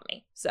never stop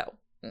me. So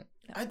no.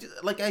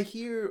 I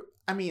hear.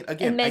 I mean,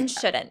 again, and men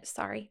shouldn't.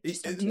 Sorry,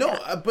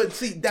 but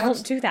see,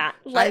 don't do that.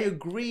 I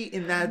agree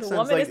in that sense. The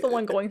woman is the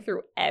one going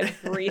through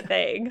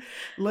everything.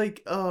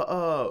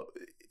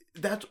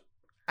 That's.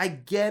 I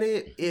get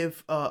it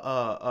if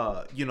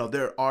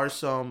there are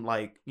some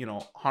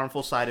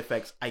harmful side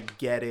effects. I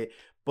get it,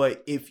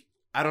 but if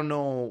I don't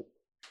know,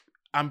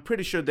 I'm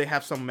pretty sure they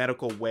have some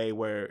medical way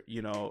where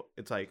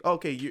it's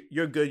okay,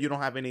 you're good, you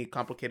don't have any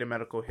complicated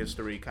medical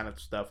history kind of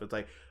stuff. It's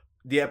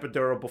the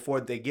epidural,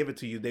 before they give it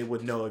to you, they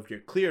would know if you're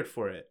cleared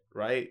for it,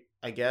 right?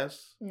 I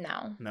guess.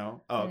 No.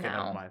 No? Oh, okay, never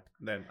No. mind.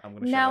 Then I'm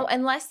going to No, shut up.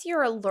 unless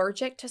you're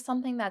allergic to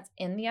something that's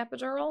in the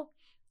epidural.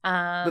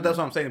 But that's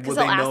what I'm saying. Because Would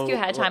they'll they ask know, you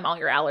ahead of time all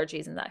your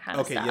allergies and that kind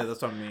of okay, stuff. yeah,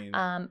 that's what I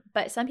mean.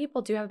 But some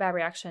people do have a bad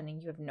reaction and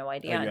you have no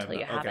idea until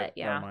you have it.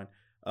 Yeah. Never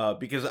mind.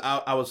 Because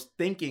I was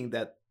thinking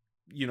that,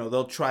 you know,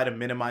 they'll try to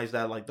minimize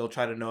that. Like, they'll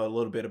try to know a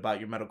little bit about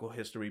your medical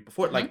history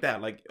before, like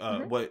that, like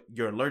what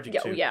you're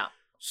allergic to. Yeah.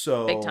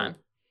 So big time.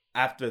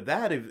 After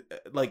that, if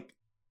like,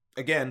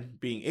 again,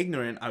 being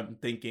ignorant, I'm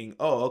thinking,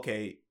 oh,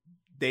 okay,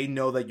 they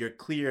know that you're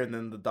clear, and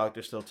then the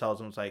doctor still tells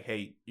them, it's like,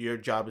 hey, your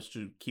job is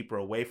to keep her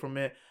away from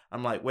it.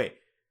 I'm like, wait,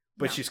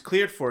 but No. she's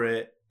cleared for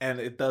it,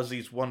 and it does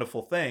these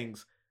wonderful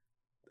things.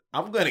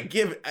 I'm gonna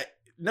give it.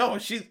 No,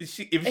 if she can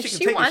If take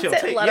she it, wants she'll it,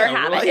 take let her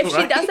have right, it. If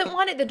right? she doesn't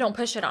want it, then don't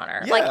push it on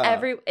her. Yeah.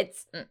 Like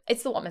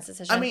it's the woman's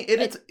decision. I mean,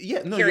 it's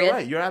yeah. No, period. you're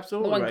right. You're The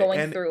absolutely one right. going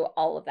And through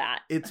all of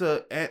that.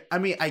 I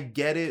mean, I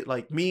get it.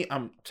 Like me,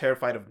 I'm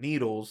terrified of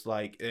needles.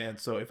 Like, and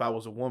so if I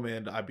was a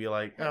woman, I'd be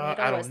like,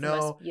 I don't know.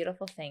 The most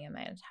beautiful thing in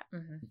my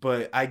entire.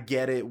 But I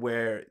get it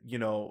where, you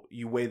know,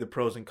 you weigh the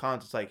pros and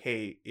cons. It's like,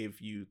 hey,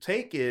 if you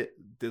take it,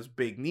 this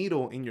big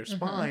needle in your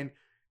spine,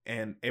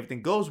 and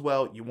everything goes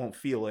well, you won't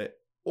feel it,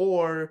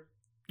 or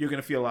you're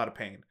gonna feel a lot of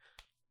pain.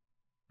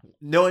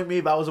 Knowing me,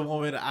 if I was a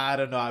woman, I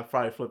don't know, I'd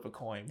probably flip a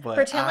coin. But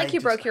Pretend like you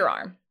broke your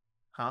arm.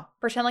 Huh?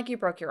 Pretend like you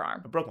broke your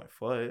arm. I broke my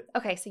foot.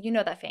 Okay, so you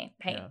know that pain.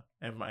 Yeah,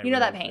 and you know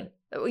that pain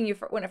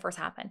when it first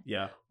happened.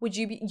 Yeah. Would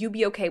you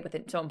be okay with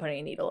someone putting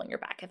a needle in your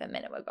back if a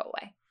minute would go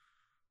away?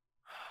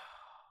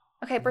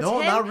 Okay, pretend.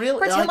 No, not really.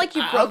 Pretend like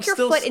you broke your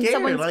foot and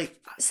someone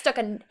stuck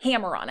a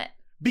hammer on it.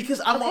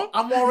 Because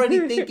I'm already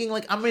thinking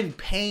like I'm in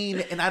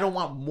pain and I don't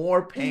want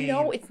more pain.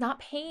 No, it's not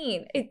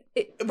pain.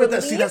 But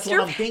that's what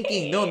I'm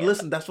thinking. No,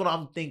 listen, that's what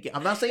I'm thinking.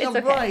 I'm not saying I'm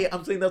right.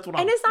 I'm saying that's what I'm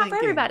thinking. And it's not for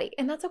everybody,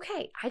 and that's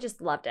okay. I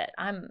just loved it.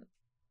 I'm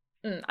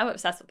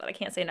obsessed with it. I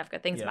can't say enough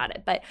good things about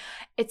it. But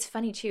it's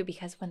funny too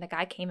because when the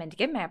guy came in to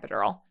give me my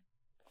epidural,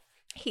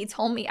 he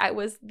told me I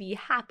was the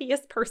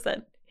happiest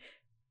person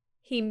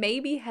he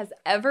maybe has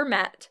ever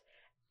met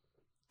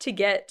to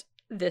get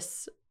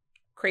this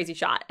crazy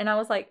shot, and I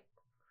was like,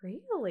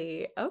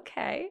 really?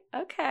 Okay.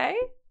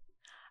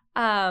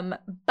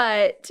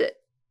 But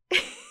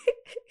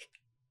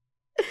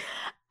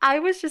I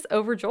was just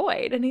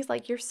overjoyed. And he's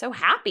like, you're so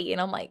happy. And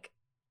I'm like,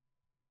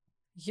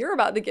 you're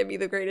about to give me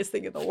the greatest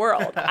thing in the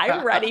world.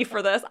 I'm ready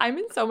for this. I'm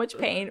in so much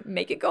pain.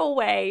 Make it go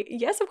away.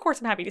 Yes, of course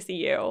I'm happy to see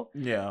you.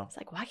 Yeah. It's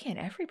like, why can't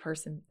every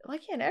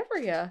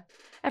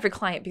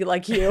client be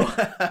like you?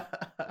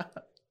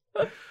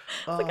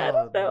 Like, I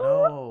don't know.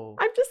 No.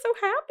 I'm just so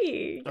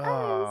happy.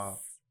 Yes.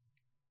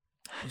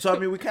 So, I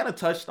mean, we kind of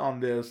touched on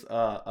this.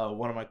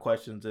 One of my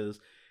questions is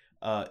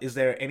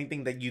there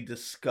anything that you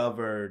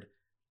discovered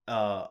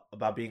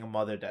about being a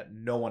mother that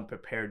no one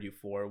prepared you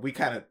for? We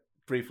kind of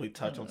briefly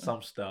touched on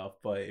some stuff,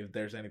 but if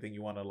there's anything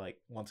you want to, like,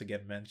 once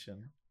again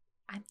mention.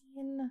 I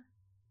mean,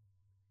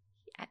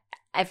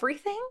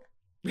 everything.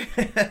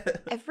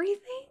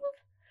 Everything.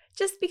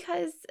 Just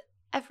because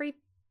every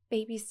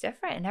baby's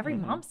different and every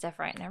mom's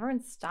different and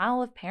everyone's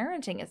style of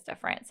parenting is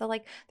different. So,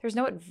 like, there's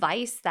no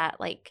advice that,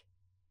 like,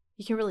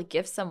 you can really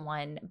give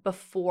someone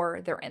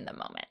before they're in the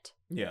moment.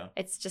 Yeah.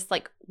 It's just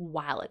like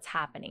while it's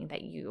happening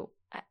that you.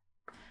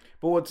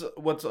 But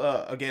what's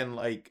again,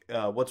 like,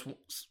 what's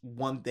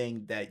one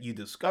thing that you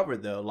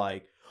discovered though?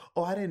 Like,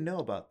 oh, I didn't know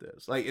about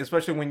this. Like,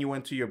 especially when you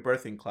went to your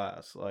birthing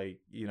class, like,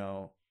 you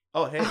know,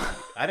 oh, hey,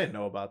 I didn't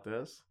know about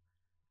this.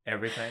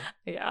 Everything.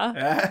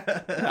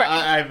 Yeah.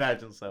 I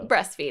imagine so.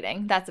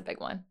 Breastfeeding. That's a big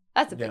one.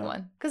 That's a big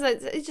one.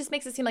 Because it just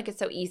makes it seem like it's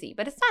so easy,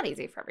 but it's not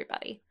easy for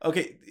everybody.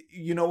 Okay.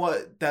 You know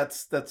what?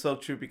 That's so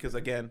true because,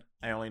 again,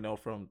 I only know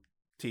from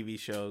TV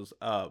shows.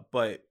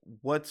 But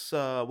what's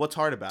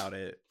hard about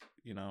it?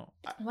 You know,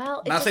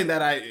 well, not saying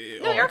that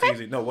it's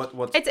easy. No,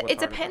 it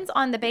depends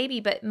on the baby.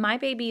 But my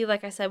baby,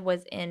 like I said,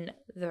 was in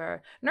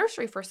the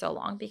nursery for so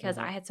long because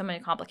I had so many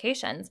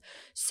complications.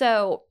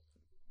 So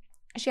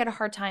she had a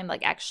hard time,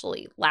 like,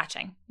 actually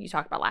latching. You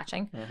talked about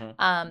latching.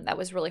 That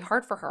was really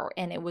hard for her,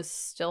 and it was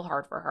still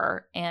hard for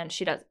her. And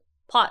she does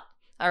plot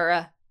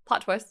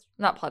twist.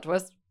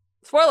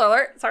 Spoiler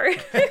alert, sorry.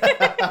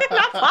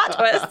 Not plot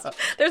twist.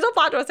 There's no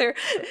plot twist here.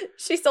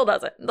 She still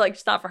doesn't. Like,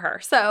 it's not for her.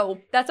 So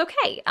that's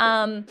okay.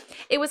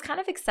 It was kind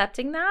of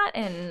accepting that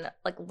and,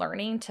 like,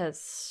 learning to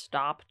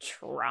stop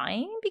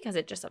trying because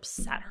it just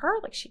upset her.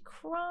 Like, she'd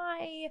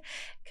cry.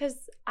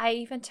 Because I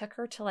even took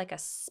her to, like, a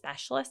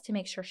specialist to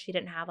make sure she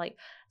didn't have, like,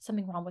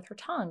 something wrong with her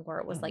tongue where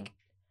it was like,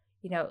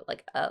 you know,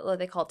 like what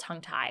they call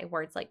tongue tie,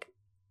 where it's like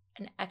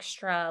an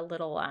extra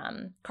little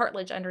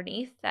cartilage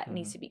underneath that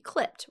needs to be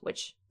clipped,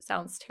 which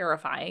sounds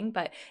terrifying,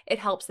 but it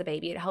helps the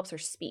baby. It helps her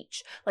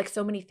speech. Like,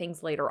 so many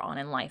things later on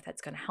in life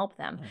that's going to help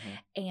them.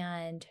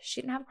 And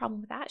she didn't have a problem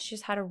with that. She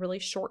just had a really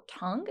short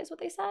tongue, is what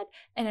they said,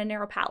 and a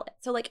narrow palate.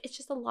 So, like, it's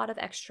just a lot of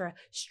extra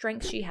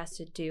strength she has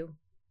to do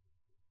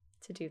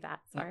that.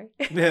 Sorry.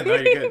 Yeah, no,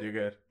 you're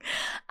good.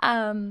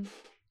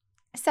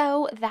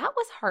 So that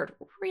was hard,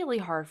 really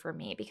hard for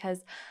me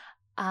because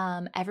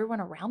everyone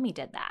around me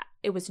did that.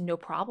 It was no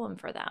problem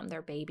for them.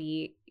 Their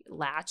baby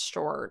latched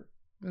or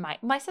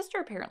my sister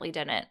apparently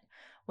didn't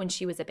when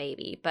she was a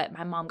baby, but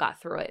my mom got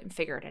through it and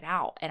figured it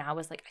out. And I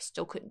was like, I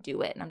still couldn't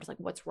do it. And I'm just like,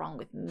 what's wrong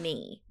with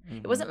me?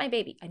 It wasn't my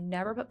baby. I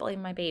never put blame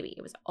on my baby.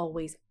 It was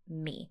always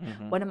me.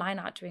 What am I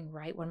not doing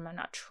right? What am I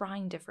not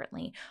trying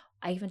differently?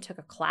 I even took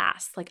a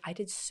class. Like, I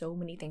did so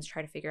many things to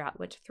try to figure out.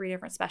 Went to 3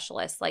 different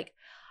specialists. Like,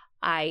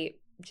 I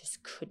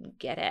just couldn't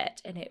get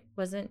it. And it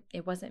wasn't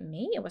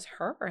me. It was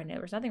her. And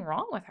there was nothing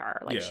wrong with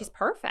her. Like, she's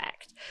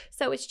perfect.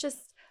 So it's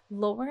just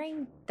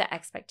lowering the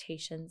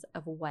expectations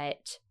of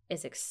what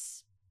is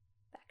expected.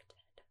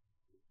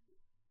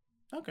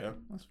 Okay,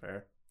 that's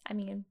fair. I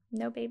mean,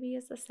 no baby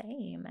is the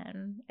same,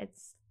 and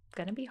it's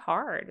going to be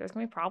hard. There's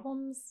going to be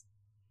problems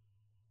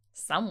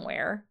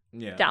somewhere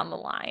down the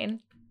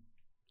line.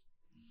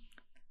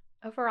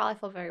 Overall, I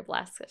feel very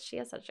blessed because she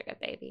has such a good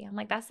baby. I'm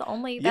like, that's the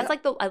only, that's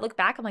like I look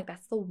back, I'm like,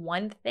 that's the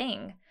one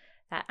thing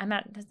that I'm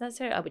not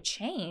necessarily I would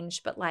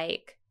change, but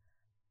like,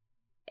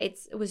 it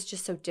was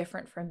just so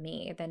different from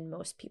me than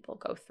most people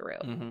go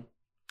through.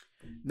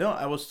 No,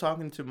 I was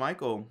talking to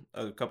Michael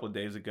a couple of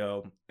days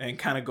ago and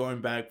kind of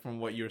going back from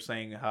what you were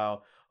saying,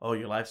 how, oh,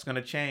 your life's going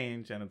to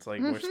change. And it's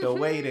like, we're still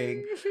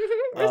waiting.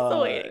 We're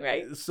still waiting,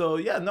 right? So,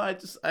 yeah, no,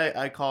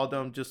 I called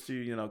him just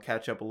to,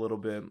 catch up a little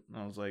bit.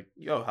 I was like,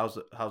 yo,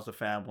 how's the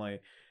family?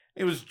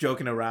 He was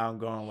joking around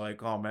going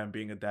like, oh, man,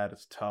 being a dad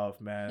is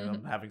tough, man.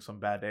 I'm having some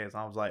bad days.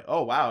 And I was like,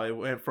 oh, wow, it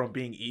went from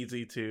being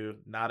easy to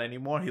not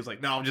anymore. He's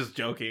like, no, I'm just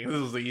joking.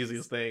 This is the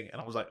easiest thing.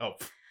 And I was like, oh,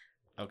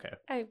 okay.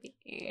 I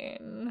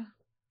mean...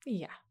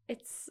 yeah,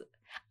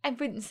 I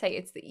wouldn't say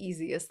it's the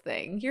easiest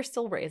thing. You're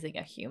still raising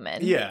a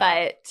human. Yeah.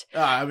 But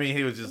I mean,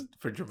 he was just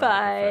for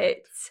dramatic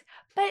effect.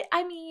 But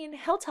I mean,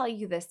 he'll tell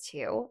you this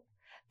too.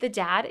 The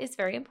dad is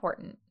very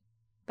important,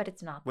 but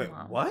it's not the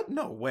mom. Wait, what?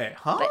 No way.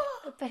 Huh?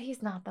 But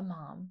he's not the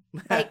mom.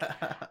 Like,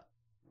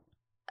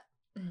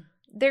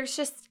 there's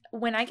just,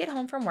 when I get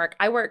home from work,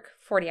 I work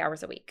 40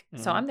 hours a week.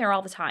 So I'm there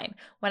all the time.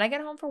 When I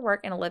get home from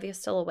work and Olivia's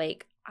still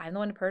awake, I'm the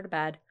one to put her to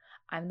bed.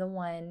 I'm the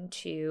one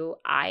to,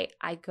 I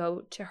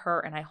go to her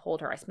and I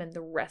hold her. I spend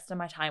the rest of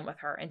my time with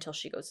her until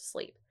she goes to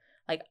sleep.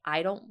 Like,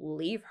 I don't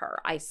leave her.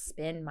 I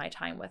spend my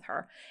time with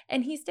her.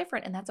 And he's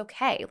different, and that's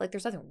okay. Like,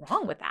 there's nothing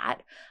wrong with that.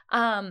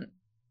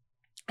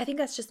 I think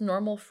that's just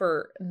normal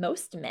for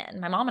most men.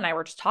 My mom and I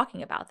were just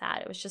talking about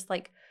that. It was just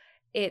like,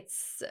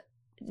 it's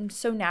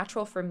so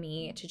natural for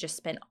me to just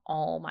spend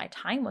all my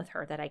time with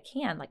her that I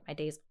can. Like, my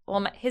days,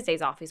 well, his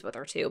days off, he's with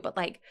her too. But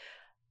like,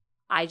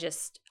 I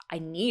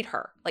need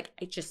her. Like,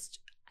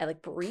 I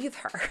like breathe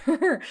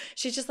her.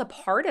 She's just a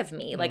part of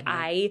me. Like,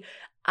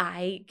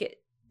 I get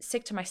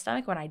sick to my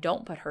stomach when I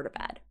don't put her to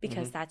bed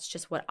because that's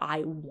just what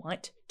I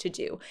want to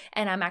do.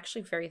 And I'm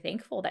actually very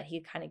thankful that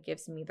he kind of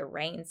gives me the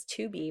reins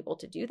to be able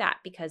to do that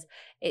because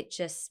it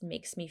just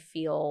makes me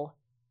feel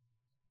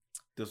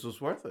this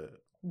was worth it.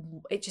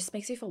 It just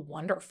makes me feel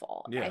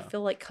wonderful. Yeah. I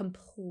feel like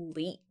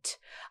complete.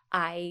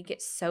 I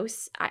get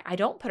I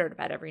don't put her to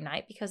bed every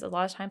night because a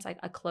lot of times I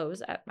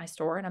close at my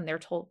store and I'm there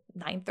till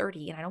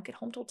 9:30 and I don't get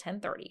home till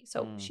 10:30.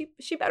 So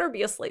she better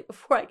be asleep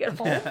before I get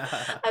home.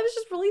 I was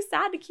just really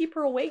sad to keep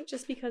her awake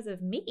just because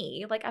of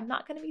me. Like, I'm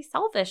not going to be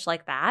selfish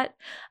like that.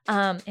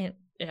 And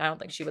I don't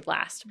think she would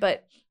last,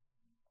 but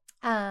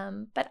I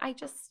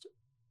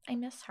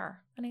miss her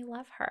and I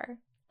love her.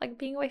 Like,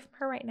 being away from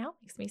her right now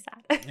makes me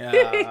sad.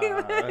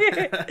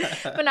 Yeah.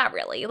 But not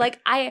really.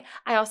 Like, I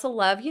also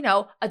love,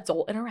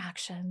 adult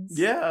interactions.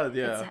 Yeah.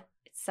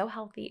 It's so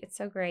healthy. It's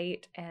so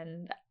great.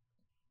 And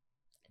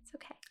it's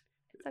okay.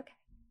 It's okay.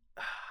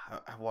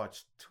 I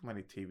watched too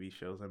many TV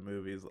shows and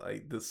movies.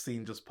 Like, this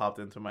scene just popped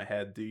into my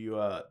head. Did you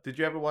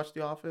ever watch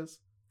The Office?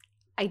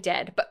 I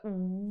did, but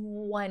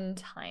one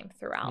time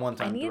throughout.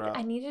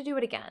 I need to do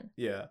it again.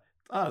 Yeah.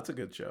 Oh, it's a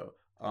good show.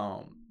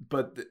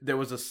 But there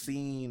was a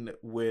scene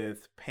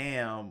with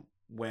Pam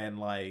when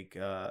like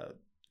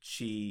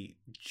she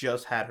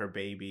just had her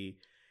baby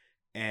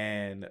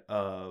and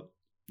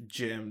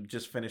Jim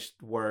just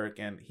finished work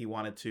and he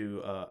wanted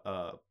to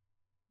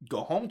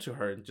go home to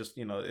her and just,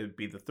 it'd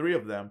be the 3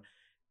 of them,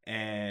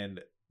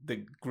 and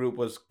the group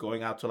was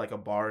going out to like a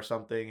bar or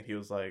something, and he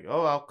was like,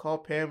 oh, I'll call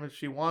Pam if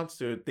she wants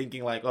to,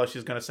 thinking like, oh,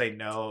 she's gonna say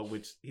no,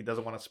 which he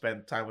doesn't want to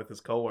spend time with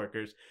his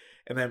coworkers.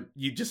 And then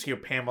you just hear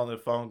Pam on the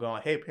phone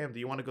going, hey, Pam, do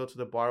you want to go to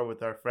the bar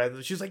with our friends?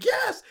 And she's like,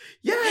 yes,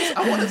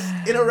 I want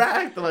to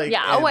interact. Like,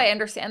 yeah, I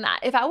understand that.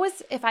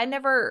 If I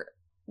never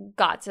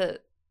got to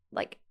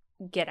like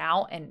get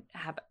out and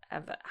have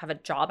a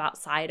job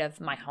outside of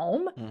my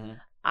home,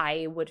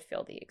 I would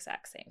feel the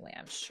exact same way.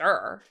 I'm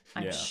sure.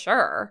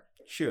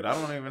 Shoot, I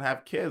don't even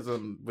have kids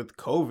with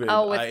COVID.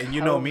 COVID. And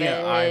you know me,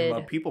 I'm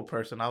a people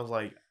person. I was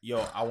like,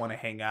 yo, I want to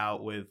hang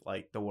out with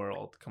like the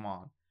world. Come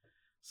on.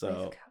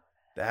 So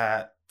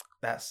that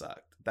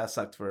sucked. That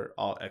sucked for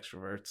all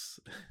extroverts.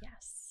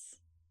 Yes.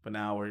 But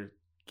now we're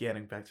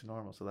getting back to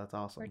normal, so that's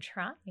awesome. We're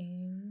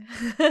trying.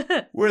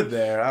 We're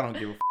there. I don't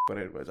give a what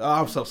it was. Oh,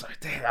 I'm so sorry.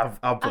 Dang,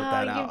 I'll put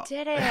that out. You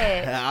did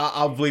it.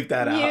 I'll bleep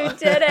that out. You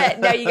did it.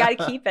 No, you got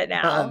to keep it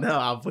now. No,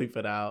 I'll bleep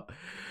it out.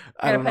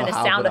 I'm going to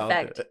put a sound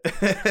effect.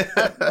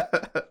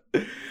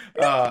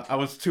 I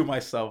was to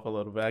myself a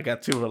little bit. I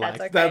got too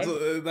relaxed. That's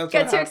okay. That's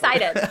Get too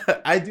excited.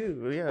 I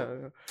do,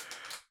 yeah.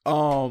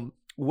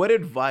 What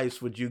advice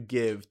would you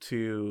give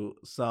to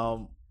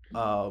some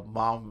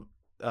mom,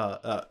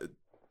 a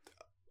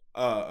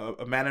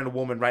man and a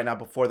woman right now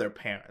before their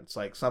parents?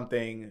 Like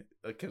something,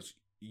 because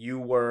you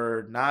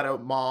were not a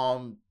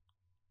mom,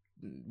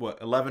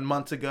 11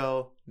 months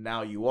ago?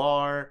 Now you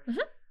are. Mm-hmm.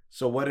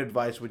 So what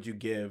advice would you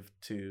give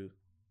to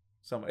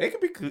someone? It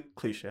could be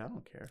cliche. I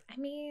don't care. I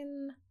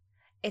mean,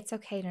 it's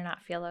okay to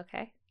not feel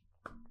okay.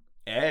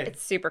 Hey.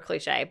 It's super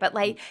cliche, but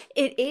like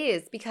it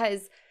is,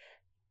 because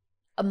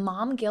a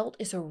mom guilt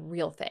is a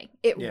real thing.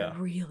 It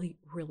really,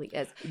 really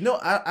is. No,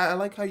 I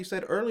like how you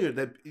said earlier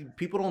that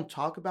people don't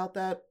talk about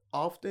that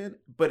often,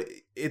 but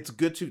it's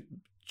good to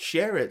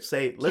share it.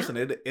 Say, listen,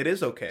 it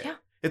is okay. Yeah.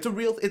 It's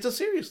a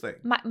serious thing.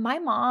 My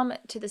mom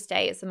to this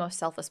day is the most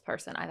selfless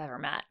person I've ever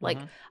met. Like,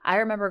 I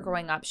remember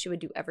growing up, she would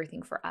do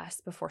everything for us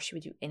before she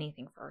would do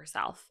anything for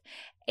herself.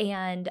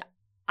 And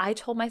I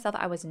told myself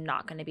I was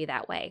not going to be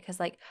that way, because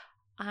like,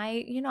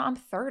 I'm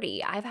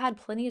 30. I've had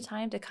plenty of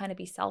time to kind of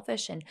be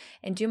selfish and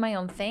do my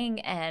own thing.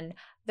 And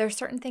there's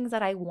certain things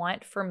that I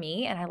want for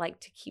me and I like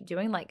to keep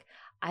doing. Like,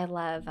 I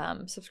love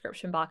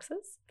subscription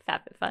boxes,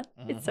 FabFitFun.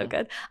 It's so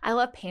good. I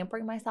love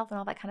pampering myself and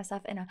all that kind of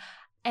stuff.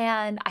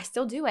 And I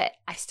still do it.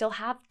 I still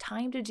have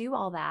time to do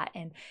all that.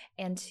 And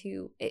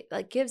it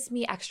like gives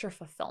me extra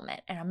fulfillment,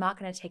 and I'm not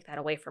going to take that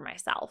away from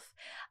myself.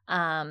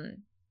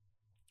 And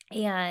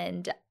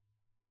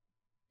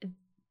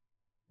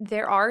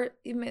there are,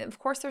 of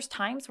course, there's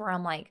times where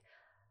I'm like,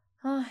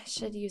 oh, I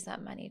should use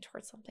that money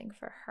towards something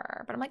for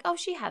her. But I'm like, oh,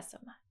 she has so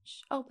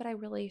much. Oh, but I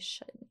really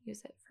shouldn't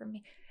use it for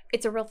me.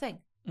 It's a real thing.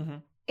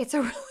 It's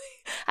a really,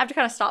 I have to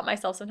kind of stop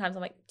myself sometimes.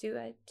 I'm like, do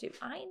I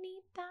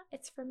need that?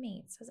 It's for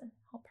me. It doesn't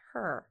help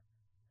her.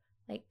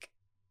 Like,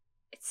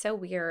 it's so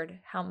weird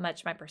how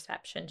much my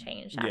perception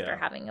changed after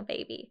having a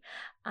baby.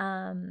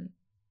 And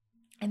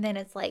then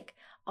it's like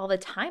all the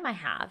time I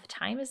have.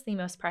 Time is the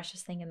most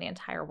precious thing in the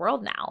entire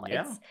world now.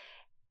 Yeah.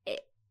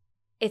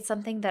 It's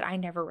something that I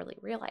never really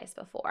realized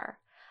before.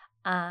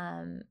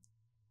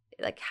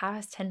 Like, how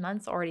has 10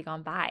 months already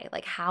gone by?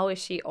 Like, how is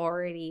she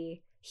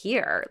already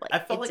here? Like, I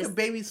felt like a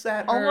baby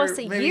sat her almost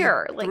a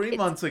year, like 3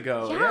 months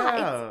ago.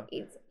 Yeah.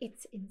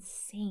 It's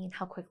insane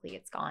how quickly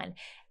it's gone.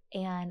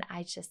 And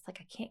I just like,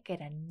 I can't get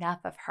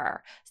enough of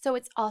her. So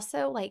it's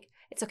also like,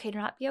 it's okay to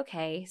not be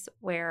okay. So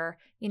where,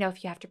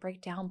 if you have to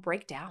break down,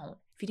 break down.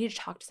 If you need to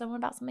talk to someone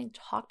about something,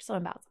 talk to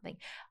someone about something.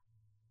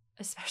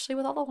 Especially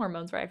with all the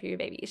hormones right after your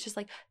baby. It's just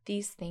like,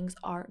 these things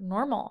are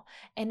normal.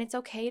 And it's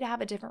okay to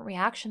have a different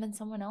reaction than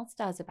someone else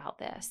does about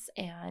this.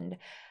 And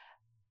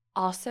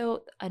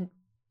also,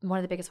 one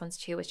of the biggest ones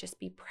too is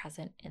just be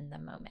present in the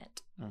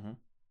moment.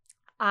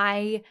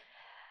 I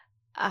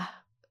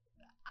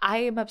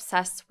am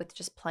obsessed with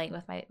just playing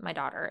with my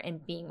daughter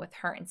and being with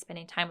her and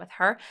spending time with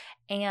her.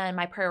 And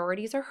my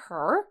priorities are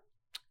her,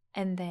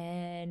 and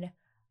then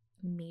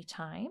me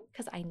time,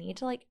 because I need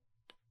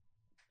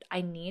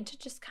to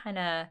just kind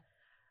of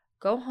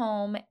go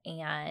home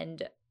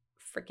and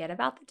forget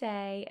about the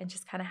day and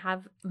just kind of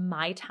have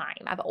my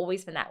time. I've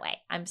always been that way.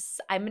 I'm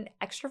an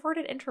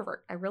extroverted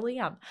introvert. I really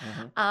am.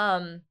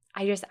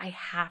 I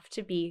have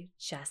to be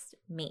just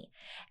me.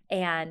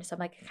 And so I'm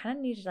like, I kind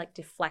of need to like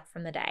deflect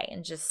from the day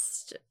and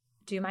just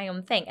do my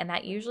own thing. And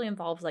that usually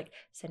involves like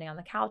sitting on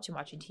the couch and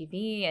watching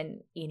TV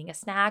and eating a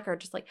snack, or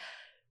just like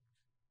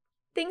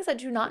things that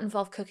do not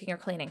involve cooking or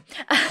cleaning.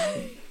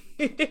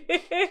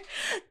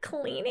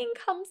 Cleaning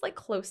comes like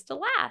close to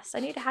last.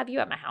 I need to have you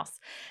at my house.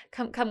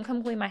 Come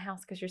clean my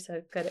house because you're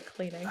so good at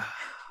cleaning.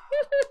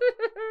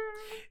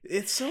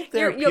 It's so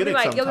therapeutic.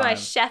 You'll be my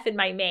chef and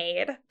my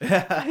maid.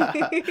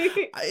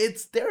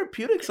 It's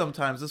therapeutic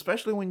sometimes,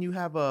 especially when you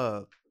have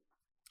a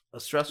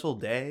stressful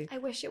day. I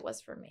wish it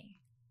was for me.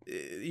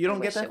 You don't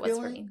get that feeling? Was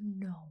for me.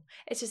 No,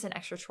 it's just an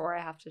extra chore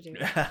I have to do.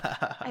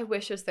 I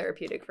wish it was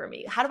therapeutic for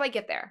me. How do I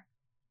get there?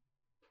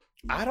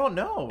 I don't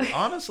know,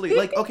 honestly.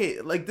 Like,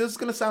 okay, like this is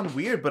gonna sound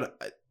weird, but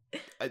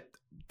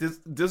this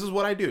is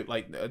what I do.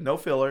 Like, no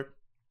filler.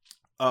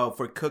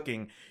 For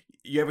cooking,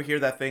 you ever hear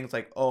that thing? It's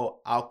like, oh,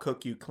 I'll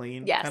cook, you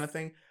clean, kind of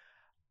thing.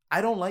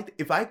 I don't like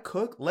if I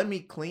cook, let me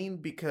clean,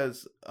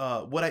 because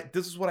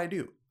this is what I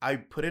do. I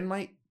put in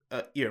my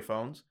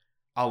earphones.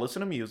 I'll listen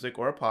to music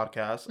or a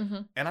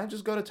podcast, and I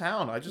just go to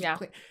town. I just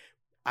clean.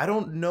 I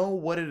don't know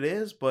what it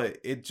is, but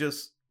it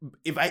just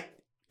if I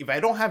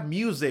don't have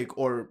music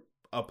or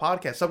a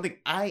podcast, something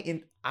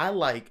I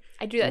like,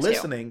 I do that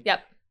listening. Too.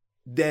 Yep.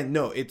 Then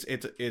no,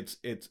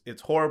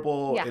 it's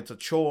horrible. Yeah. It's a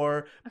chore.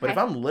 Okay. But if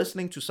I'm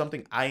listening to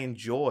something I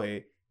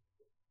enjoy,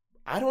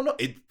 I don't know.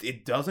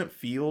 It doesn't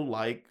feel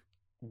like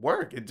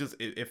work. It just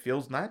it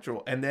feels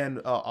natural. And then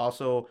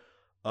also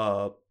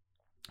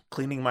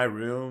cleaning my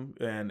room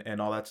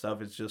and all that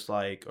stuff is just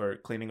like, or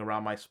cleaning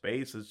around my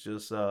space is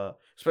just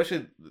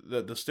especially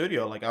the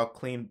studio. Like I'll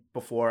clean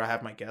before I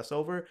have my guests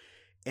over,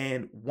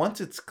 and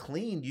once it's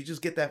clean, you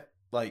just get that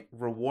like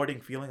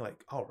rewarding feeling,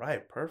 like all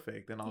right,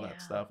 perfect, and all that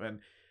Yeah. stuff. And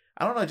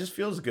I don't know, it just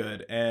feels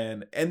good.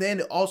 And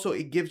then also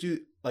it gives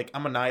you, like,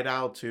 I'm a night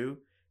owl too,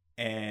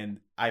 and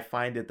I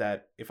find it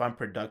that if I'm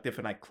productive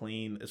and I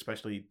clean,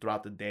 especially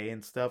throughout the day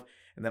and stuff,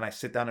 and then I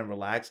sit down and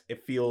relax,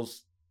 it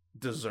feels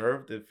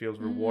deserved. It feels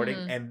rewarding.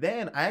 Mm. And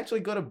then I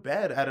actually go to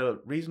bed at a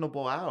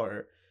reasonable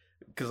hour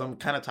because I'm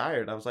kind of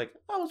tired. I was like,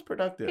 I was Look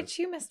productive. at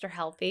you, Mr.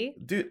 Healthy.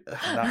 Dude,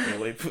 not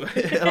really.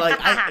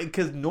 Like,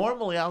 because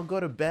normally I'll go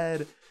to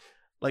bed,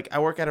 like, I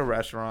work at a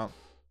restaurant.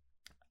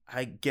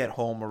 I get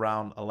home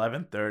around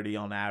 11:30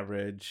 on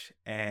average,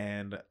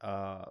 and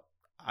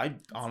I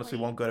honestly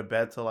late. won't go to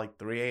bed till like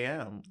 3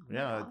 a.m. Oh my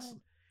Yeah, God. it's,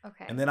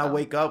 Okay. and then I'll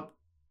wake up.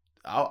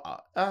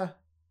 I'll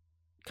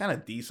kind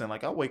of decent.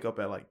 Like I'll wake up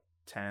at like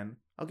 10.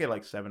 I'll get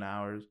like 7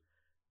 hours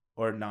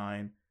or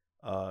 9.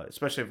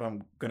 Especially if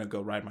I'm gonna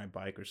go ride my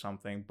bike or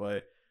something.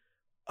 But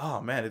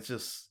oh man, it's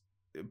just.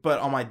 But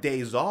on my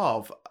days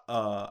off,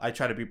 I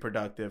try to be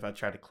productive. I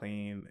try to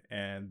clean,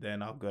 and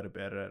then I'll go to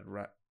bed at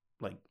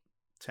like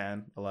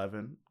 10,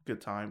 11. Good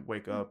time.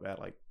 Wake up at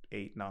like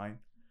 8, 9.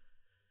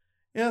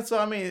 Yeah, so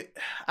I mean,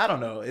 I don't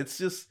know. It's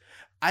just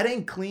I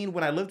didn't clean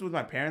when I lived with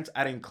my parents.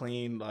 I didn't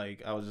clean,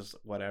 like I was just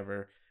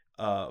whatever.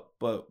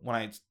 But when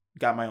I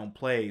got my own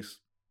place,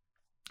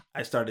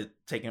 I started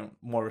taking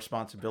more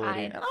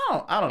responsibility. And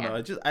I don't know.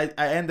 It just I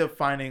end up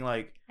finding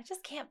like I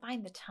just can't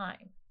find the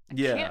time. I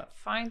yeah. can't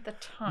find the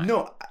time.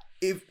 No,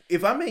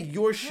 if I'm in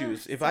your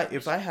shoes, if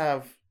I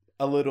have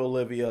a little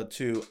Olivia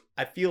too,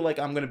 I feel like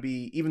I'm gonna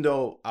be, even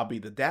though I'll be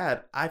the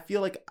dad, I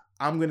feel like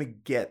I'm gonna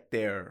get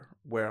there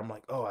where I'm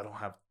like, oh, I don't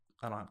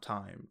have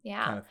time.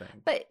 Yeah. Kind of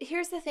thing. But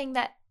here's the thing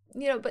that,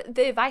 but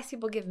the advice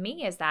people give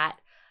me is that,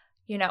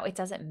 it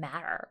doesn't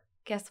matter.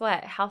 Guess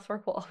what?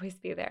 Housework will always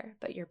be there,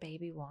 but your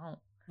baby won't.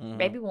 Your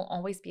baby won't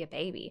always be a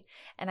baby.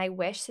 And I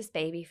wish this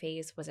baby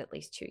phase was at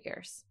least 2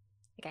 years.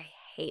 Like, I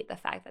hate the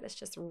fact that it's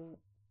just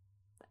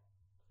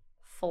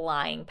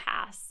flying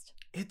past.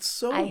 It's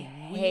so I weird.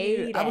 hate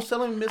it. I was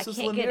telling Mrs.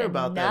 Lanier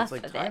about that. It's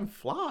like time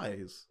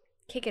flies.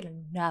 Can't get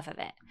enough of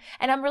it.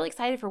 And I'm really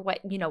excited for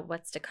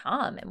what's to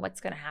come and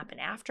what's going to happen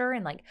after.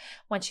 And like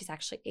when she's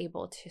actually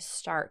able to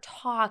start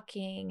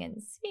talking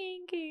and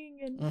singing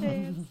and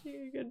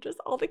dancing and just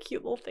all the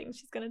cute little things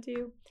she's going to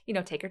do.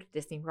 Take her to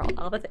Disney World,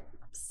 all the things.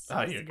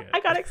 Oh, you're good. I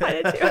got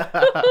excited too.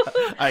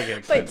 I get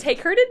excited. But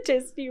take her to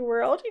Disney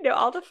World,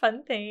 all the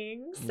fun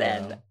things. Yeah.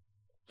 And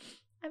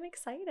I'm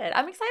excited.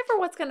 I'm excited for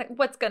what's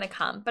gonna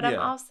come. But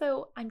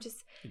I'm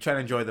just You're trying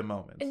to enjoy the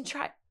moment. And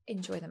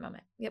enjoy the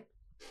moment. Yep.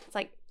 It's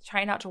like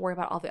trying not to worry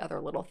about all the other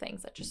little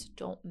things that just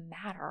don't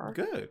matter.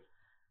 Good.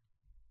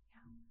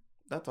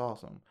 That's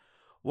awesome.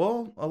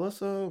 Well,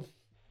 Alyssa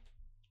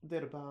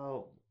did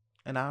about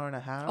an hour and a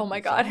half. Oh my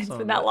God, it's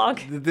been that long.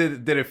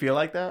 Did it feel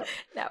like that?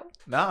 No.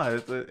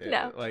 No.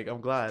 No. Like,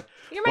 I'm glad.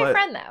 You're my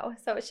friend though,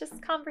 so it's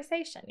just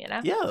conversation,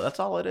 Yeah, that's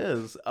all it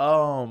is.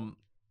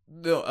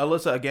 No,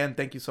 Alyssa, again,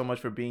 thank you so much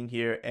for being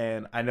here.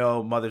 And I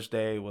know Mother's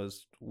Day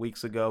was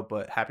weeks ago,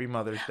 but happy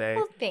Mother's Day.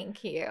 Well,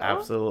 thank you.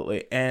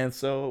 Absolutely. And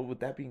so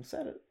with that being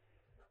said,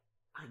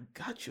 I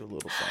got you a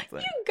little something.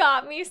 You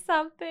got me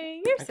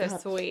something. You're so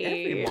sweet.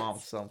 Every mom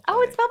something.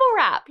 Oh, it's bubble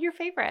wrap. Your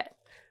favorite.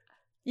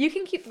 You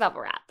can keep the bubble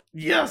wrap.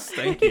 Yes,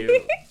 thank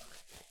you.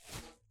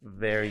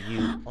 There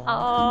you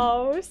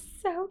are. Oh,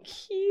 so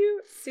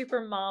cute.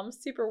 Super mom,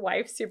 super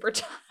wife, super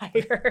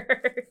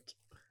tired.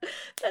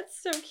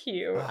 That's so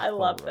cute. I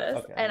love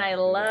this. Okay, and I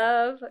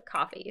love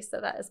coffee, so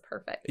that is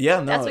perfect. Yeah,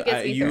 no, that's what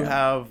gets me you through.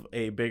 have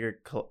a bigger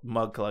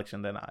mug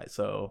collection than I,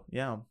 so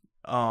yeah.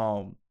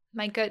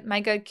 My good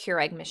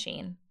Keurig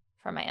machine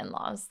for my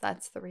in-laws.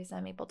 That's the reason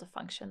I'm able to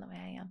function the way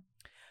I am.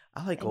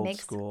 I like old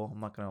school.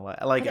 I'm not gonna lie.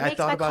 Like, I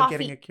thought about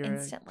getting a Keurig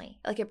instantly.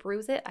 Like, it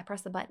brews it. I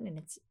press the button and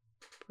it's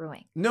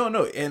brewing. No,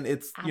 and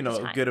it's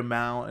a good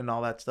amount and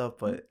all that stuff.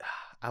 But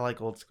I like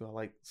old school. I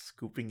like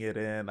scooping it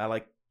in. I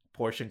like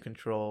portion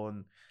control,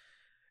 and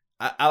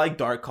I like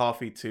dark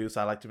coffee too.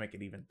 So I like to make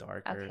it even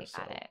darker. Okay,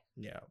 got it.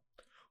 Yeah.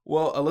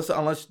 Well, Alyssa,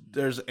 unless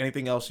there's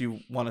anything else you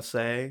want to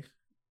say.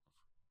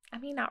 I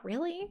mean, not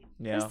really.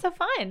 Yeah. It was so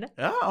fun.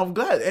 Yeah, I'm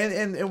glad.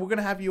 And we're going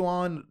to have you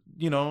on,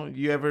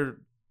 you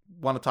ever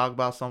want to talk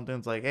about something?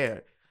 It's like, hey,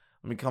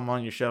 let me come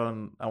on your show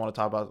and I want to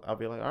talk about, I'll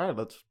be like, all right,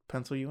 let's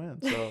pencil you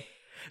in. So,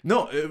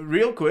 no,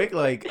 real quick,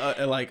 I'm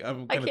going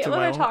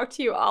to talk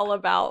to you all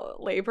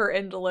about labor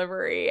and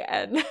delivery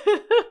and...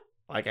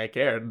 Like, I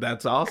care.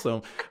 That's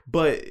awesome.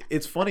 But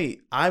it's funny.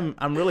 I'm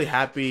really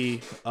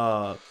happy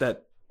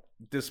that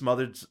this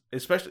Mother's,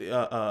 especially,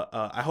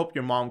 I hope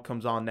your mom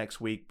comes on next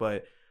week,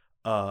 but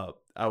I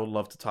would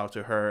love to talk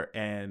to her.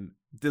 And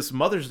this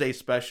Mother's Day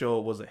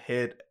special was a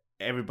hit.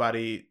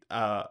 Everybody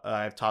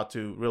I've talked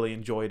to really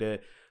enjoyed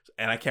it.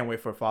 And I can't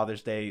wait for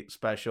Father's Day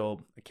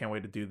special. I can't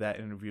wait to do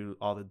that, interview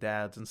all the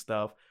dads and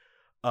stuff.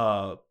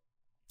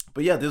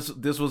 But yeah,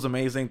 this was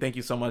amazing. Thank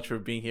you so much for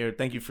being here.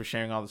 Thank you for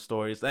sharing all the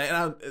stories.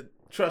 And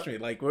trust me,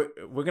 like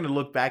we're gonna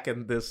look back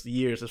in this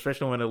years,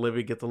 especially when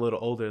Olivia gets a little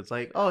older. It's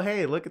like, oh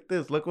hey, look at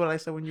this. Look what I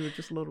said when you were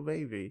just a little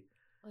baby.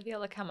 Olivia,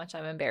 look how much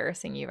I'm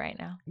embarrassing you right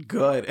now.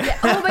 Good. Yeah.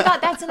 Oh my God,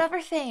 that's another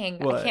thing.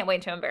 What? I can't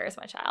wait to embarrass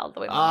my child the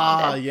way my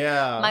mom did.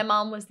 Yeah. My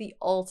mom was the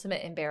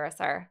ultimate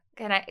embarrasser.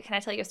 Can I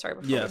tell you a story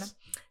before? Yes.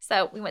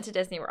 So we went to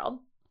Disney World.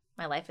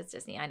 My life is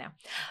Disney, I know.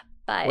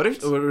 But what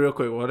if real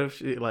quick? What if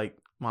she like,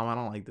 Mom, I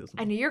don't like Disney.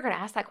 I knew you were gonna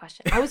ask that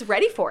question. I was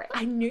ready for it.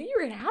 I knew you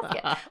were gonna ask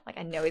it. Like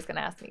I know he's gonna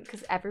ask me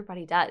because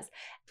everybody does.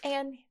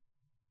 And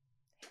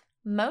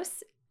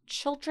most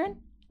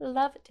children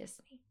love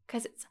Disney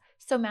because it's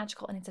so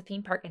magical and it's a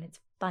theme park and it's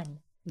fun.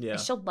 Yeah. And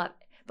she'll love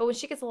it. But when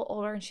she gets a little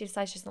older and she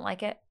decides she doesn't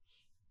like it,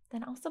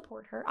 then I'll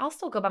support her. I'll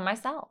still go by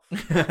myself.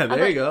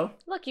 There you go.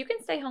 Look, you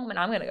can stay home and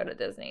I'm going to go to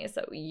Disney.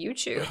 So you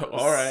choose.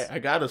 All right. I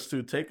got us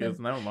 2 tickets.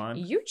 Never mind.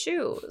 You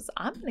choose.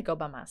 I'm going to go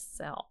by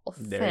myself.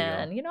 There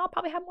and, you go. I'll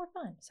probably have more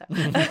fun. So,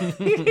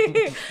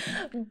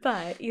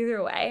 but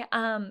either way,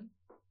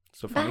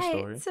 it's a funny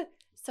story.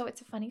 So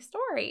it's a funny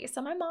story.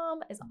 So my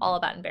mom is all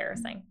about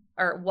embarrassing,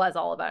 or was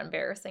all about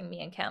embarrassing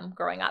me and Kim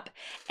growing up.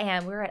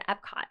 And we were at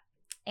Epcot.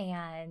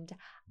 And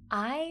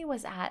I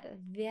was at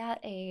that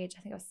age,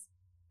 I think I was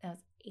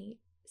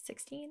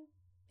 16,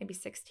 maybe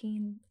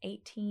 16,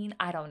 18,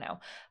 I don't know.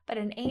 But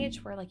an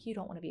age where like you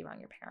don't want to be around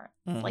your parents.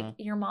 Mm-hmm. Like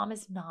your mom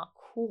is not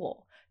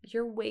cool.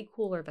 You're way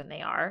cooler than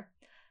they are.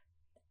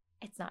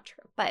 It's not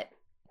true. But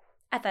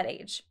at that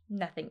age,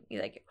 nothing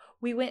like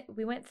we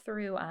went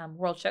through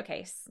World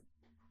Showcase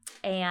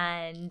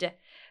and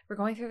we're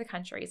going through the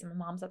countries and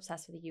my mom's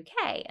obsessed with the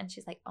UK and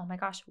she's like, oh my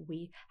gosh,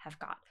 we have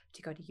got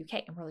to go to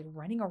UK. And we're like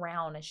running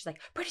around and she's like,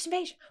 British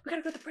Invasion, we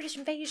gotta go to the British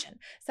Invasion.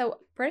 So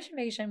British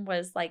Invasion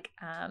was like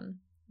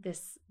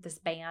this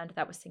band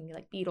that was singing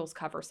like Beatles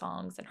cover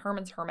songs and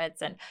Herman's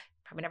Hermits, and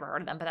probably never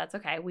heard of them, but that's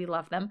okay. We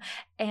love them.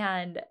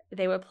 And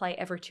they would play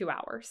every 2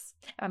 hours.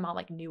 And my mom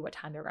like knew what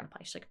time they were gonna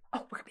play. She's like,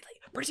 oh, we're gonna be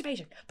late. British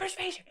Invasion, British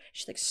Invasion.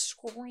 She's like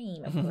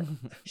scream.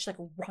 And she's like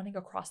running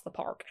across the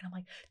park. And I'm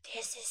like,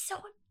 this is so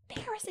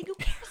embarrassing. Who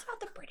cares about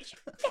the British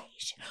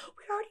Invasion?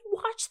 We already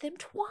watched them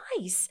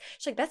twice.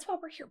 She's like, that's why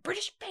we're here.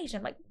 British Invasion.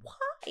 I'm like, why?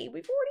 We've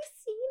already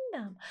seen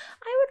them.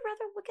 I would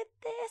rather look at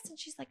this. And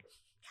she's like,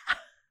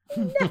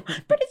 no,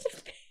 British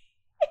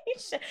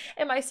Invasion.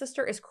 And my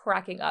sister is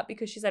cracking up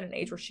because she's at an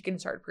age where she can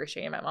start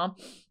appreciating my mom.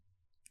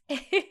 And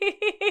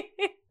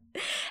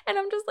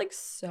I'm just like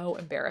so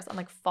embarrassed. I'm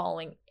like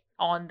falling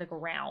on the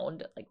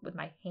ground, like with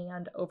my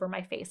hand over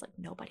my face, like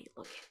nobody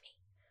look at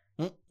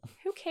me.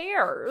 Who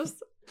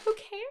cares? Who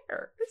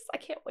cares? I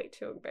can't wait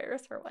to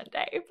embarrass her one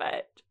day,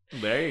 but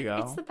there you go.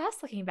 It's the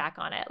best looking back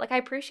on it. Like I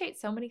appreciate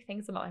so many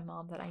things about my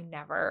mom that I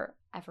never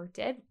ever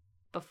did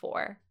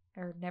before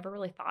or never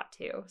really thought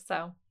to.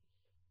 So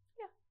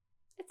yeah,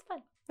 it's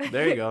fun.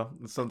 There you go.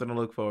 It's something to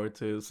look forward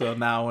to. So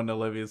now when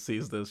Olivia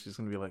sees this, she's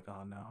going to be like,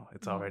 oh no,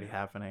 it's already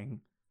happening.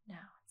 No,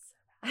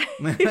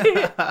 it's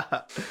so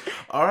bad.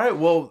 All right.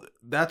 Well,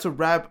 that's a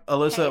wrap.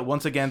 Alyssa, Okay.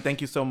 Once again, thank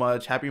you so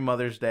much. Happy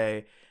Mother's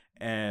Day.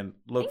 And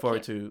look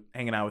forward to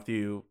hanging out with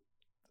you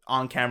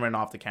on camera and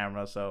off the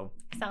camera. So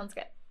sounds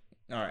good.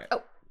 All right.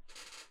 Oh,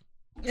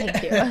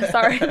 thank you.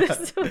 Sorry,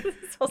 this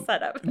whole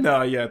setup.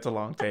 No, yeah, it's a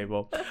long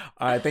table.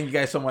 All right. Thank you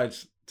guys so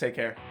much. Take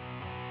care.